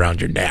protection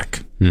around your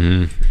neck.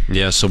 Mm-hmm.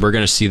 Yeah, so we're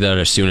going to see that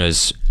as soon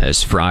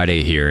as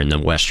Friday here in the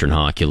Western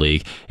Hockey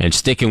League. And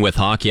sticking with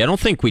hockey, I don't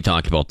think we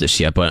talked about this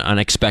yet, but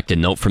unexpected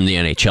note from the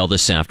NHL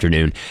this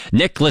afternoon.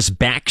 Nicklas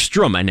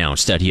Backstrom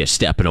announced that he is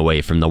stepping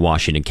away from the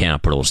Washington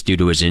Capitals due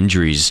to his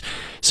injuries.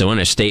 So in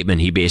a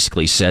statement, he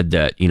basically said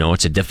that,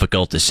 it's a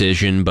difficult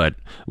decision, but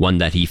one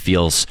that he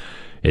feels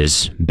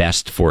is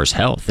best for his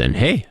health. And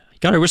hey, you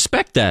got to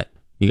respect that.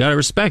 You got to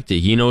respect it.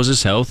 He knows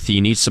his health. He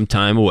needs some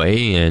time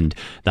away, and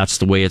that's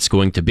the way it's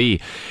going to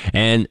be.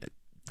 And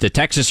the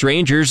Texas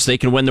Rangers, they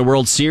can win the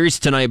World Series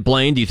tonight,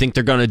 Blaine. Do you think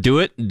they're going to do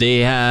it? They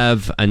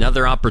have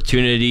another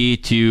opportunity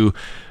to,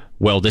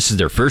 this is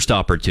their first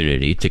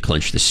opportunity to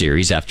clinch the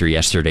series after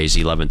yesterday's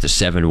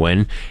 11-7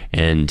 win.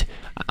 And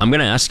I'm going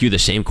to ask you the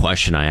same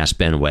question I asked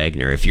Ben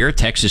Wagner. If you're a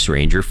Texas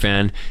Ranger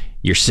fan,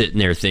 you're sitting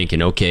there thinking,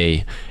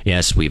 okay,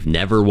 yes, we've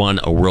never won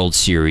a World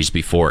Series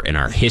before in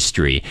our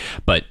history,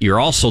 but you're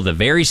also the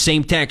very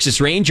same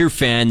Texas Ranger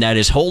fan that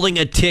is holding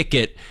a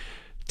ticket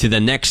to the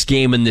next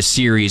game in the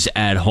series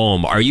at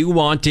home. Are you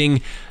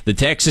wanting the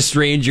Texas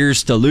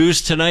Rangers to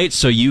lose tonight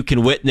so you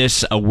can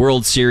witness a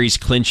World Series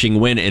clinching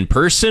win in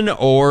person,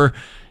 or,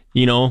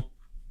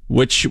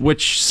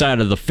 which side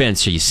of the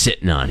fence are you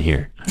sitting on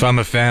here? If I'm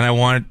a fan,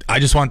 I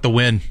just want the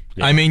win.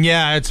 Yeah. I mean,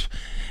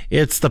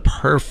 it's the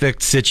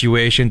perfect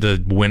situation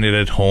to win it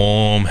at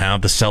home,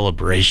 have the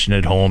celebration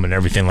at home and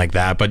everything like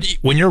that. But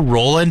when you're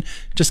rolling,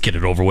 just get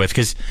it over with,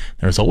 because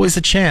there's always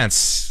a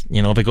chance,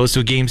 if it goes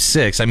to a game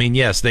 6. I mean,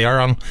 yes,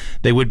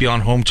 they would be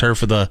on home turf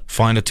for the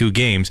final 2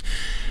 games.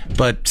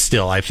 But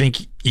still, I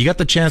think you got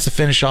the chance to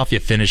finish off, you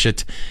finish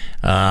it.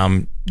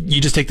 You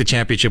just take the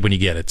championship when you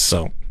get it.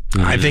 So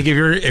I think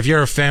if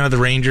you're a fan of the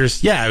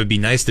Rangers, it would be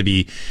nice to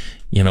be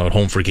at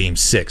home for game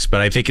 6.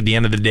 But I think at the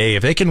end of the day,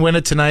 if they can win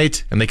it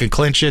tonight and they can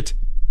clinch it,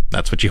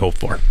 that's what you hope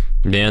for.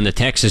 Man, the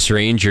Texas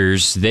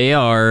Rangers, they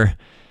are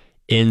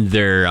in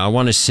their, I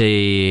want to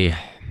say, I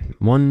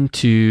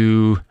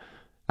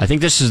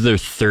think this is their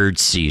 3rd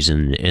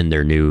season in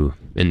their new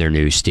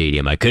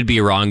stadium. I could be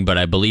wrong, but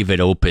I believe it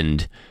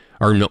opened,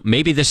 or no,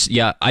 maybe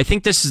I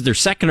think this is their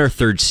 2nd or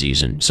 3rd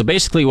season. So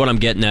basically what I'm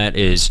getting at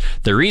is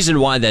the reason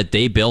why that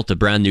they built a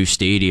brand new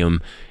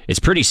stadium, it's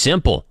pretty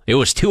simple. It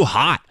was too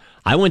hot.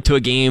 I went to a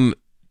game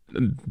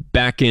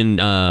back in,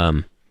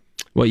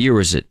 what year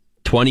was it?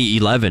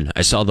 2011.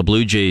 I saw the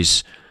Blue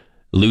Jays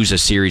lose a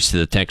series to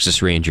the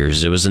Texas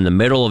Rangers. It was in the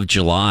middle of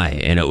July,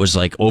 and it was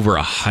over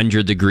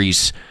 100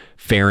 degrees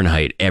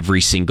Fahrenheit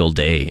every single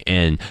day.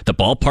 And the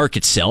ballpark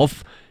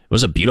itself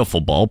was a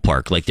beautiful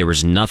ballpark. There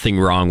was nothing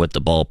wrong with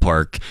the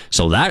ballpark.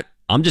 So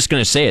I'm just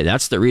going to say it.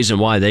 That's the reason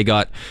why they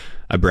got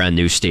a brand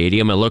new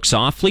stadium. It looks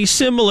awfully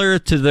similar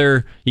to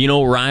their,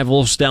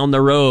 rivals down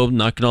the road.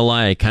 Not gonna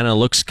lie, it kind of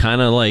looks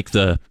like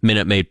the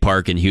Minute Maid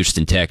Park in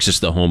Houston, Texas,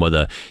 the home of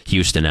the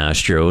Houston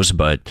Astros.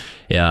 But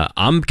yeah,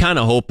 I'm kind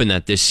of hoping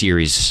that this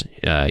series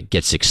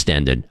gets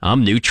extended.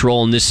 I'm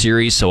neutral in this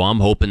series, so I'm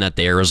hoping that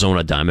the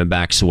Arizona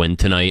Diamondbacks win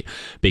tonight,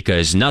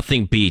 because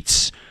nothing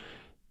beats,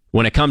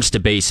 when it comes to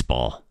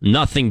baseball,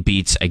 nothing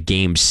beats a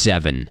Game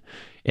 7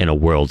 in a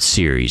World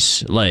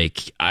Series.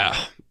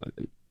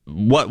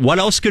 What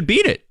else could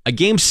beat it? A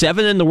Game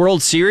 7 in the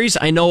World Series?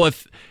 I know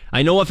if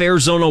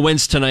Arizona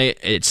wins tonight,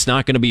 it's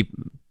not going to be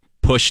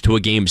pushed to a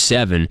Game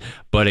 7,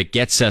 but it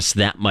gets us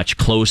that much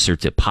closer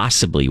to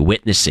possibly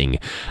witnessing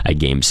a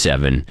Game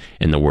 7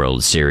 in the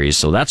World Series.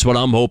 So that's what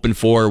I'm hoping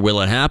for. Will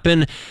it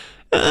happen?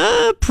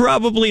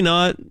 Probably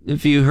not.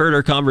 If you heard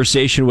our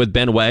conversation with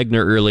Ben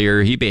Wagner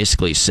earlier, he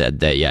basically said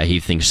that, he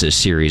thinks this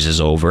series is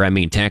over. I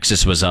mean,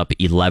 Texas was up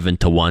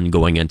 11-1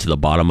 going into the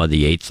bottom of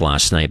the 8th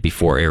last night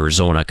before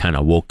Arizona kind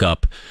of woke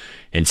up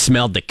and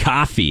smelled the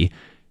coffee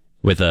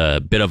with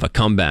a bit of a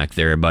comeback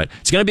there. But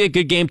it's going to be a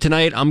good game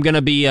tonight. I'm going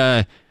to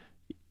be,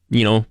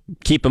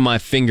 keeping my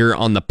finger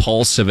on the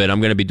pulse of it. I'm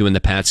going to be doing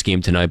the Pats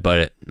game tonight,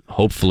 but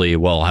hopefully,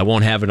 I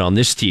won't have it on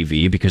this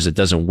TV because it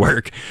doesn't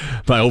work,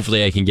 but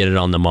hopefully I can get it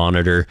on the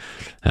monitor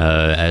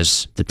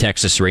as the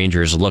Texas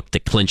Rangers look to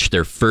clinch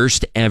their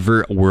first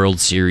ever World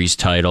Series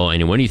title.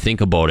 And when you think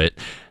about it,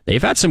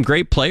 they've had some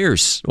great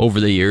players over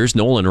the years.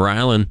 Nolan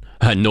Ryan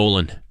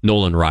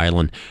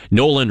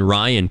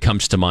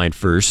comes to mind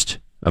first,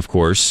 of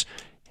course.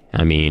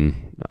 I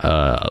mean,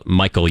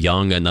 Michael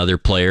Young, another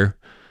player.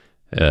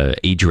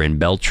 Adrian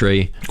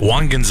Beltre,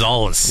 Juan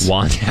Gonzalez,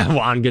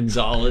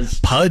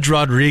 Pudge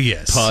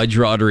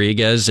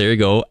Rodriguez, there you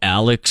go,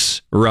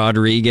 Alex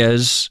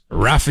Rodriguez,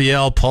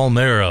 Rafael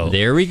Palmeiro,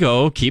 there we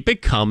go, keep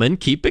it coming.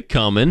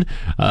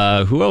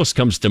 Who else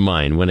comes to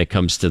mind when it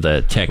comes to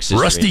the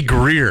Texas Rusty Rangers?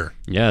 Greer,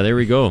 yeah, there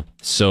we go.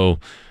 So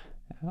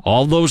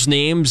all those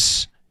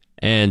names,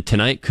 and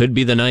tonight could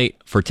be the night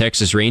for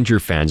Texas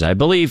Ranger fans. I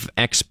believe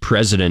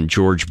ex-president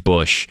George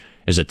Bush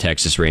is a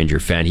Texas Ranger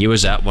fan. He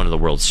was at one of the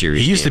World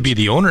Series. He used to be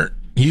the owner.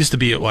 He used to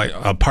be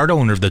a part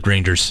owner of the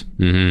Rangers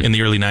in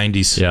the early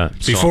 90s. Yeah.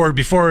 Before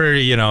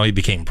he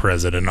became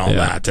president and all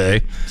that, eh?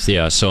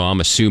 Yeah, so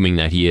I'm assuming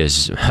that he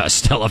is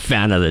still a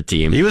fan of the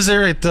team. He was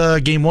there at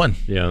Game 1.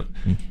 Yeah.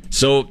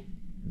 So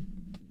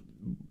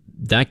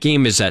that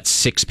game is at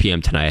 6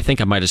 p.m. tonight. I think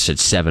I might have said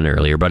 7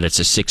 earlier, but it's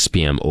a 6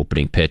 p.m.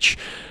 opening pitch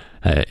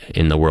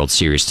in the World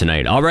Series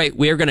tonight. All right,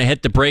 we are going to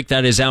hit the break.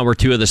 That is hour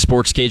 2 of the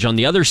Sports Cage. On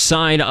the other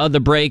side of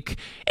the break,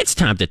 it's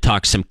time to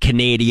talk some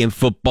Canadian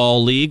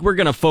Football League. We're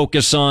going to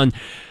focus on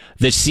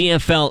the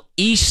CFL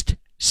East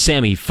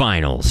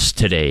semifinals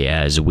today,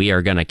 as we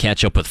are going to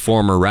catch up with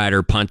former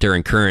Rider punter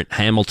and current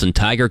Hamilton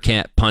Tiger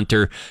Cat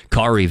punter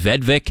Kaare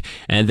Vedvik.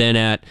 And then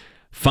at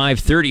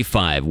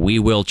 5:35, we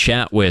will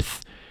chat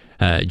with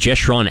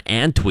Jeshrun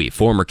Antwi,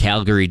 former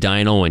Calgary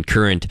Dino and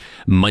current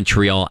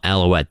Montreal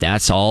Alouette.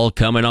 That's all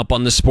coming up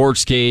on the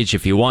Sports Cage.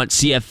 If you want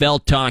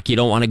CFL talk, you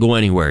don't want to go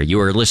anywhere.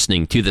 You are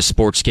listening to the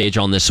Sports Cage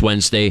on this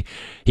Wednesday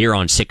here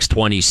on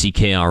 620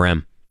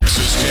 CKRM.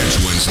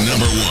 Saskatchewan's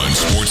 #1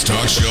 sports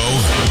talk show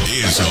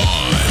is on.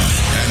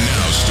 And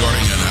now,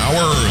 starting an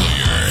hour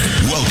earlier,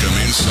 welcome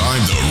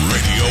inside the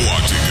radio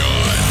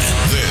octagon.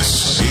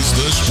 This is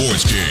the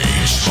Sports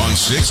Cage on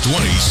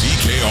 620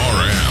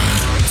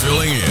 CKRM.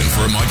 Filling in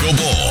for Michael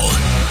Bull,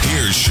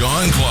 here's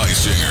Sean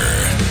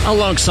Kleisinger.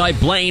 Alongside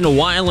Blaine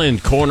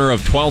Weiland, corner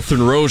of 12th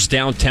and Rose,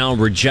 downtown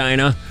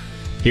Regina,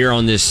 here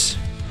on this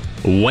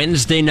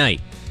Wednesday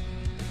night.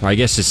 I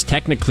guess it's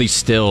technically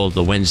still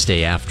the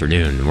Wednesday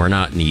afternoon. We're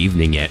not in the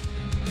evening yet,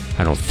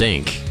 I don't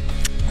think.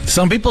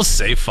 Some people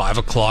say 5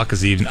 o'clock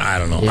is even. I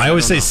don't know. Yeah, I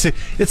always say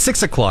it's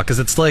 6 o'clock because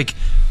it's like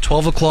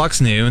 12 o'clock's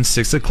noon,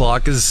 6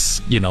 o'clock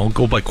is,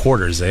 go by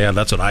quarters. Yeah,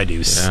 that's what I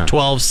do. Yeah.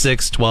 12,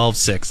 6, 12,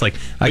 6. Like,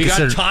 we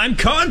got time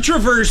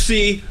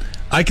controversy.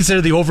 I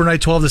consider the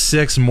overnight 12 to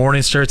 6,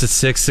 morning starts at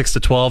 6, 6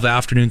 to 12,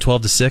 afternoon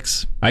 12 to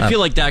 6. I feel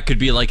like that could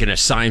be like in a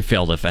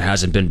Seinfeld if it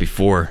hasn't been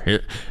before.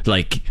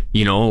 Like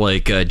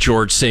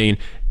George saying,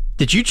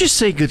 "Did you just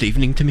say good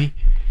evening to me?"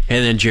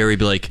 And then Jerry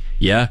be like,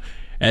 "Yeah."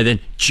 And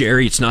then,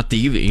 Jerry, it's not the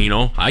evening,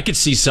 I could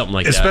see something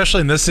like that. Especially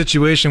in this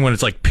situation when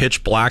it's like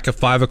pitch black at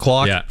 5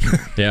 o'clock.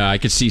 Yeah, I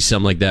could see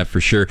something like that for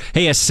sure.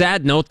 Hey, a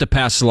sad note to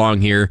pass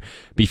along here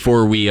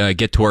before we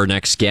get to our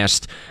next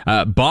guest.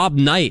 Bob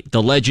Knight,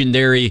 the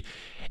legendary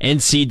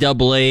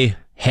NCAA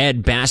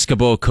head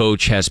basketball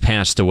coach, has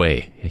passed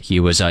away. He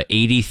was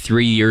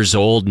 83 years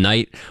old.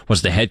 Knight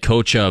was the head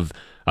coach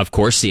of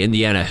course, the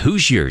Indiana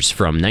Hoosiers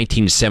from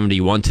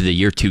 1971 to the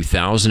year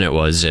 2000 it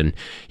was. And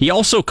he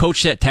also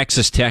coached at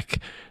Texas Tech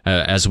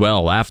as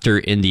well. After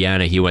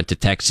Indiana, he went to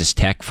Texas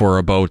Tech for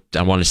about,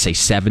 I want to say,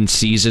 7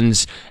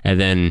 seasons.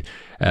 And then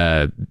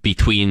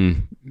before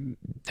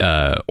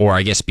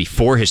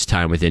his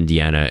time with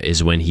Indiana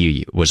is when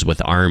he was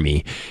with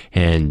Army.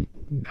 And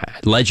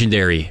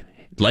legendary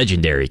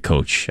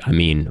coach. I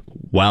mean,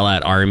 while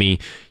at Army,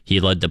 he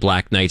led the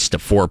Black Knights to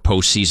 4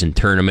 postseason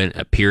tournament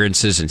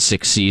appearances in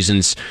 6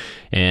 seasons.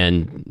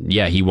 And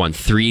he won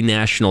 3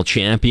 national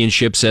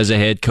championships as a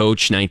head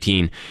coach,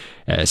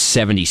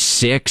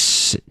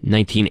 1976,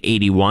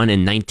 1981,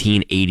 and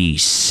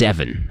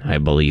 1987, I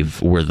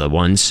believe, were the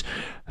ones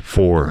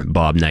for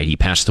Bob Knight. He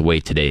passed away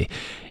today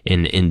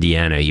in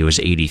Indiana. He was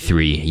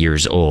 83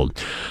 years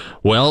old.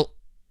 Well,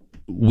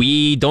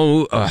 we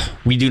do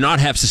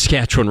not have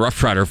Saskatchewan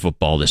Roughrider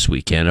football this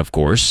weekend, of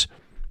course,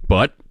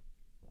 but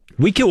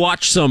we can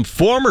watch some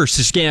former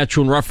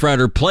Saskatchewan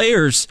Roughrider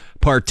players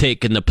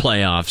partake in the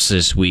playoffs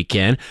this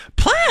weekend.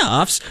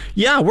 Playoffs?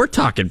 Yeah, we're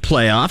talking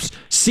playoffs.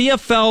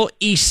 CFL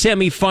East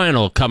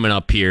semifinal coming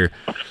up here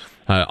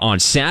on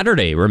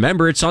Saturday.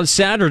 Remember, it's on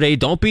Saturday.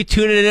 Don't be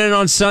tuning in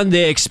on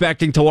Sunday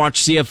expecting to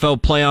watch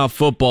CFL playoff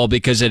football,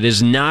 because it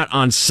is not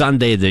on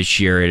Sunday this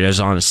year. It is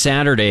on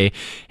Saturday,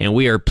 and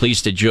we are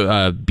pleased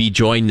to be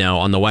joined now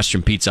on the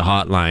Western Pizza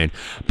Hotline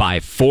by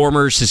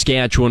former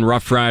Saskatchewan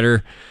Rough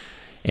Rider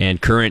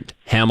and current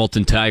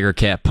Hamilton Tiger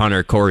Cat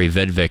punter Corey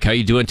Vedvik. How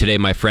you doing today,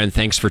 my friend?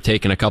 Thanks for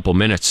taking a couple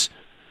minutes.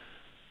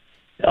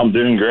 I'm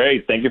doing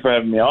great. Thank you for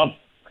having me on.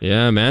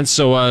 Yeah, man.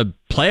 So,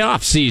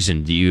 playoff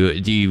season. Do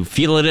you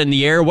feel it in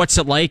the air? What's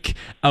it like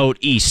out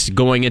east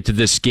going into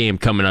this game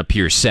coming up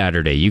here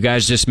Saturday? You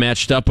guys just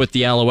matched up with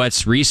the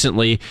Alouettes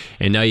recently,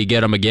 and now you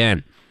get them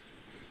again.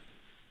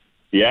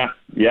 Yeah.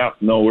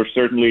 No, we're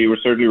certainly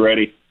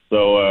ready.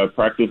 So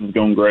practice is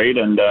going great,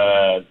 and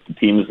the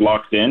team is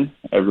locked in.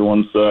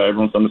 Everyone's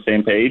on the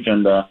same page,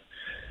 and out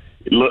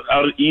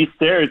east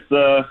there,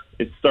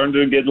 it's starting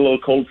to get a little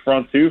cold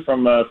front too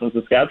from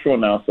Saskatchewan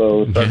now,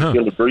 so it's starting to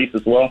feel the breeze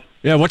as well.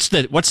 Yeah, what's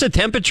the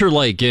temperature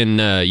like in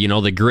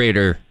the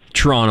greater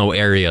Toronto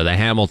area, the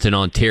Hamilton,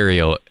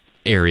 Ontario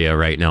area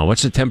right now?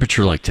 What's the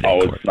temperature like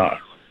today? Oh,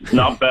 it's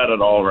not bad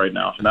at all right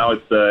now. Now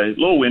it's a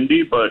little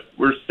windy, but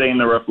we're staying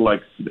there roughly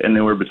like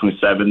anywhere between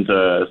 7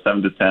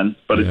 to 10.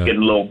 But it's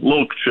getting a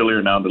little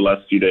chillier now the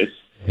last few days.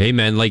 Hey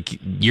man, like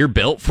you're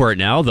built for it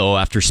now though.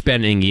 After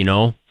spending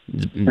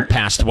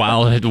past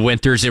wild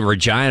winters in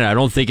Regina, I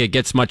don't think it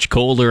gets much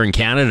colder in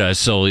Canada.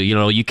 So,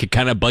 you could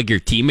kind of bug your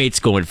teammates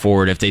going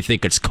forward. If they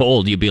think it's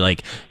cold, you'd be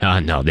like, oh,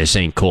 no, this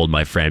ain't cold,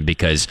 my friend,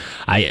 because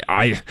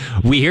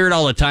we hear it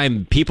all the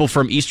time. People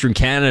from Eastern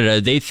Canada,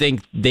 they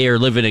think they are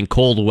living in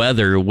cold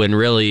weather when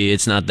really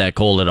it's not that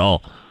cold at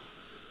all.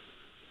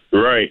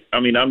 Right.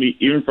 I mean,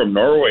 even from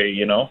Norway,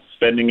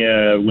 spending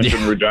a winter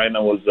in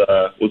Regina was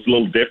a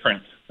little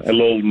different. A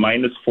little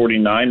minus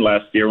 49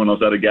 last year when I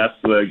was at a gas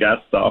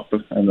stop,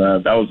 and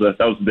that was a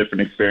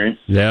different experience.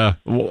 Yeah.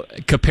 Well,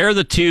 compare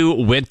the two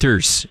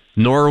winters,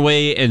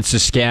 Norway and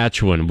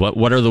Saskatchewan.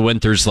 What are the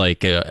winters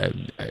like?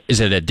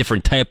 Is it a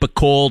different type of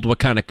cold?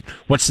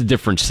 What's the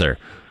difference there?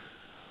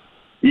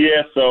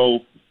 Yeah.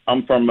 So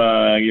I'm from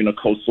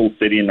coastal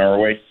city in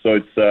Norway, so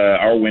it's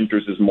our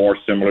winters is more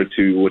similar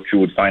to what you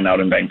would find out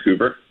in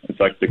Vancouver.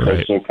 It's like the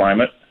coastal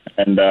climate,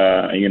 and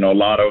a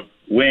lot of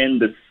wind.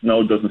 The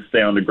snow doesn't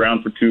stay on the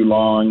ground for too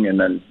long, and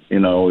then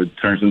it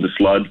turns into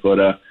sludge. But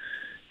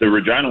the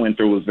Regina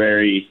winter was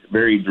very,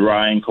 very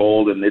dry and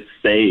cold, and it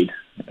stayed.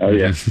 Oh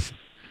yeah,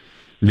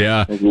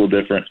 yeah, it was a little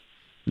different.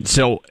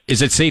 So,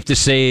 is it safe to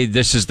say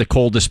this is the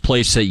coldest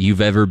place that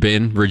you've ever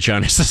been,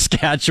 Regina,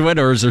 Saskatchewan,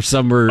 or is there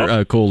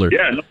somewhere colder?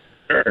 Yeah, no,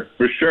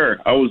 for sure.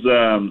 I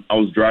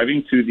was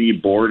driving to the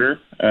border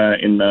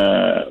in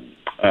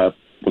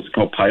what's it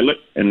called, Pilot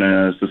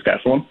in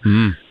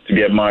Saskatchewan. To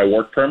get my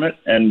work permit,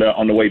 and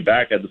on the way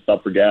back I had to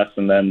stop for gas,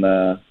 and then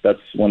that's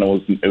when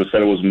it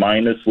said it was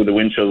minus, with the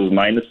wind chill, it was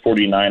minus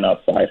 49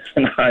 outside,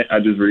 and I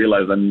just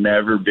realized I've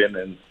never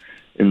been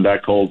in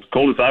that cold.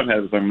 Coldest I've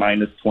had was like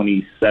minus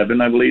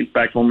 27, I believe,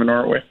 back home in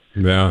Norway.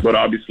 Yeah. But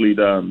obviously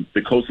the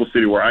coastal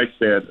city where I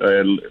stay at,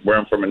 where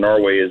I'm from in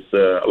Norway, is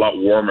a lot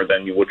warmer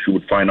than what you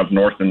would find up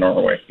north in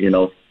Norway.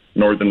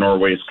 Northern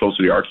Norway is close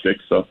to the Arctic,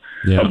 so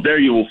up there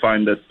you will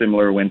find a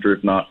similar winter,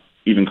 if not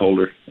even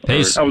colder.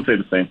 Hey, I would say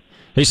the same.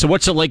 Hey, so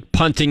what's it like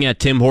punting at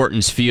Tim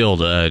Hortons Field?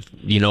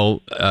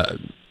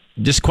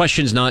 This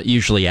question's not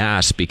usually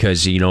asked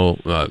because,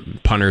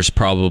 punters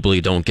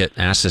probably don't get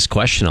asked this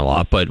question a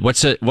lot, but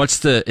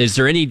is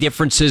there any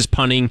differences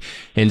punting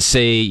in,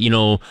 say,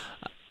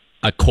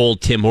 a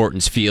cold Tim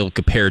Hortons Field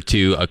compared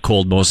to a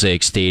cold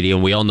Mosaic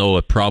Stadium? We all know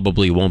it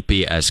probably won't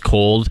be as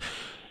cold.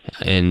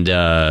 And,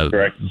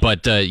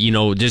 but,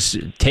 just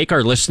take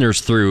our listeners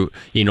through,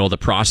 the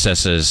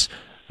processes,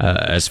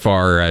 as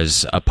far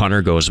as a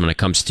punter goes when it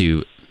comes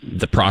to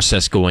the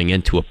process going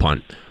into a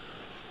punt.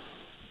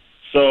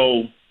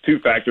 So, two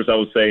factors I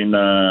would say in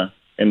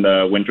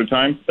the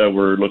wintertime that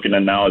we're looking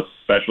at now as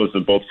specialists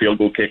of both field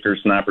goal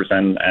kickers, snappers,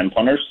 and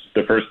punters.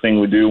 The first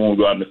thing we do when we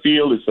go out in the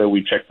field is that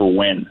we check for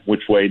wind,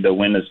 which way the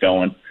wind is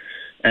going.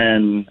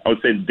 And I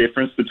would say the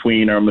difference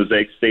between our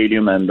Mosaic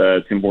Stadium and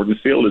Tim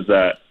Hortons Field is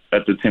that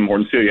at the Tim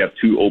Hortons Field you have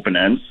two open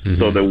ends,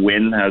 so the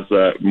wind has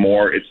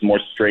it's more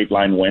straight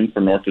line wind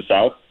from north to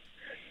south.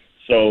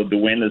 So the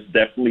wind is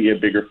definitely a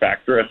bigger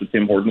factor at the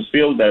Tim Hortons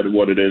Field than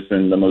what it is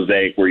in the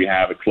Mosaic, where you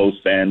have a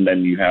closed end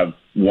and you have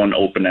one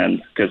open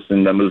end. Because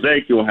in the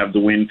Mosaic, you'll have the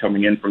wind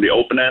coming in from the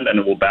open end, and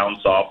it will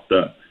bounce off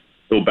the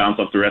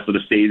rest of the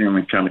stadium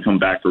and kind of come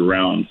back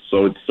around.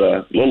 So it's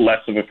a little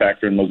less of a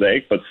factor in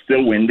Mosaic, but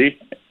still windy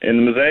in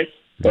the Mosaic.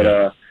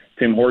 But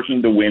Tim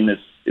Hortons, the wind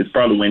is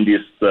probably the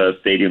windiest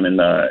stadium in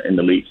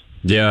the league.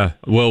 Yeah,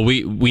 well,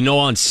 we know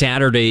on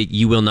Saturday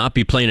you will not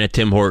be playing at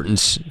Tim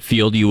Hortons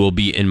Field. You will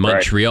be in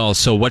Montreal. Right.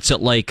 So what's it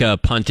like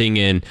punting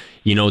and,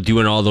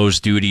 doing all those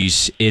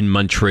duties in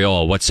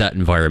Montreal? What's that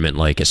environment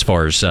like as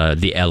far as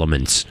the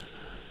elements?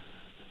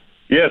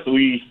 Yeah, so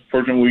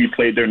fortunately we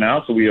played there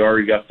now, so we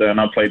already got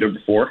not played there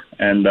before.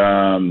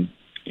 And,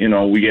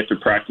 we get to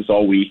practice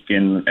all week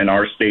in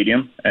our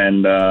stadium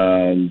and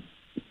in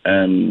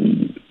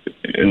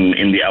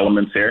the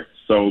elements here.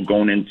 So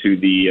going into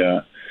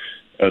the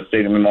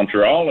stadium in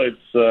Montreal, it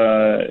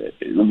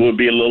would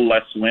be a little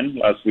less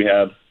wind as we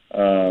had.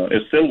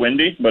 It's still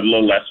windy, but a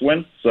little less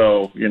wind.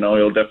 So,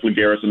 it'll definitely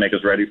gear us and make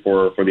us ready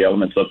for the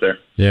elements up there.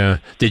 Yeah.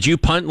 Did you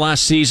punt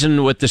last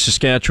season with the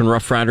Saskatchewan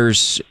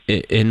Roughriders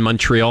in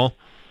Montreal?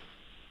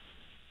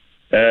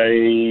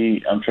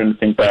 I'm trying to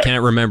think back. I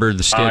can't remember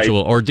the schedule.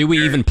 Or did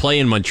we even play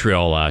in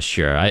Montreal last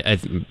year?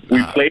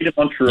 We played in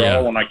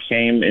Montreal when I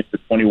came in the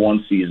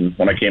 21 season,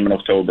 when I came in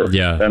October.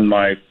 Yeah. Then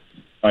my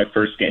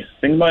first game. I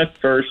think my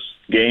first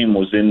game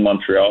was in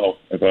Montreal,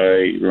 if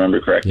I remember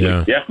correctly.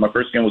 Yeah, my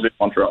first game was in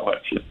Montreal,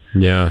 actually.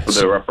 Yeah. For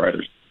the Rough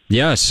Riders.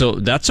 Yeah, so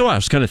that's what I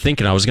was kind of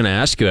thinking. I was going to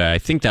ask you. I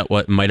think that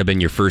what might have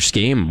been your first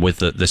game with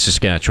the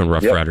Saskatchewan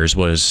Roughriders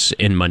was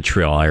in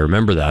Montreal. I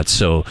remember that.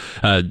 So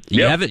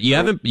you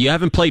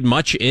haven't played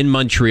much in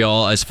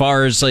Montreal. As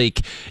far as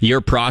like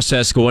your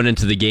process going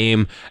into the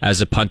game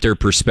as a punter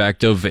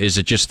perspective, is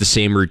it just the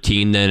same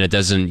routine? Then it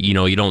doesn't.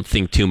 You don't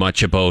think too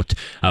much about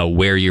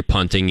where you're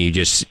punting. You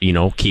just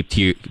keep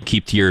to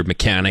your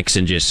mechanics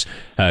and just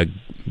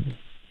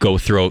go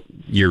throughout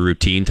your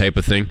routine type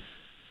of thing.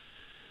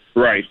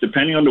 Right.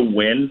 Depending on the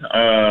wind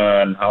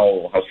and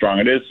how strong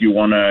it is, you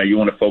want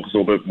to focus a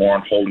little bit more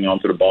on holding on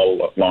to the ball a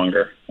lot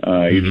longer.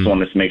 You just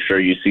want to make sure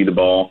you see the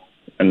ball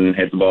and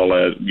hit the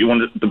ball. You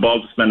want the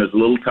ball to spend as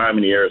little time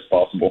in the air as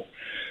possible.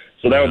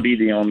 So that would be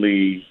the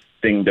only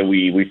thing that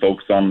we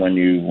focus on when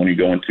you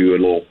go into a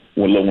little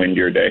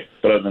windier day.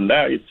 But other than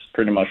that, it's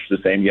pretty much the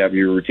same. You have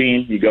your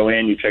routine. You go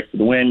in, you check for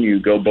the wind,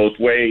 you go both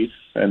ways,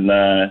 and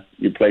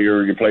you play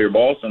your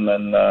balls, and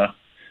then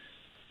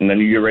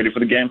you get ready for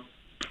the game.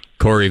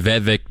 Corey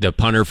Vedvik, the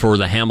punter for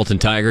the Hamilton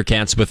Tiger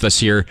Cats, with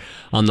us here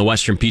on the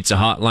Western Pizza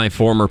Hotline,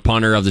 former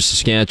punter of the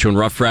Saskatchewan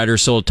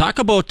Roughriders. So talk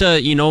about,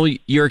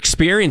 your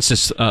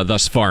experiences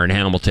thus far in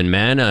Hamilton,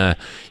 man.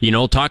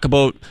 Talk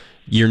about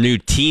your new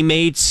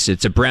teammates.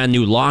 It's a brand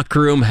new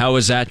locker room. How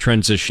has that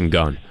transition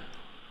gone?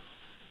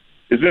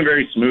 It's been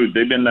very smooth.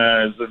 They've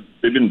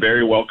been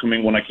very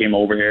welcoming when I came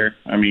over here.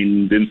 I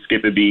mean, didn't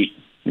skip a beat.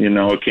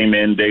 I came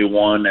in day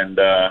one and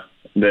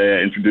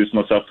they introduced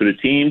myself to the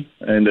team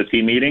in the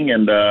team meeting,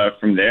 and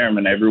from there,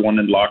 everyone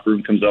in the locker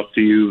room comes up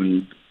to you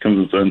and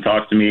comes and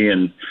talks to me,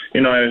 and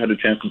I had a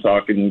chance to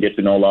talk and get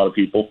to know a lot of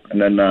people.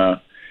 And then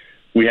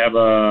we have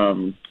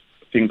a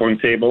ping pong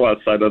table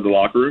outside of the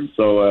locker room,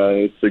 so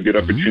it's a good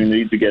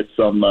opportunity to get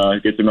to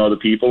know other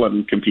people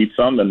and compete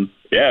some. And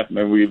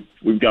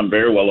we've gone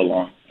very well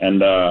along.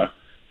 And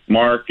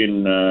Mark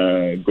and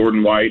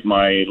Gordon White,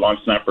 my long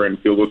snapper and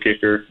field goal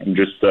kicker, and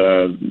just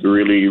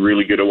really,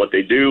 really good at what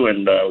they do.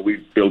 And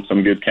we've built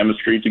some good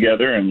chemistry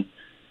together, and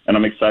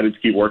I'm excited to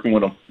keep working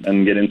with them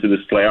and get into this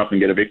playoff and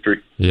get a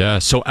victory. Yeah.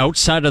 So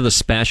outside of the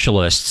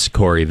specialists,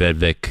 Corey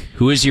Vedvik,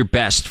 who is your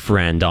best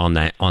friend on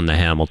the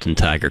Hamilton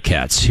Tiger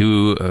Cats?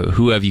 Who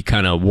have you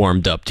kind of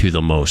warmed up to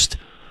the most?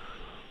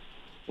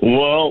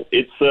 Well,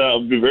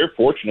 I've been very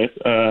fortunate.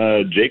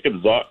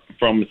 Jacob Zott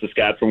from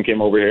Saskatchewan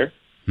came over here.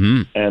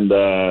 And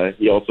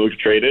he also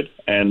traded,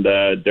 and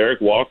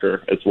Derek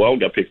Walker as well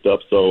got picked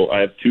up. So I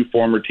have two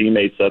former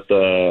teammates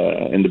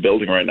in the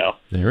building right now.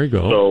 There we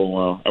go.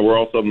 So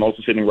I'm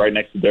also sitting right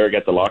next to Derek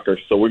at the locker,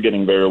 so we're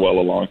getting very well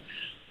along.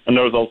 And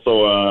there was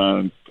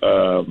also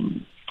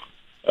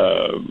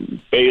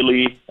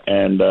Bailey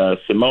and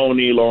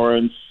Simone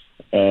Lawrence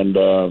and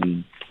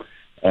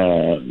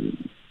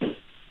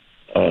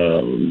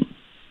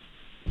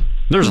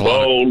there's a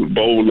lot.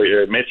 Bo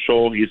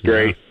Mitchell. He's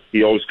great. Yeah.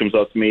 He always comes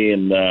up to me,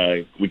 and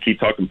we keep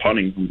talking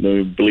punting.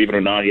 Believe it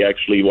or not, he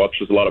actually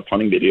watches a lot of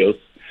punting videos.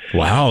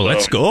 Wow,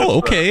 let's go.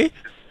 Okay.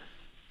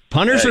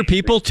 Punters are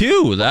people,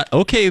 too.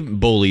 Okay,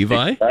 Bo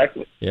Levi.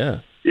 Exactly. Yeah.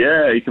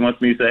 Yeah, he comes up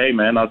to me and say, "Hey,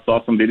 man, I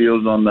saw some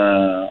videos on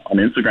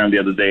Instagram the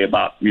other day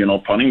about,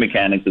 punting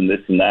mechanics and this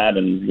and that."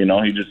 And,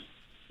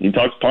 he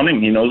talks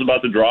punting. He knows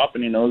about the drop,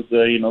 and he knows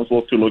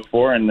what to look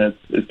for. And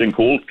it's been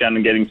cool kind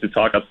of getting to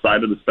talk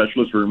outside of the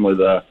specialist room with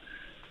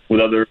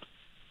other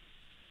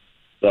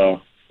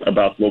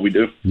about what we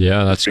do.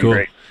 Yeah, that's cool.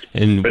 Great.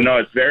 But no,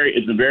 it's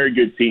a very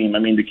good team. I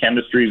mean, the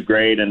chemistry is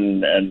great,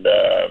 and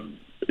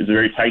it's a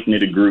very tight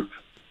knitted group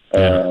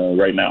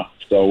right now.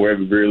 So we have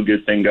a really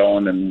good thing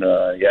going, and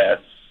I'm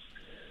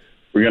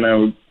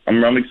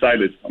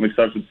excited. I'm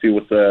excited to see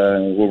what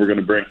we're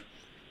gonna bring.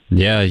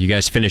 Yeah, you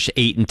guys finished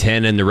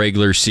 8-10 in the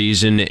regular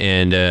season,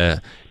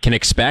 and can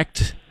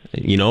expect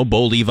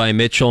Bo Levi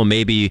Mitchell,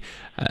 maybe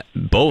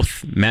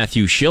both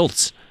Matthew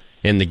Schultz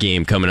in the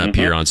game coming up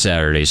here on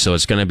Saturday. So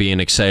it's going to be an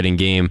exciting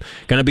game.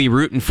 Going to be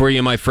rooting for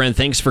you, my friend.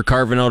 Thanks for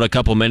carving out a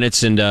couple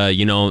minutes and,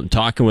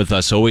 talking with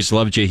us. Always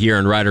loved you here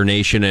on Rider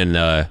Nation,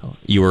 and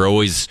you were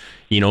always,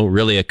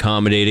 really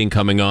accommodating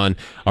coming on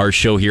our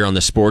show here on the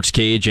Sports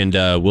Cage, and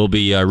we'll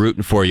be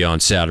rooting for you on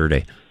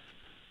Saturday.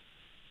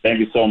 Thank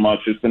you so much.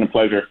 It's been a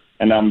pleasure,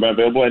 and I'm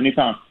available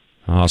anytime.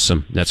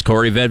 Awesome. That's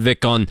Corey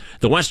Vedvik on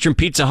the Western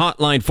Pizza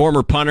Hotline,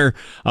 former punter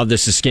of the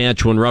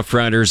Saskatchewan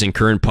Roughriders and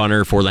current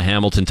punter for the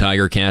Hamilton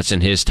Tiger Cats,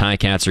 and his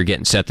Ticats are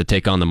getting set to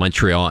take on the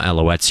Montreal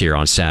Alouettes here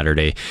on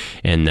Saturday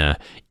in the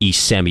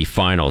East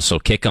semifinals. So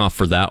kickoff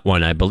for that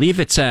one, I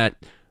believe it's at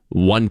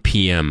 1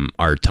 p.m.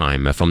 our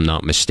time, if I'm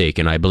not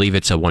mistaken. I believe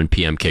it's a 1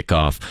 p.m.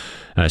 kickoff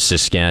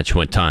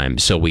Saskatchewan time.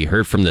 So we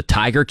heard from the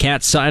Tiger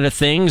Cat side of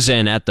things,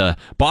 and at the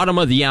bottom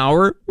of the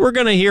hour, we're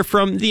going to hear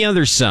from the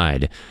other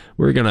side.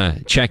 We're going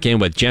to check in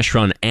with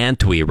Jeshrun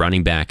Antwi,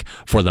 running back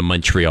for the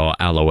Montreal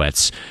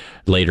Alouettes,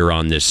 later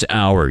on this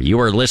hour. You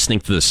are listening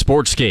to the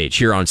Sportscage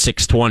here on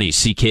 620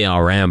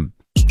 CKRM.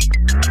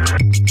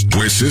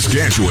 Where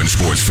Saskatchewan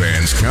sports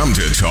fans come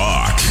to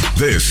talk.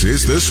 This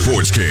is the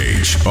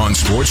Sportscage on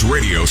Sports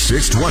Radio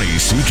 620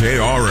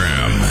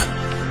 CKRM.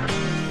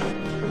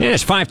 Yeah,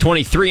 it's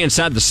 5:23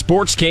 inside the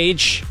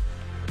Sportscage.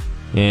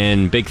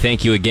 And big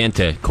thank you again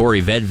to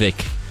Corey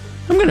Vedvik.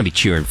 I'm going to be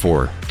cheering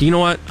for. Do you know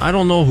what? I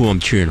don't know who I'm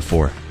cheering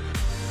for.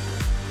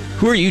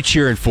 Who are you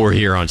cheering for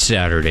here on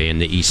Saturday in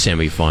the East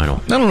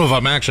semifinal? I don't know if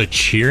I'm actually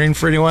cheering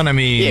for anyone. I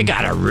mean, you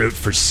gotta root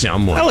for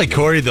someone. I like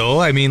Corey,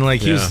 though. I mean,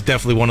 he was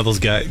definitely one of those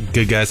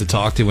good guys to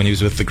talk to when he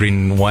was with the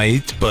Green and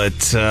White. But,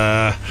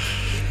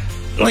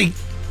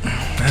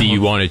 do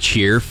you want to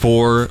cheer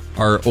for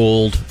our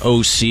old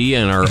OC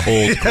and our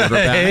old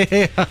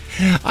quarterback?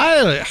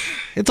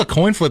 It's a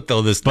coin flip,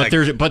 though.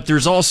 But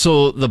there's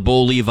also the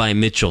Bo Levi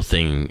Mitchell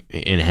thing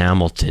in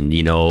Hamilton.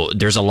 You know,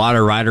 there's a lot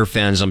of Rider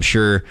fans, I'm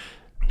sure,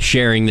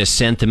 sharing this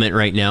sentiment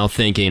right now,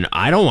 thinking,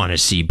 I don't want to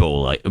see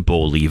Bo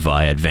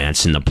Levi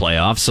advance in the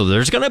playoffs. So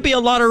there's going to be a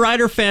lot of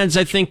Rider fans,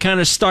 I think, kind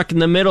of stuck in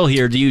the middle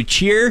here. Do you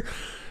cheer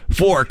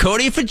for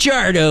Cody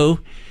Fajardo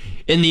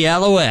in the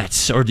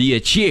Alouettes, or do you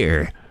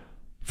cheer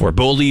for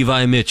Bo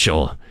Levi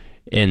Mitchell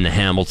in the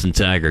Hamilton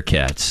Tiger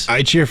Cats?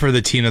 I cheer for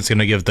the team that's going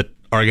to give the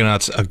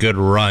Argonauts a good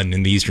run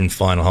in the Eastern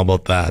Final. How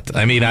about that?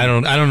 I mean, I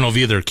don't know if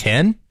either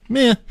can.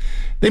 Yeah,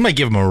 they might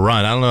give them a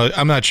run. I don't know.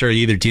 I'm not sure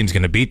either team's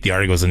going to beat the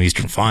Argos in the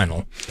Eastern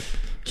Final.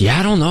 Yeah,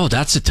 I don't know.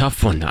 That's a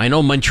tough one. I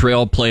know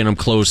Montreal playing them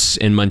close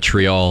in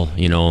Montreal,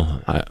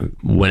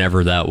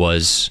 whenever that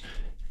was.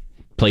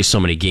 Play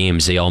so many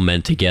games, they all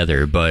meant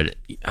together, but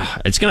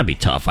it's going to be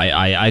tough.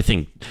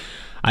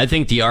 I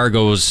think the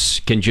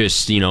Argos can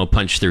just,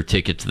 punch their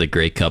ticket to the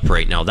Grey Cup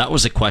right now. That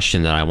was a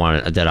question that I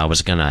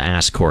was going to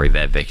ask Corey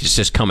Vedvik. It's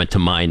just coming to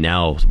mind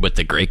now with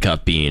the Grey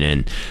Cup being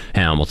in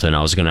Hamilton.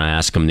 I was going to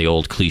ask him the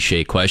old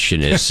cliche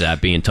question, is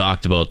that being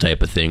talked about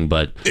type of thing,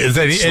 but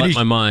slipped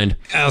my mind.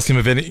 Ask him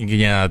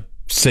if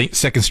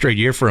second straight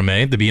year for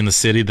him, to be in the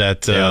city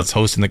that is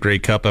hosting the Grey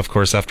Cup, of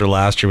course, after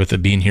last year with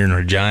it being here in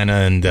Regina.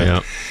 And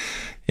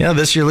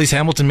this year at least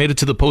Hamilton made it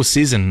to the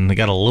postseason. They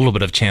got a little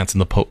bit of chance in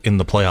the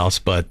playoffs,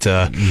 but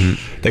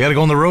they got to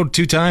go on the road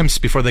 2 times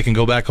before they can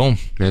go back home.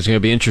 It's going to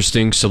be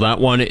interesting. So that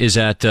one is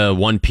at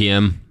 1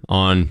 p.m.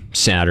 on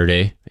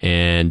Saturday,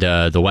 and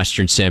the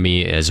Western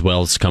Semi as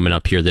well is coming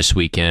up here this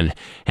weekend,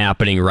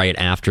 happening right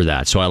after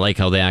that. So I like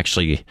how they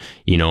actually,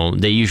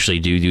 they usually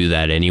do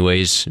that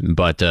anyways,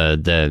 but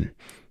the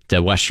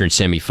Western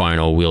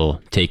semifinal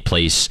will take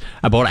place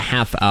about a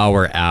half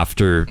hour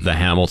after the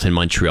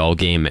Hamilton-Montreal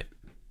game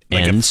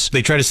ends.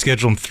 They try to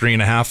schedule them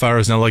 3.5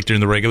 hours now, like during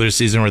the regular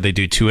season where they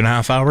do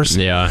 2.5 hours.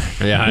 Yeah,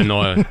 I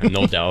know,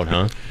 no doubt,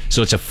 huh?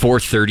 So it's a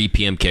 4:30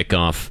 p.m.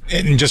 kickoff.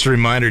 And just a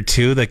reminder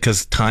too that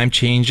because time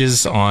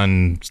changes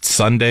on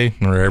Sunday,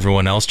 or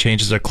everyone else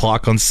changes their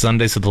clock on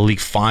Sunday, so the league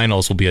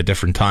finals will be a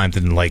different time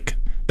than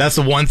That's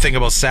the one thing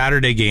about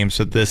Saturday games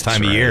at this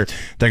time of year.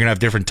 They're going to have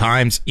different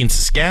times in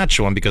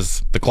Saskatchewan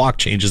because the clock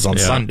changes on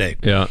Sunday.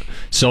 Yeah.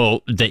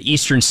 So the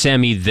Eastern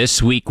Semi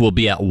this week will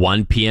be at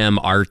 1 p.m.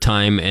 our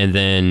time, and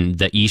then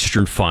the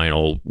Eastern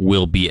Final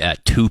will be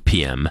at 2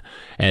 p.m.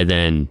 And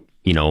then,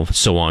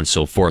 so on and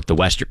so forth. The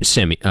Western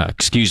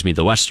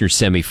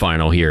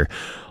Semi-Final here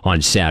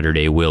on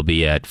Saturday will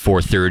be at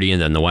 4:30,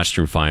 and then the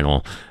Western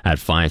Final at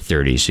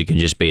 5:30. So you can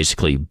just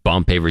basically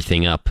bump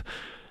everything up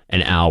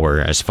an hour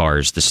as far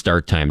as the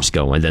start times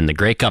go. And then the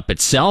Grey Cup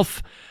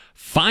itself,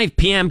 5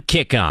 p.m.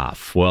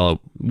 kickoff. Well,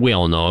 we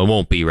all know it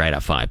won't be right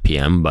at 5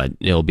 p.m., but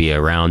it'll be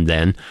around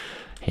then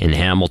in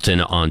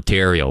Hamilton,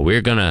 Ontario. We're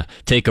going to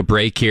take a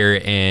break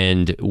here,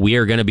 and we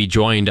are going to be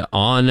joined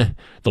on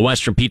the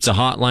Western Pizza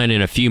Hotline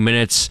in a few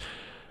minutes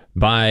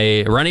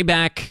by running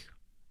back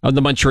of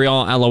the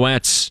Montreal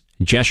Alouettes,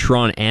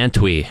 Jeshrun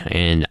Antwi.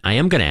 And I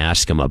am going to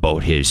ask him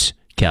about his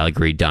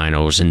Calgary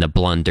Dinos and the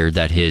blunder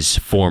that his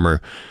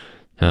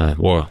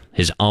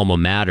his alma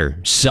mater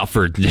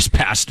suffered this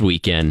past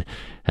weekend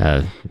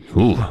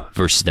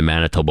versus the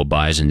Manitoba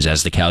Bisons,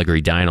 as the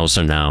Calgary Dinos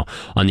are now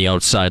on the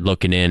outside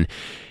looking in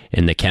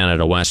the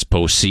Canada West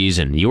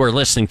postseason. You are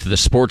listening to the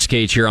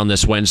Sportscage here on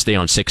this Wednesday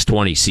on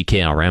 620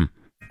 CKRM.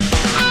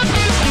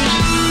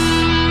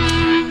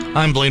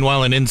 I'm Blaine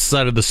Weiland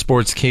inside of the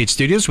Sportscage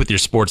studios with your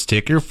sports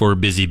ticker for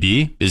Busy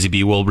Bee. Busy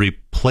Bee will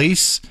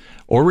replace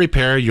or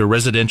repair your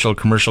residential or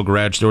commercial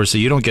garage door so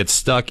you don't get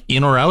stuck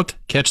in or out.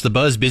 Catch the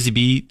buzz. Busy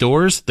Bee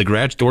Doors, the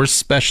garage door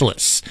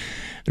specialists.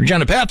 The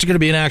Regina Pats are going to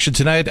be in action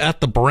tonight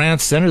at the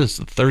Brandt Center. This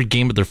is the third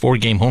game of their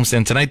 4-game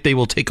homestand. Tonight they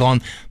will take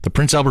on the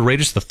Prince Albert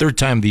Raiders. The third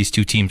time these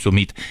two teams will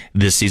meet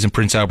this season.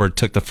 Prince Albert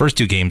took the first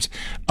 2 games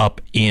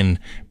up in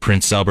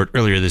Prince Albert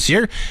earlier this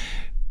year.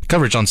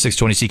 Coverage on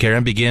 620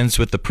 CKRM begins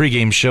with the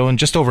pregame show in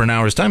just over an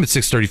hour's time at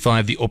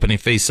 6:35. The opening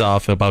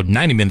face-off about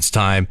 90 minutes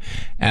time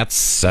at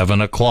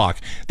 7 o'clock.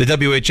 The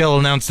WHL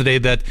announced today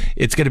that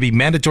it's going to be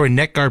mandatory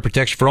neck guard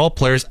protection for all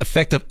players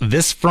effective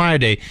this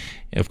Friday.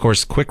 And of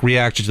course, quick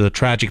reaction to the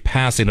tragic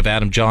passing of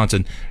Adam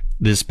Johnson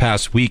this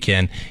past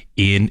weekend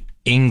in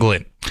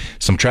England.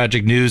 Some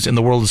tragic news in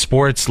the world of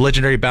sports.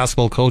 Legendary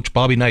basketball coach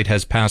Bobby Knight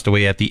has passed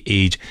away at the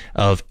age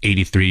of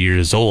 83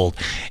 years old.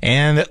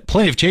 And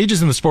plenty of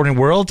changes in the sporting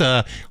world.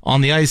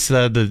 On the ice,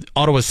 the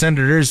Ottawa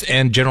Senators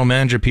and general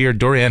manager Pierre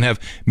Dorion have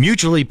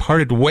mutually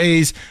parted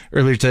ways.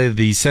 Earlier today,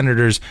 the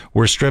Senators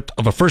were stripped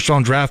of a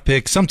first-round draft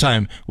pick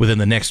sometime within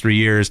the next 3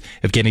 years.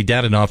 Evgeny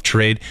Dadonov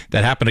trade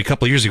that happened a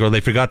couple of years ago. They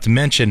forgot to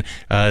mention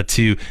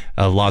to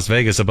Las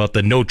Vegas about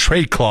the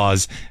no-trade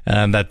clause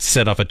that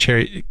set off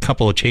a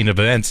couple of chain of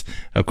events.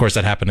 Of course,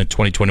 that happened in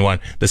 2021.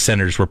 The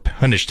Senators were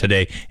punished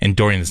today, and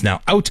Dorion is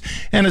now out.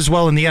 And as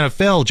well in the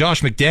NFL,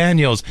 Josh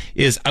McDaniels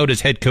is out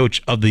as head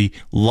coach of the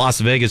Las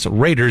Vegas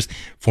Raiders.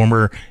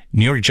 Former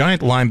New York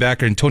Giant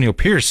linebacker Antonio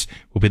Pierce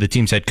will be the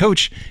team's head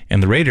coach,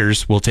 and the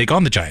Raiders will take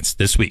on the Giants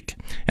this week.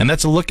 And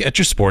that's a look at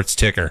your sports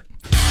ticker.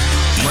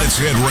 Let's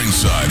head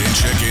ringside and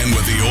check in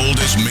with the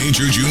oldest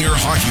major junior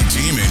hockey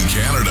team in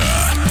Canada.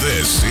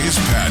 This is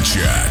Pat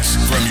Chats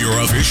from your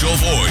official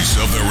voice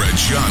of the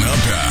Regina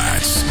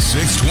Pats,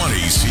 620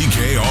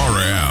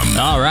 CKRM.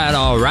 All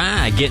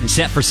right. Getting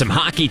set for some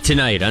hockey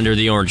tonight under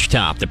the orange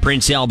top. The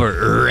Prince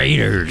Albert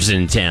Raiders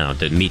in town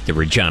to meet the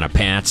Regina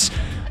Pats.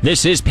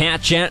 This is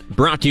Pat Chat,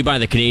 brought to you by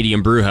the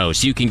Canadian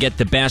Brewhouse. You can get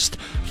the best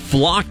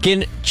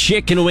Flockin'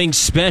 Chicken Wing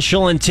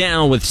special in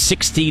town with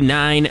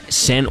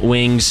 69-cent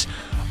wings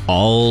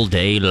all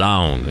day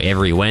long,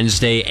 every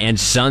Wednesday and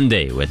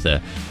Sunday, with a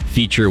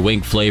feature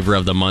wing flavor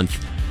of the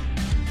month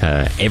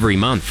every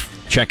month.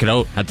 Check it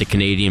out at the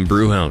Canadian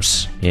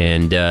Brewhouse.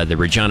 And the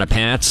Regina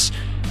Pats,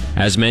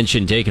 as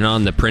mentioned, taking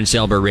on the Prince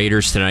Albert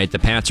Raiders tonight. The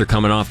Pats are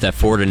coming off that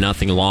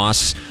 4-0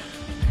 loss,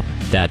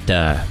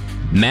 that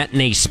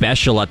matinee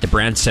special at the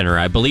Brandt Center.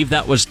 I believe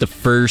that was the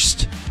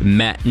first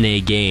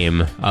matinee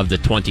game of the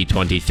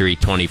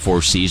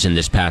 2023-24 season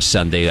this past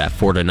Sunday, that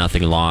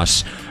 4-0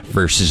 loss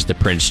versus the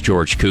Prince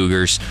George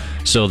Cougars.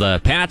 So the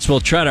Pats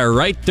will try to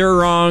right their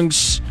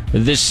wrongs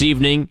this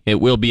evening. It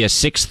will be a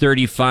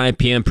 6:35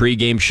 p.m.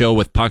 pregame show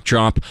with puck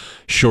drop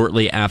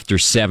shortly after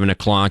 7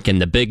 o'clock.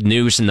 And the big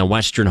news in the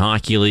Western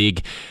Hockey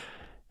League,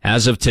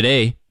 as of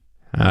today,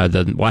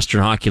 the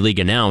Western Hockey League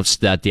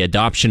announced that the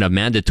adoption of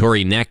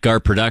mandatory neck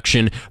guard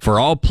protection for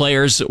all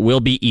players will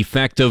be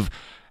effective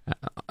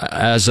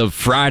as of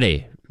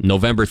Friday,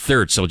 November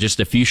 3rd. So just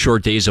a few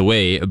short days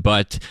away,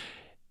 but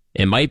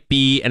it might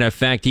be in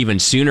effect even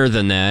sooner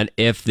than that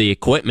if the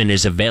equipment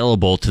is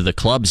available to the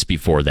clubs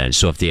before then.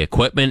 So if the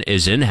equipment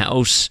is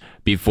in-house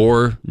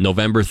before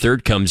November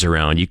 3rd comes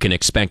around, you can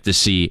expect to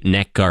see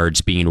neck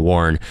guards being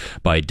worn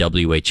by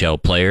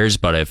WHL players.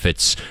 But if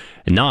it's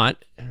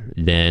not,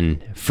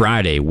 then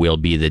Friday will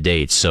be the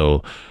date.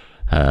 So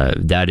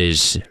that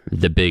is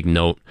the big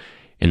note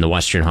in the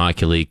Western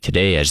Hockey League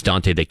today, as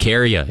Dante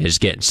DeCaria is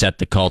getting set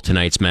to call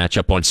tonight's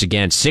matchup once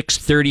again.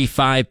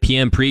 6:35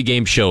 p.m.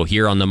 pregame show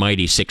here on the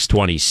mighty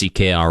 620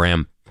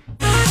 CKRM.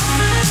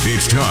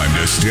 It's time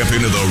to step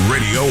into the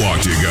radio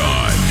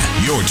octagon.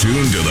 You're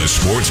tuned to the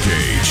Sports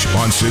Cage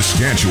on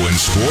Saskatchewan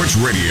Sports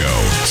Radio,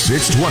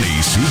 620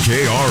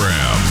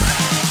 CKRM.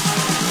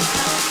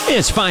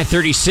 It's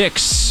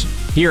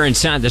 5:36 here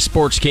inside the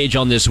Sports Cage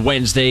on this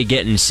Wednesday,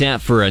 getting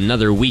set for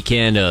another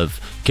weekend of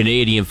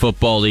Canadian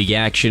Football League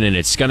action, and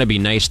it's going to be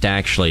nice to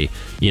actually,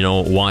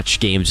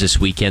 watch games this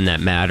weekend that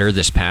matter.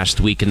 This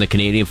past week in the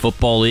Canadian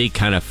Football League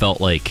kind of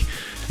felt like,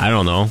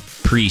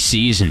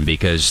 preseason,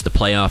 because the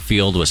playoff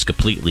field was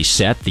completely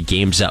set. The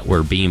games that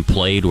were being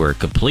played were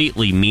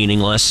completely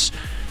meaningless.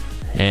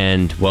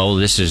 And, well,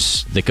 this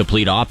is the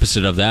complete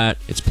opposite of that.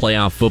 It's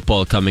playoff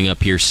football coming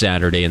up here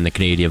Saturday in the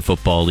Canadian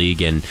Football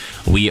League, and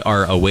we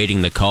are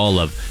awaiting the call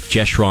of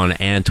Jeshrun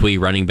Antwi,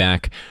 running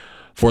back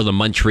for the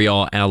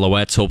Montreal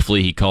Alouettes.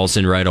 Hopefully he calls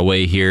in right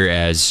away here,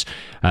 as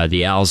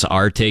the Als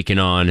are taking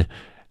on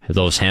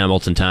those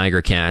Hamilton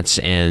Tiger Cats.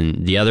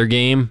 And the other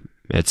game,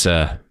 it's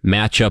a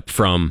matchup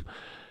from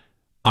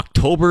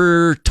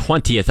October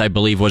 20th, I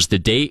believe, was the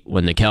date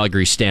when the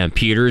Calgary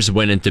Stampeders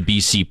went into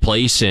BC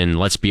Place and,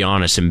 let's be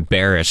honest,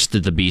 embarrassed the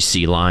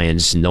BC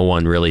Lions. No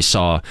one really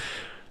saw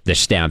the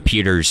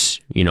Stampeders,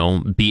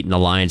 beating the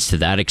Lions to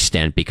that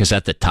extent, because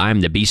at the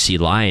time, the BC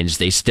Lions,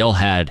 they still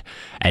had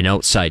an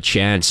outside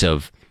chance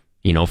of,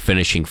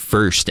 finishing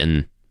first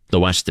in the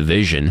West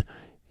Division.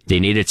 They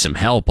needed some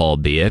help,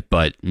 albeit,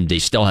 but they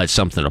still had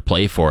something to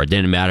play for. It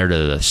didn't matter to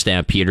the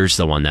Stampeders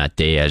the one that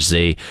day, as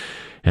they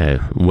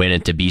went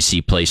into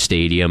BC Place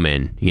Stadium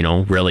and,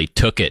 really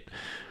took it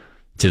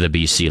to the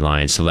BC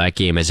Lions. So that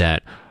game is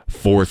at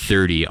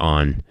 4:30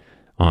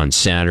 on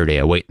Saturday,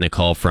 awaiting the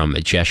call from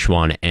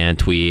Jeshrun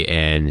Antwi.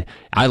 And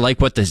I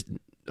like what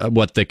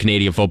the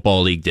Canadian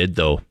Football League did,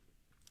 though,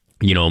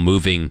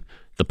 moving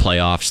the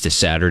playoffs to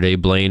Saturday,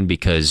 Blaine,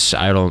 because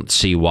I don't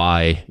see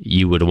why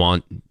you would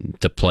want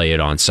to play it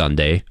on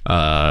Sunday.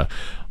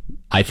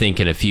 I think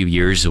in a few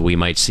years we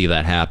might see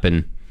that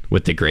happen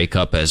with the Grey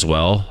Cup as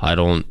well. I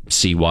don't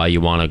see why you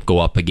want to go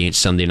up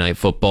against Sunday Night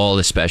Football,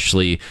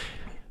 especially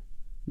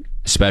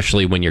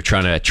when you're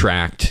trying to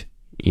attract,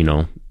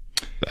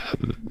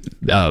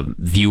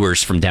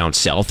 viewers from down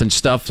south and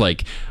stuff.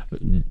 Like,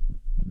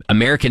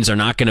 Americans are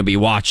not going to be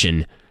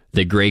watching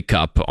the Grey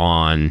Cup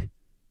on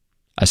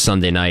a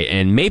Sunday night,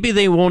 and maybe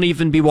they won't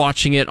even be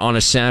watching it on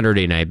a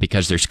Saturday night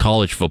because there's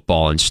college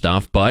football and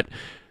stuff, but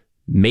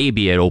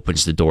maybe it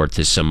opens the door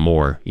to some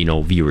more,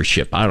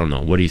 viewership. I don't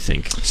know. What do you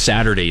think?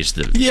 Saturday is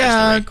the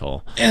right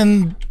call.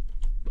 And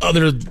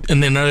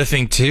then another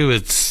thing too,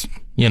 it's,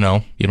 you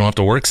don't have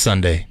to work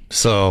Sunday,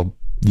 so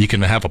you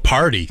can have a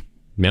party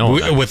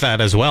with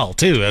that as well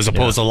too, as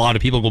opposed to a lot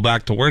of people go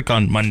back to work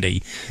on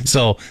Monday.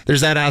 So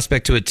there's that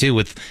aspect to it too,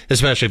 with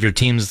especially if your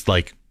team's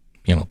like,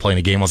 playing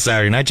a game on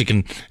Saturday night, you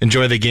can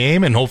enjoy the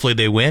game and hopefully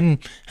they win,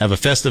 have a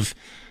festive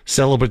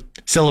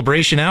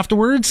celebration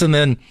afterwards, and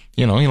then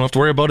you don't have to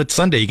worry about it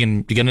Sunday.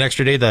 You get an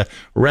extra day to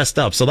rest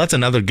up. So that's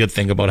another good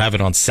thing about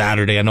having it on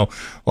Saturday. I know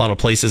a lot of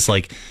places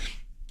like,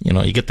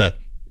 you get the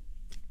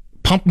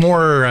pump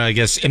more, I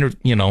guess,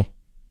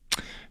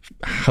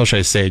 how should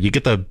I say it? You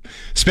get to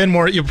spend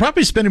more. You're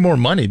probably spending more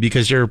money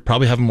because you're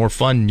probably having more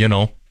fun,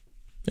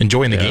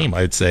 enjoying the game,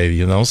 I'd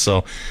say,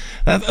 so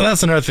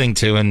that's another thing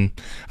too. And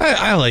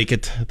I like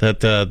it that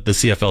the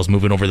CFL is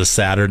moving over to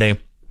Saturday.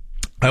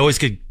 I always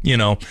could,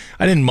 I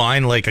didn't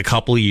mind like a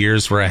couple of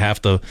years where I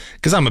have to,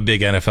 because I'm a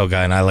big NFL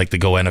guy and I like to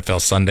go NFL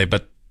Sunday,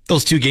 but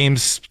those 3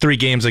 games,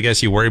 I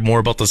guess you worry more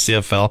about the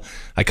CFL.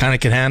 I kind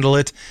of can handle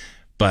it,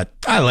 but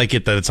I like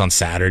it that it's on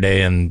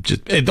Saturday, and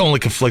it only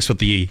conflicts with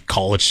the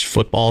college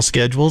football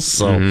schedules.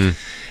 So,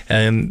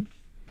 and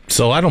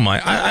so I don't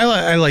mind.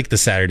 I like the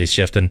Saturday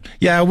shift, and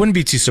I wouldn't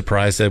be too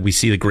surprised that we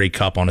see the Grey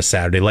Cup on a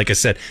Saturday. Like I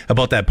said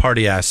about that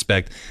party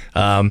aspect,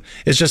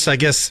 it's just, I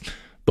guess,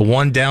 the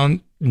one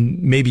down.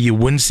 Maybe you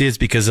wouldn't see it's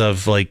because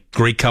of like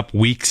Grey Cup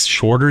weeks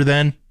shorter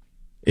then.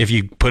 If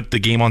you put the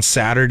game on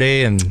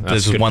Saturday, and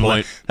this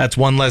is that's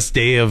one less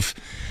day of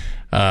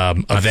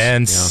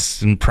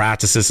events and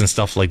practices and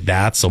stuff like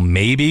that. So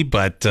maybe,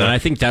 but I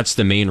think that's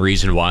the main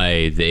reason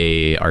why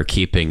they are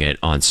keeping it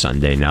on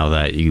Sunday. Now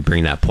that you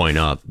bring that point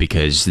up,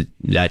 because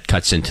that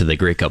cuts into the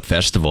Grey Cup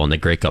Festival, and the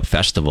Grey Cup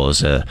Festival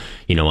is a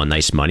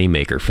nice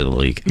moneymaker for the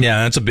league.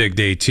 Yeah, that's a big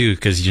day too,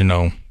 because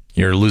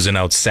you're losing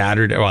out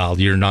Saturday. Well,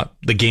 you're not,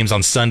 the game's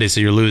on Sunday, so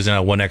you're losing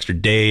out one extra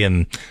day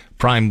and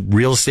prime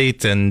real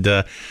estate. And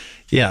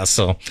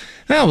so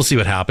we'll see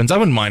what happens. I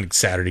wouldn't mind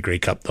Saturday Grey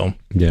Cup though.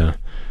 Yeah.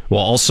 Well,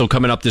 also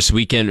coming up this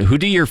weekend, who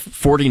do your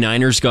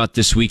 49ers got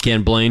this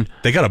weekend, Blaine?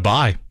 They got a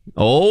bye.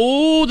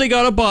 Oh, they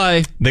got a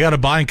bye. They got a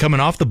bye, and coming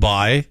off the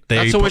bye.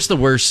 That's always the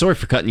worst. Sorry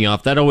for cutting you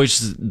off. That's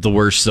always the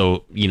worst,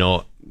 though,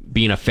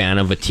 being a fan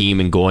of a team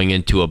and going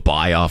into a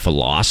bye off a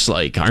loss.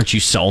 Like, aren't you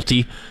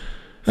salty?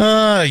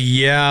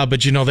 Yeah,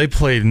 but they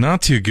played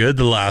not too good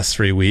the last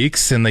 3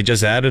 weeks, and they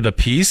just added a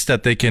piece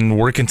that they can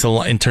work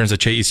into in terms of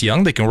Chase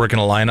Young. They can work in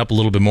a lineup a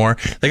little bit more.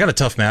 They got a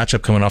tough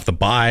matchup coming off the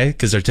bye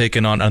because they're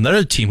taking on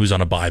another team who's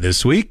on a bye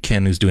this week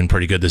and who's doing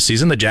pretty good this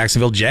season, the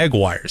Jacksonville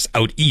Jaguars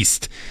out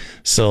east.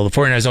 So the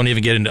 49ers don't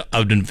even get an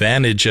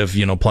advantage of,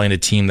 playing a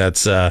team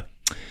that's,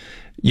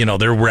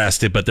 they're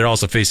rested, but they're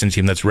also facing a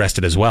team that's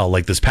rested as well.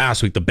 Like this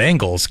past week, the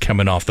Bengals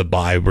coming off the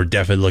bye were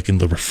definitely looking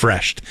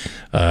refreshed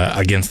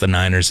against the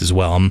Niners as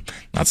well. I'm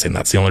not saying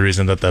that's the only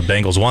reason that the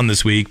Bengals won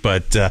this week,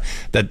 but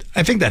that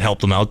I think that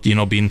helped them out,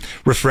 being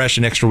refreshed,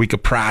 an extra week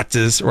of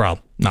practice, well,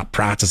 not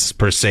practices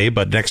per se,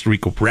 but an extra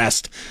week of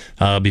rest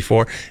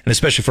before. And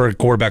especially for a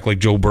quarterback like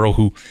Joe Burrow,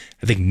 who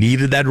I think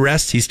needed that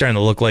rest. He's starting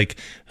to look like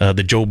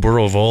the Joe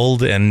Burrow of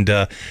old, and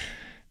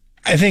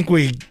I think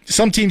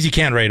some teams you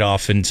can't write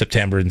off in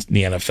September in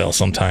the NFL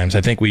sometimes.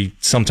 I think we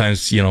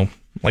sometimes,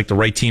 like the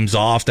right teams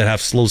off that have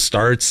slow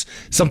starts.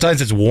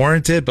 Sometimes it's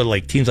warranted, but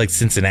like teams like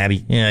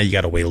Cincinnati, you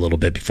got to wait a little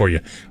bit before you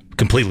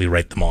completely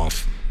write them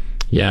off.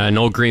 Yeah, I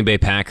know Green Bay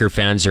Packer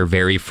fans are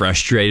very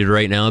frustrated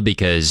right now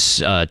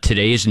because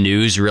today's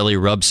news really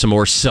rubs some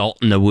more salt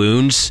in the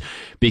wounds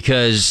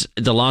because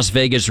the Las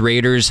Vegas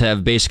Raiders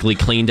have basically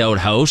cleaned out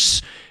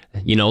house.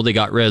 They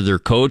got rid of their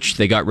coach.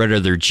 They got rid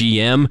of their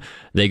GM.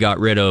 They got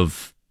rid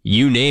of,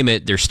 you name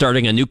it. They're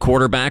starting a new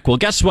quarterback. Well,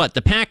 guess what?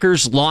 The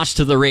Packers lost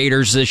to the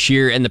Raiders this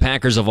year, and the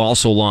Packers have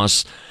also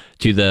lost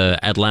to the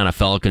Atlanta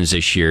Falcons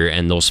this year,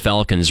 and those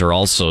Falcons are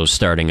also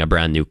starting a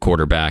brand new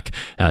quarterback.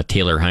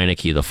 Taylor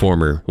Heineke, the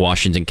former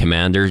Washington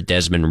Commander.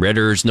 Desmond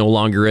Ritter's no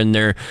longer in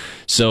there.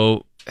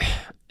 So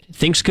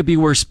things could be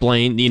worse,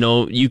 Blaine.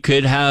 You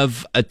could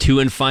have a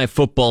 2-5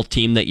 football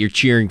team that you're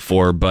cheering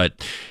for, but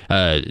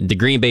the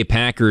Green Bay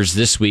Packers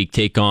this week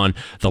take on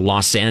the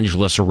Los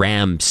Angeles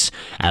Rams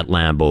at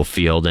Lambeau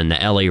Field, and the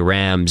LA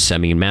Rams,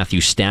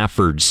 Matthew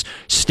Stafford's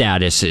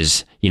status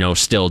is,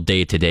 still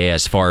day to day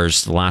as far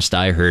as the last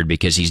I heard,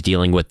 because he's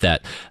dealing with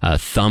that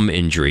thumb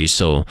injury.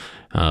 So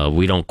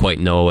we don't quite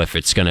know if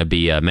it's going to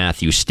be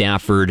Matthew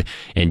Stafford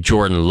and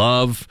Jordan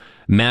Love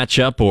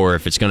matchup or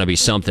if it's going to be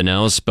something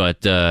else.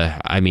 But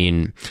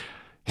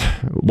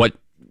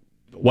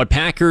what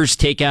Packers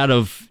take out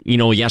of,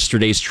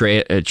 yesterday's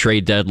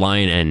trade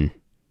deadline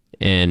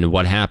and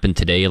what happened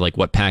today, like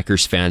what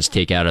Packers fans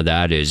take out of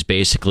that is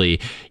basically,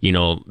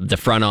 the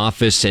front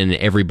office and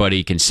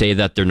everybody can say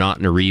that they're not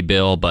in a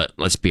rebuild, but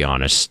let's be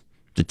honest,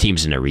 the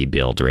team's in a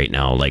rebuild right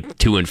now. Like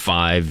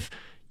 2-5,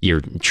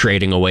 you're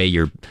trading away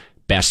your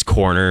best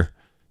corner.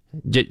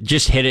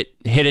 Just hit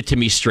it to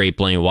me straight,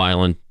 Blaine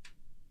Weiland.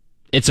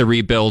 It's a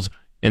rebuild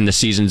and the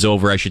season's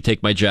over. I should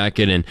take my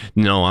jacket, and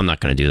no, I'm not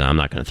going to do that. I'm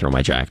not going to throw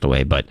my jacket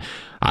away, but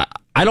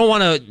I don't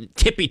want to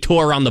tippy-toe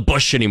around the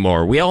bush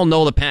anymore. We all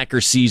know the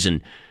Packers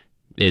season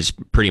is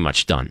pretty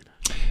much done.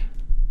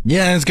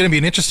 Yeah, it's going to be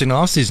an interesting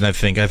offseason, I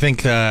think. I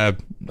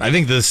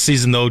think this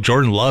season, though,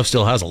 Jordan Love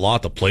still has a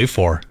lot to play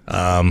for.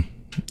 I'm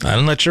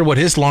not sure what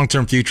his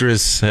long-term future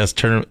is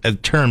in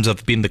terms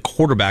of being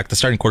the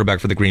starting quarterback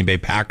for the Green Bay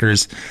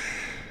Packers.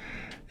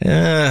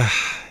 It'll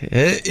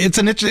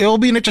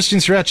be an interesting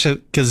stretch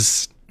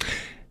because,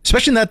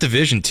 especially in that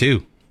division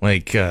too.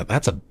 Like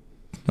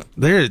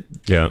there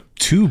are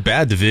two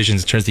bad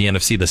divisions in terms of the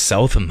NFC, the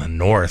South and the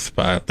North.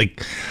 But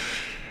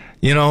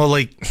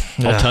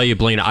I'll tell you,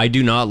 Blaine, I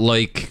do not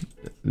like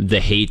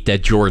the hate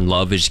that Jordan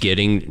Love is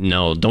getting.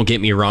 No, don't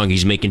get me wrong.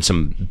 He's making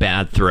some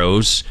bad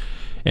throws,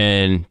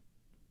 and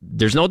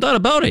there's no doubt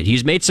about it.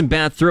 He's made some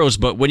bad throws,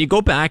 but when you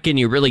go back and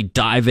you really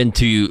dive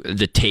into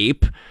the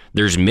tape,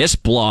 there's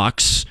missed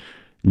blocks.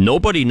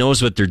 Nobody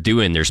knows what they're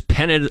doing. There's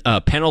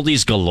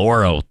penalties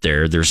galore out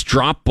there. There's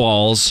drop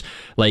balls.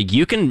 Like,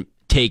 you can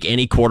take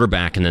any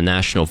quarterback in the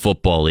National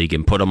Football League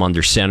and put them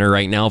under center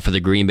right now for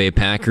the Green Bay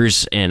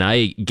Packers, and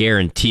I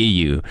guarantee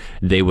you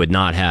they would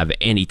not have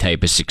any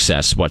type of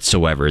success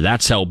whatsoever.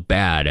 That's how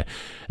bad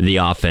the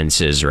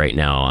offense is right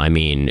now. I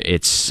mean,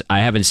 I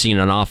haven't seen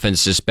an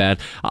offense this bad.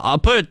 I'll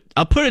put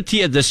it to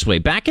you this way.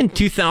 Back in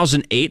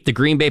 2008, the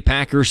Green Bay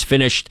Packers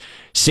finished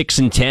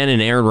 6-10 in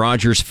Aaron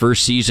Rodgers'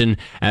 first season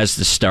as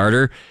the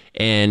starter,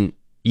 and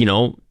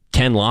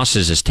 10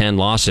 losses is 10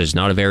 losses.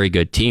 Not a very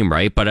good team,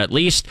 right? But at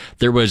least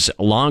there was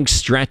long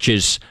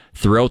stretches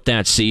throughout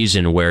that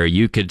season where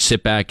you could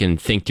sit back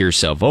and think to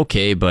yourself,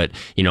 okay, but,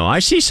 I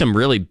see some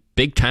really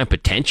big-time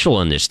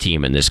potential in this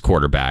team and this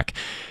quarterback.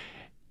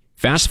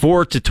 Fast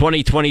forward to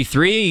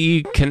 2023,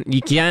 you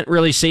can't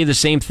really say the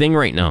same thing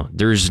right now.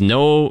 There's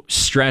no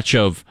stretch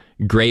of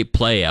great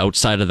play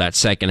outside of that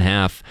second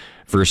half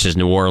versus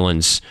New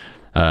Orleans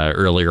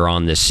earlier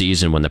on this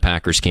season when the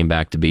Packers came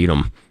back to beat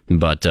them.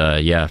 But,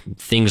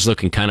 things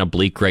looking kind of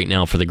bleak right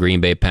now for the Green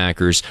Bay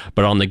Packers.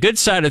 But on the good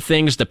side of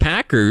things, the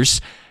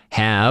Packers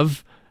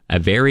have a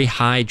very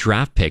high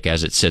draft pick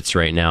as it sits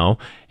right now.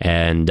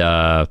 And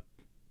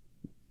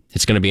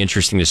it's going to be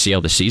interesting to see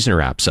how the season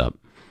wraps up.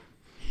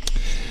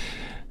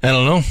 I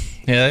don't know.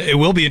 Yeah, it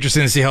will be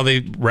interesting to see how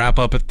they wrap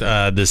up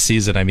this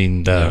season. I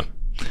mean, I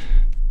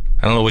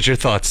don't know. What's your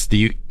thoughts?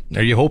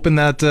 Are you hoping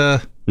that...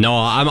 No,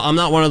 I'm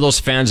not one of those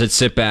fans that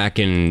sit back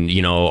and,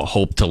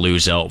 hope to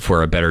lose out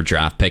for a better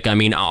draft pick. I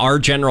mean, our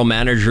general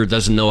manager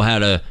doesn't know how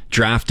to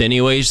draft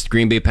anyways.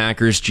 Green Bay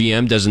Packers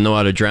GM doesn't know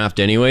how to draft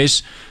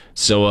anyways.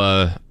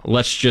 So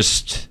let's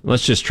just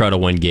try to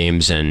win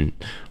games, and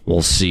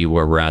we'll see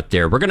where we're at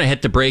there. We're going to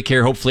hit the break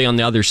here. Hopefully on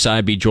the other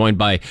side, be joined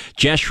by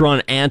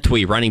Jeshrun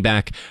Antwi, running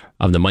back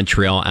of the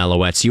Montreal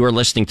Alouettes. You are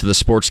listening to the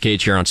Sports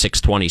Cage here on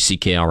 620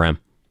 CKRM.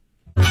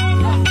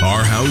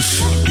 Our house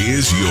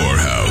is your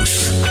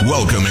house.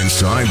 Welcome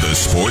inside the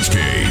Sports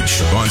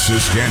Cage on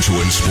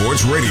Saskatchewan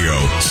Sports Radio,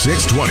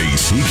 620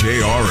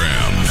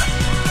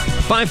 CKRM.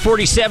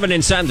 5:47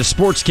 inside the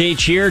Sports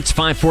Cage here. It's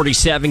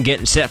 5:47,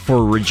 getting set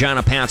for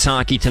Regina Pats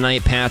hockey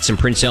tonight. Pats and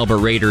Prince Albert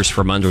Raiders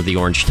from under the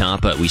orange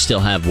top. But we still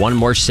have one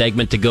more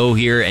segment to go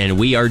here, and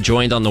we are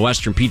joined on the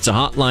Western Pizza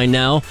Hotline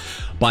now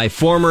by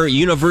former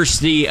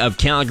University of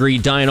Calgary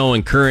Dino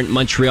and current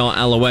Montreal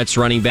Alouettes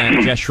running back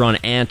Jeshrun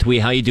Antwi.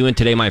 How you doing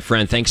today, my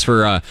friend? Thanks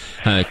for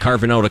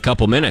carving out a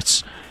couple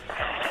minutes.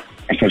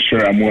 For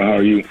sure. I'm well. How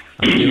are you?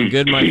 I'm doing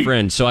good, my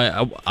friend. So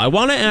I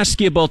want to ask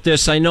you about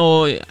this. I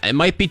know it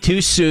might be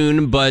too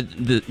soon, but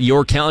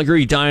your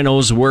Calgary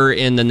Dinos were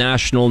in the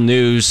national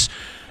news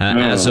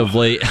as of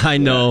late. I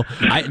know.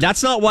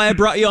 That's not why I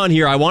brought you on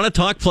here. I want to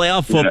talk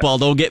playoff football.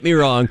 Don't get me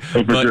wrong.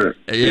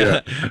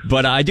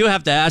 But I do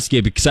have to ask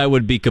you because I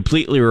would be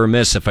completely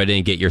remiss if I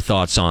didn't get your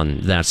thoughts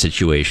on that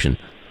situation.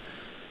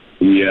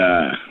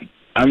 Yeah.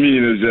 I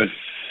mean, it's just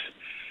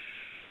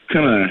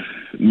kind of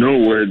no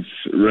words,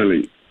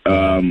 really.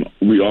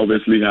 We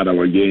obviously had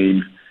our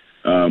game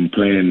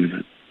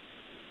playing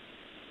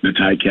the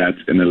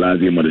Ticats in the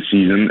last game of the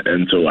season,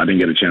 and so I didn't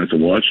get a chance to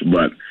watch,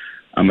 but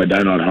I'm a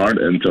Dino at heart,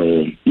 and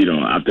so,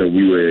 after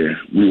we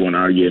won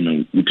our game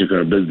and we took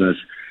our business,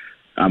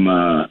 I'm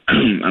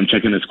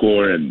checking the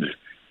score, and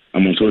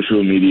I'm on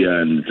social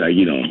media, and it's like,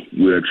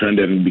 we're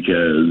trending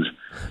because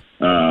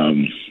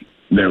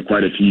there are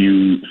quite a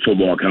few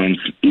football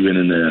accounts, even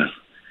in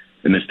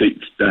the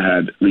States, that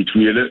had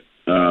retweeted it.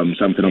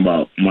 Something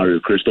about Mario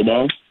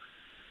Cristobal.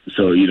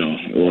 So, it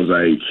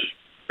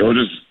was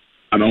just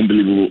an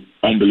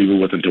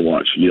unbelievable thing to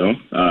watch,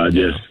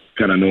 just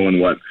kind of knowing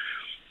what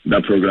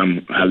that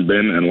program has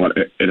been and what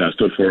it has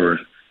stood for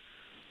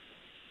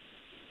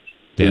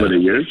over the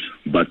years.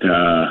 But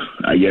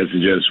I guess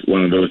it's just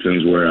one of those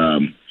things where,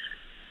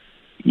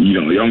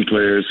 young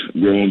players,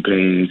 growing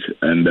pains,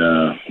 and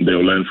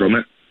they'll learn from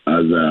it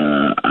as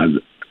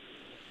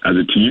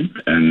a team,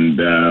 and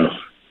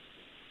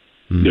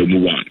they'll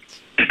move on.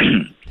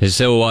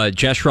 So,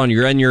 Jeshrun,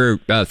 you're in your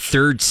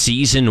third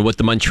season with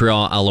the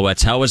Montreal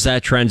Alouettes. How has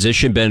that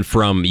transition been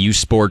from youth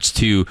sports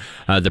to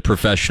the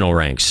professional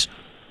ranks?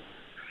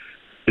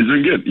 It's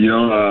been good.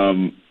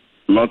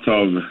 Lots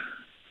of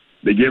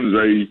the game is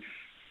very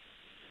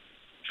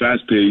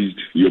fast-paced.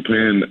 You're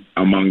playing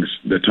amongst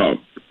the top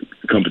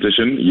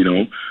competition,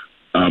 in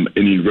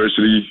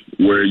university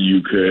where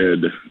you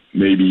could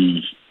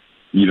maybe,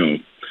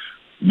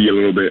 be a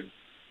little bit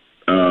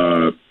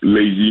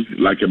lazy,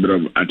 like a bit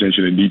of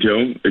attention and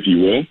detail, if you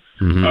will.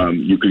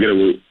 Mm-hmm. You could get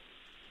away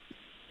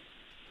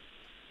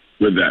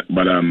with that.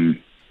 But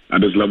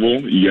at this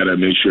level, you got to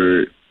make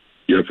sure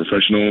you're a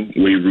professional,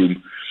 weight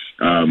room,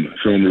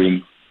 film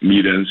room,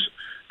 meetings,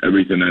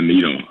 everything. And,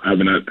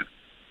 having that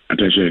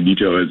attention and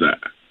detail is,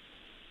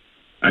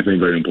 I think,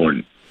 very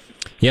important.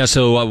 Yeah,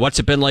 so what's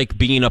it been like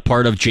being a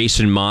part of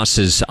Jason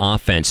Moss's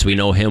offense? We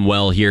know him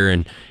well here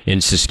in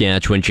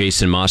Saskatchewan.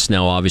 Jason Moss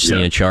now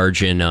obviously in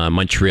charge in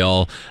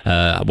Montreal.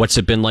 What's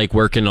it been like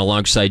working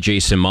alongside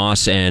Jason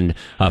Moss and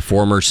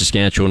former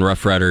Saskatchewan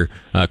Rough Rider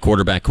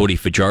quarterback Cody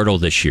Fajardo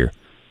this year?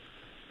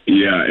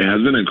 Yeah, it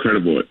has been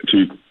incredible,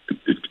 to be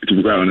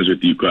quite honest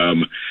with you.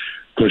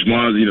 Coach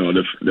Moss,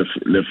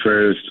 the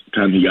first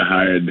time he got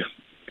hired,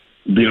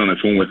 being on the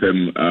phone with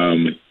him,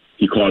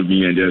 he called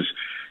me and just,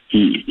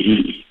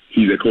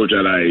 he's a coach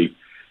that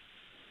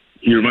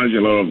he reminds me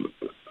a lot of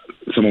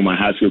some of my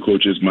high school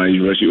coaches, my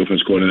university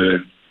offense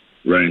coordinator,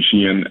 Ryan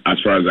Sheehan, as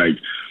far as like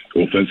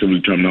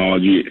offensively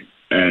terminology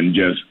and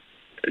just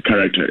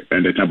character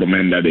and the type of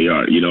men that they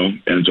are,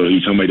 And so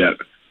he's somebody that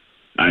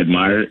I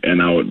admire,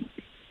 and I would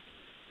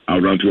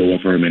run to a wall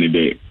for him any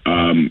day.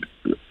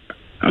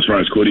 As far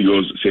as Cody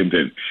goes, same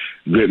thing.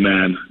 Great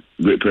man,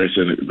 great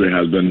person, great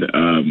husband,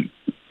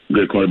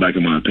 great quarterback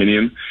in my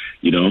opinion.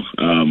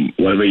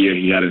 Whatever year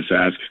he had in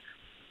Sask,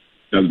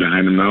 that's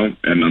behind him now,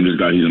 and I'm just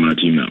glad he's on our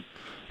team now.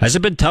 Has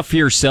it been tough for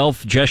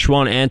yourself,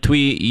 Jeshrun,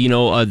 Antwi?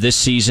 This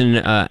season,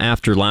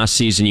 after last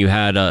season, you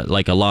had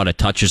a lot of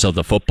touches of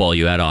the football.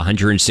 You had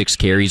 106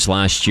 carries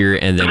last year,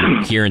 and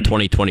then here in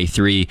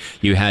 2023,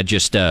 you had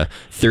just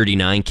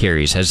 39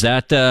 carries. Has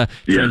that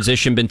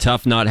transition been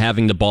tough, not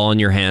having the ball in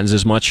your hands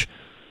as much?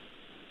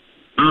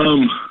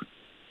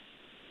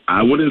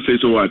 I wouldn't say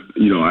so. I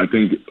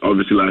think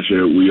obviously last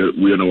year we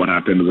don't know what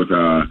happened with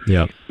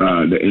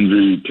the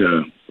injury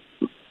to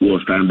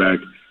Will Steinbach.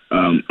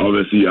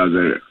 Obviously, as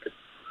a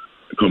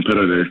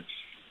competitor,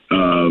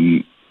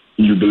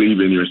 you believe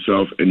in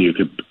yourself and your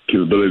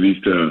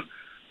capabilities to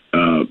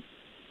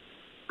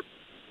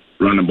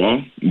run the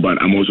ball.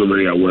 But I'm also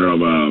very aware of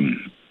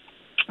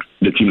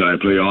the team that I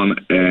play on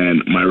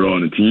and my role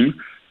on the team.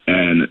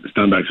 And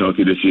Steinbach's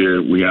healthy this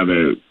year. We have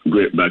a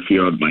great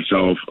backfield,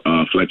 myself,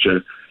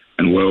 Fletcher,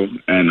 and Will,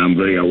 and I'm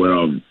very aware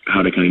of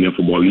how the Canadian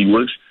Football League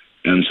works.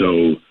 And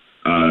so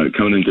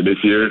coming into this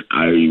year,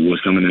 I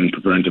was coming in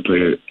preparing to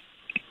play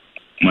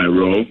my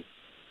role,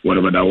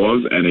 whatever that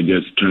was, and it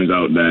just turns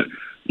out that,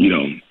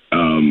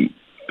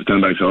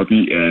 Steinbach's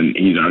healthy, and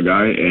he's our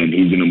guy, and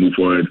he's going to move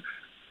forward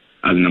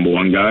as the number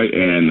one guy,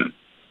 and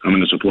I'm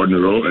going to support the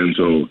role. And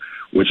so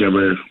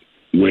whichever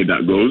way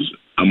that goes,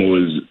 I'm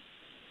always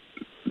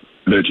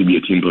there to be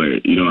a team player.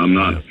 I'm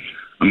not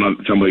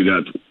somebody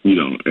that,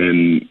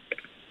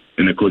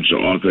 in a coach's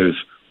office,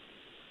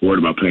 worried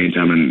about playing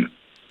time and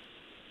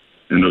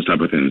those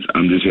type of things.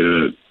 I'm just here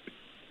to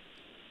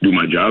do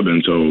my job,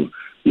 and so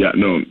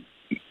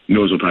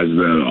no surprises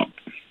there at all.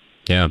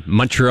 Yeah,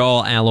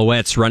 Montreal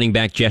Alouettes running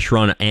back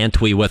Jeshrun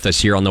Antwi with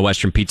us here on the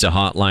Western Pizza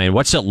Hotline.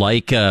 What's it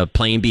like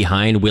playing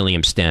behind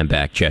William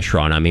Steinbach,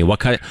 Jeshrun? I mean, what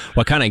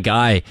kind of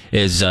guy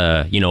is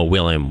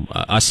William?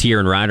 Us here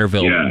in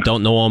Riderville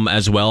don't know him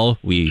as well.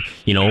 We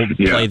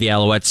play the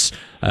Alouettes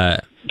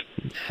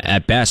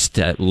at best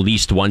at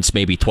least once,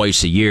 maybe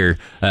twice a year.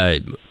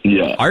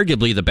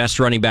 Arguably the best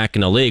running back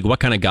in the league. What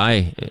kind of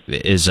guy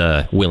is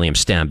William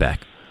Steinbach?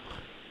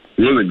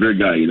 He was a great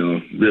guy,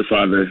 great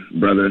father,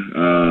 brother,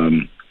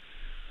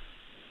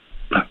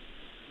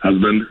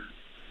 husband.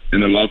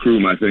 In the locker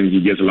room, I think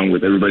he gets along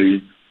with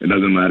everybody. It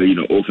doesn't matter,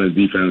 offense,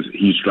 defense.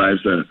 He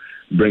strives to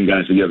bring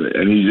guys together.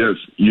 And he's just,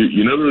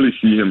 you never really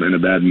see him in a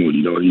bad mood.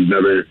 He's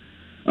never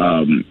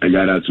a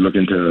guy that's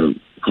looking to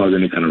cause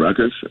any kind of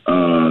ruckus.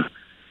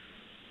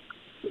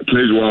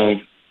 Plays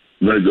well,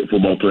 very good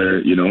football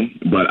player,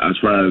 But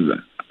aside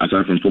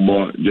from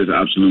football, just an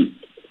absolute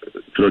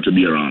thrill to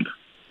be around.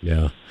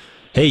 Yeah.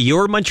 Hey,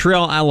 your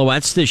Montreal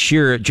Alouettes this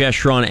year,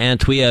 Jeshrun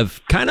Antwi, have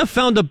kind of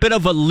found a bit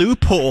of a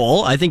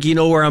loophole. I think you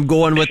know where I'm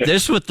going with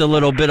this, with the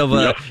little bit of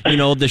a,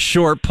 the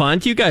short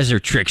punt. You guys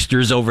are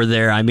tricksters over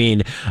there. I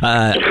mean,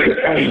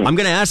 I'm going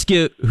to ask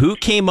you, who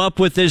came up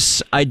with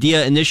this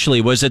idea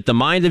initially? Was it the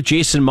mind of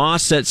Jason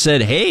Moss that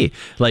said, hey,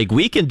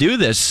 we can do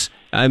this?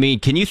 I mean,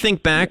 can you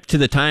think back to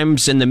the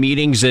times in the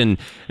meetings and,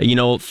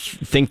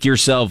 think to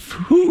yourself,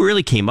 who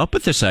really came up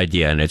with this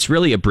idea? And it's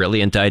really a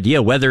brilliant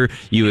idea. Whether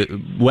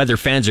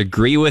fans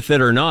agree with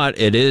it or not,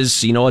 it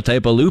is, a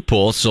type of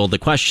loophole. So the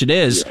question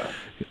is,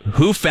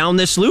 who found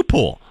this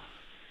loophole?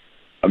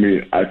 I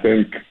mean, I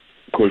think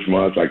Coach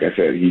Musk, like I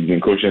said, he's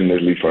been coaching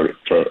this league for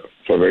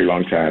a very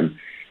long time.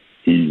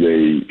 He's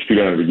a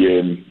student of the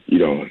game.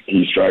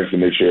 He strives to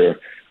make sure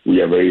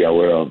we are very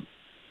aware of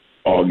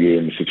all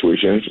game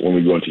situations when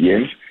we go into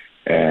games.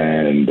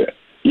 And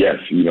yes,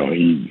 he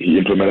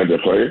implemented the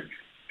play.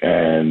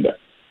 And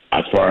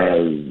as far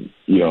as,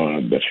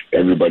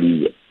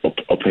 everybody's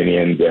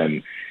opinions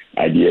and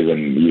ideas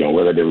and,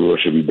 whether the rule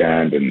should be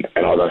banned and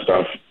all that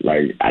stuff,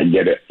 like, I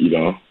get it,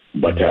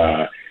 But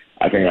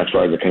I think as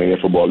far as the Canadian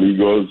Football League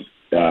goes,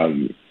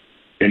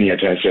 any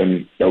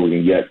attention that we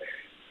can get,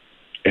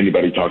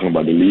 anybody talking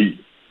about the league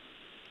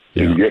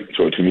is good.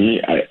 So to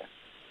me, I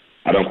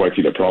don't quite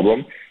see the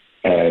problem.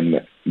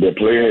 And the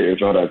play is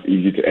not as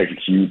easy to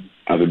execute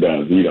as it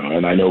does,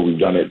 And I know we've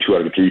done it 2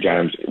 out of 3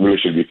 times. It really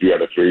should be 3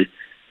 out of 3.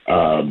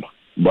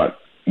 But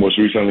most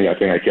recently, I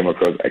think I came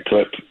across a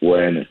clip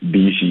when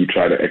BC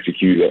tried to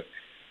execute it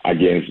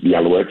against the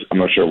Alouettes. I'm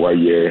not sure what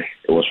year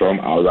it was from.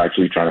 I was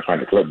actually trying to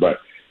find the clip, but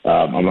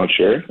I'm not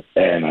sure.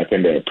 And I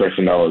think the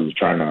person that was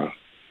trying to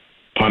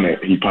punt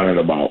it, he punted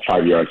about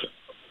 5 yards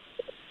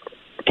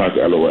past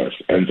the Alouettes.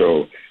 And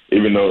so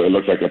even though it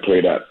looks like a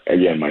play that,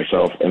 again,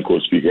 myself and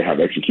Coach Speaker have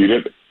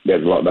executed,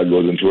 there's a lot that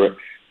goes into it,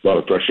 a lot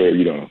of pressure,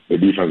 the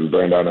defense is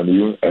bearing down on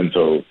you. And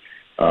so,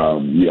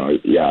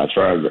 as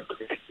far as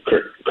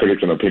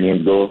critics and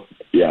opinions go,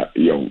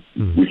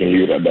 we can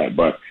leave it at that.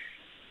 But,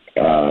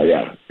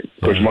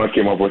 Coach Musk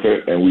came up with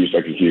it, and we just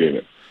executed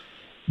it.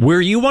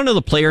 Were you one of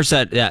the players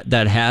that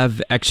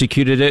have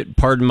executed it?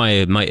 Pardon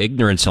my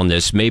ignorance on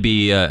this.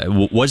 Maybe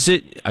was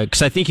it?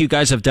 Because I think you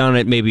guys have done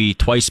it maybe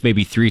twice,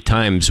 maybe 3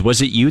 times.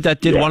 Was it you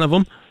that did one of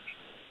them?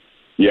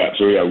 Yeah.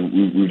 So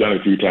we've done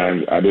it 3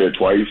 times. I did it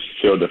twice.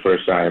 Failed the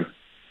first time.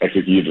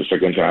 Executed the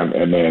second time,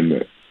 and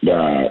then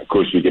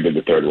Coach Speaker did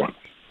the third one.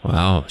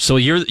 Wow. So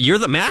you're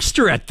the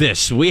master at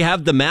this. We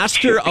have the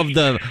master of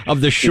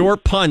the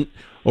short punt.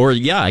 Or,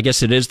 I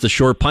guess it is the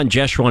short punt,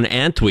 Jeshrun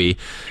Antwi,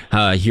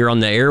 here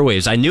on the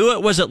airwaves. I knew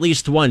it was at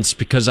least once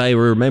because I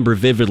remember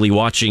vividly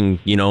watching,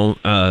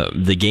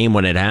 the game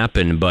when it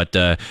happened. But,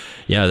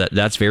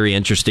 that's very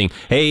interesting.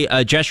 Hey,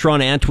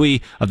 Jeshrun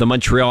Antwi of the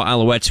Montreal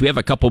Alouettes, we have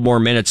a couple more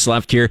minutes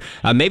left here.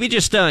 Maybe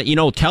just,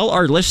 tell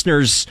our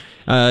listeners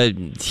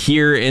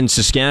here in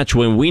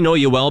Saskatchewan, we know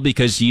you well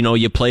because,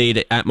 you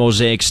played at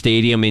Mosaic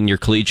Stadium in your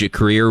collegiate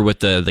career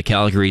with the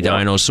Calgary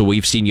Dinos, so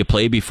we've seen you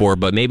play before.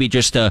 But maybe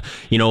just,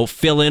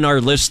 fill in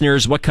our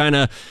listeners what kind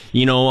of,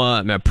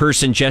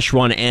 person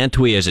Jeshrun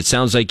Antwi is. It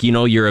sounds like,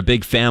 you're a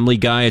big family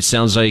guy. It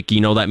sounds like,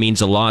 that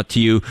means a lot to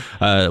you.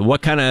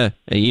 What kind of,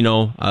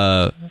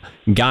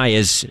 guy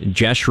is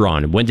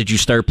Jeshrun? When did you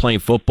start playing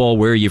football?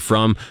 Where are you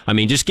from? I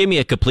mean, just give me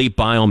a complete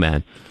bio,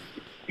 man.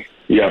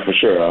 Yeah, for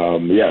sure.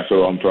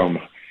 So I'm from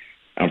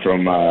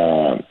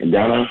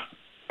Ghana.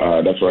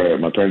 That's where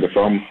my parents are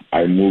from.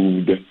 I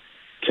moved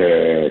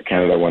to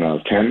Canada when I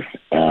was 10.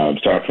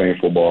 Started playing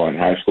football in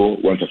high school.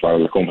 Went to Father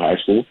Lacombe High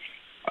School.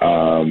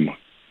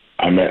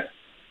 I met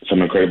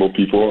some incredible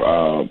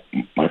people.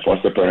 My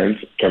foster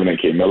parents, Kevin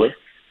and Kate Miller,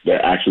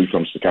 they're actually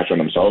from Saskatchewan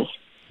themselves.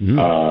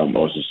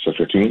 Or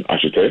Saskatoon, I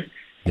should say.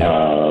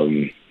 Yeah.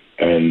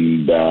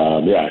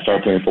 I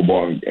started playing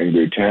football in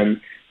grade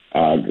 10.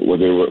 Was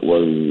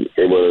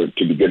able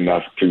to be good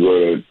enough to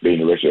go to the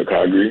University of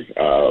Calgary,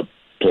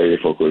 play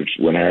for Coach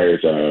Wynn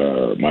Harris,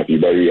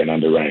 Matthew Berry, and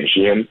under Ryan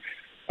Sheehan.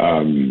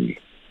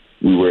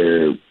 We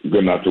were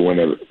good enough to win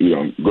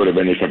go to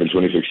Venice Cup in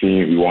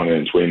 2016. We won it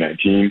in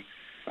 2019.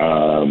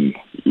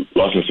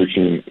 Lost in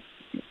 16,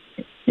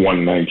 won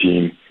in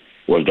 19.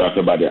 Was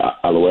drafted by the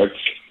Alouettes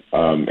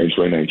in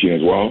 2019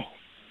 as well.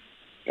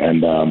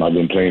 And I've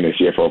been playing the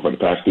CFL for the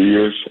past 3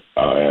 years.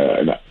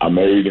 And I'm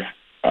married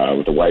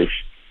with a wife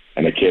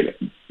and a kid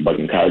back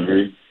in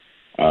Calgary.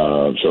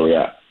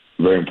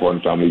 Very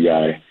important family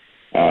guy.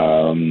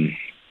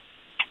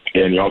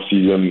 In the off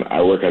season,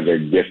 I work as a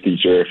guest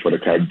teacher for the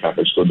Calgary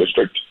Catholic School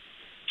District.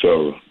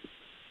 So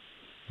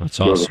that's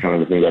awesome. Those are kind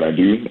of the things that I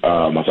do.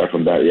 Aside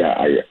from that,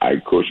 I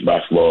coach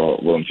basketball,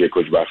 volunteer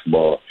coach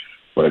basketball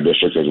for the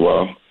district as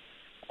well.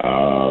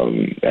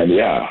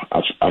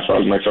 As far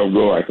as myself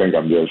go, I think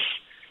I'm just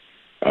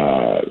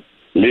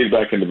laid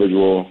back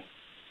individual.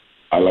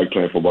 I like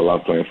playing football,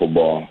 love playing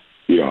football.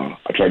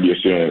 I try to be a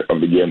student of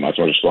the game as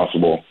much as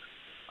possible.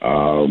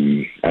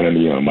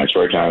 My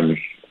spare time,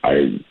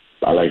 I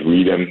like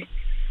reading,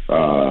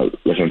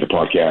 listening to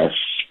podcasts,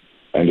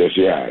 and just,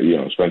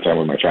 spend time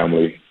with my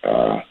family.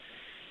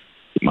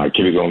 My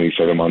kid is only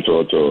 7 months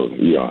old, so,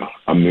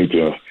 I'm new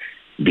to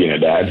being a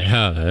dad.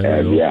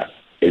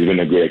 It's been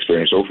a great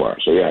experience so far.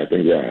 So, I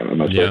think, on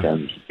my spare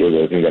time, those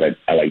are the things that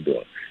I like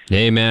doing.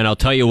 Hey, man, I'll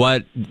tell you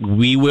what,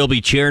 we will be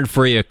cheering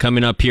for you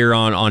coming up here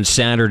on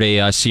Saturday.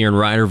 Us here in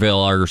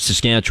Riderville, our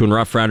Saskatchewan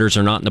Roughriders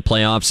are not in the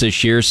playoffs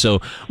this year,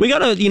 so we got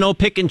to,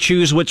 pick and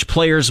choose which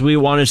players we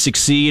want to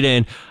succeed,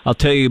 and I'll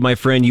tell you, my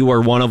friend, you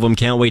are one of them.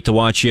 Can't wait to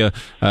watch you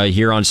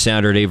here on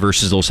Saturday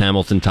versus those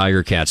Hamilton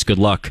Tiger Cats. Good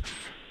luck.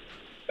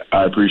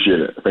 I appreciate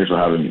it. Thanks for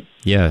having me.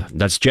 Yeah,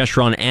 that's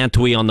Jeshrun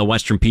Antwi on the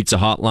Western Pizza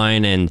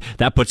Hotline, and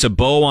that puts a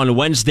bow on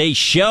Wednesday's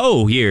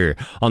show here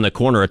on the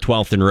corner of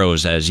 12th and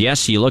Rose. As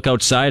yes, you look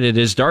outside, it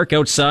is dark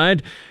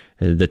outside.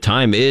 The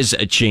time is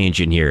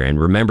changing here, and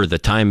remember, the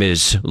time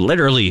is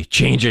literally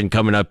changing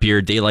coming up here.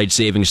 Daylight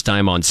savings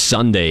time on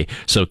Sunday,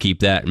 so keep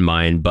that in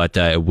mind, but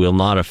it will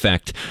not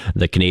affect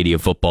the Canadian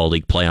Football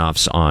League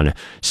playoffs on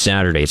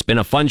Saturday. It's been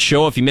a fun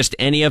show. If you missed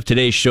any of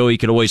today's show, you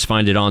can always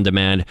find it on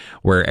demand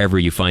wherever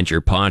you find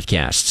your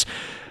podcasts.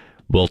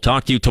 We'll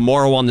talk to you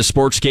tomorrow on the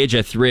Sportscage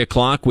at 3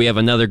 o'clock. We have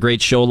another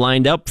great show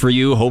lined up for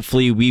you.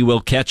 Hopefully, we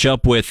will catch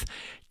up with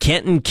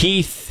Kenton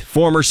Keith,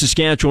 former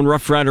Saskatchewan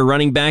Roughrider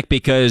running back,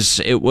 because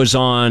it was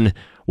on,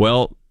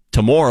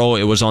 tomorrow,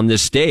 it was on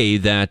this day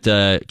that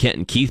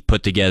Kenton Keith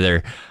put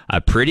together a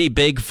pretty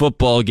big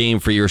football game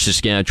for your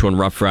Saskatchewan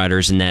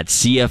Roughriders in that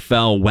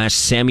CFL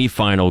West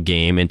semifinal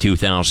game in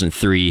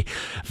 2003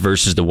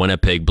 versus the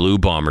Winnipeg Blue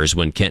Bombers,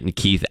 when Kenton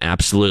Keith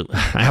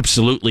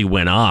absolutely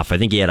went off. I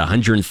think he had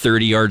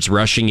 130 yards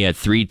rushing, he had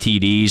 3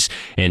 TDs,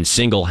 and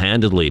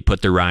single-handedly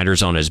put the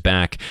Riders on his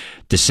back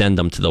to send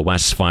them to the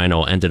West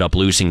final. Ended up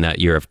losing that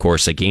year, of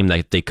course, a game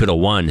that they could have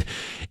won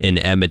in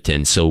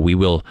Edmonton. So we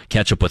will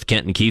catch up with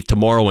Kenton Keith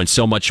tomorrow and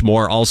so much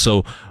more.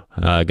 Also,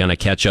 going to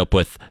catch up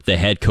with the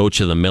head coach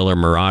of the Miller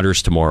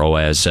Marauders tomorrow,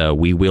 as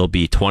we will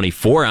be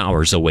 24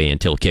 hours away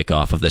until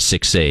kickoff of the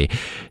 6A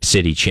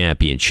City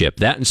Championship.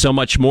 That and so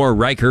much more.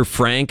 Riker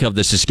Frank of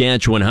the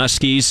Saskatchewan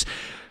Huskies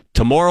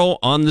tomorrow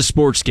on the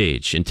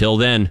Sportscage. Until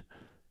then,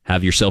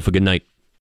 have yourself a good night.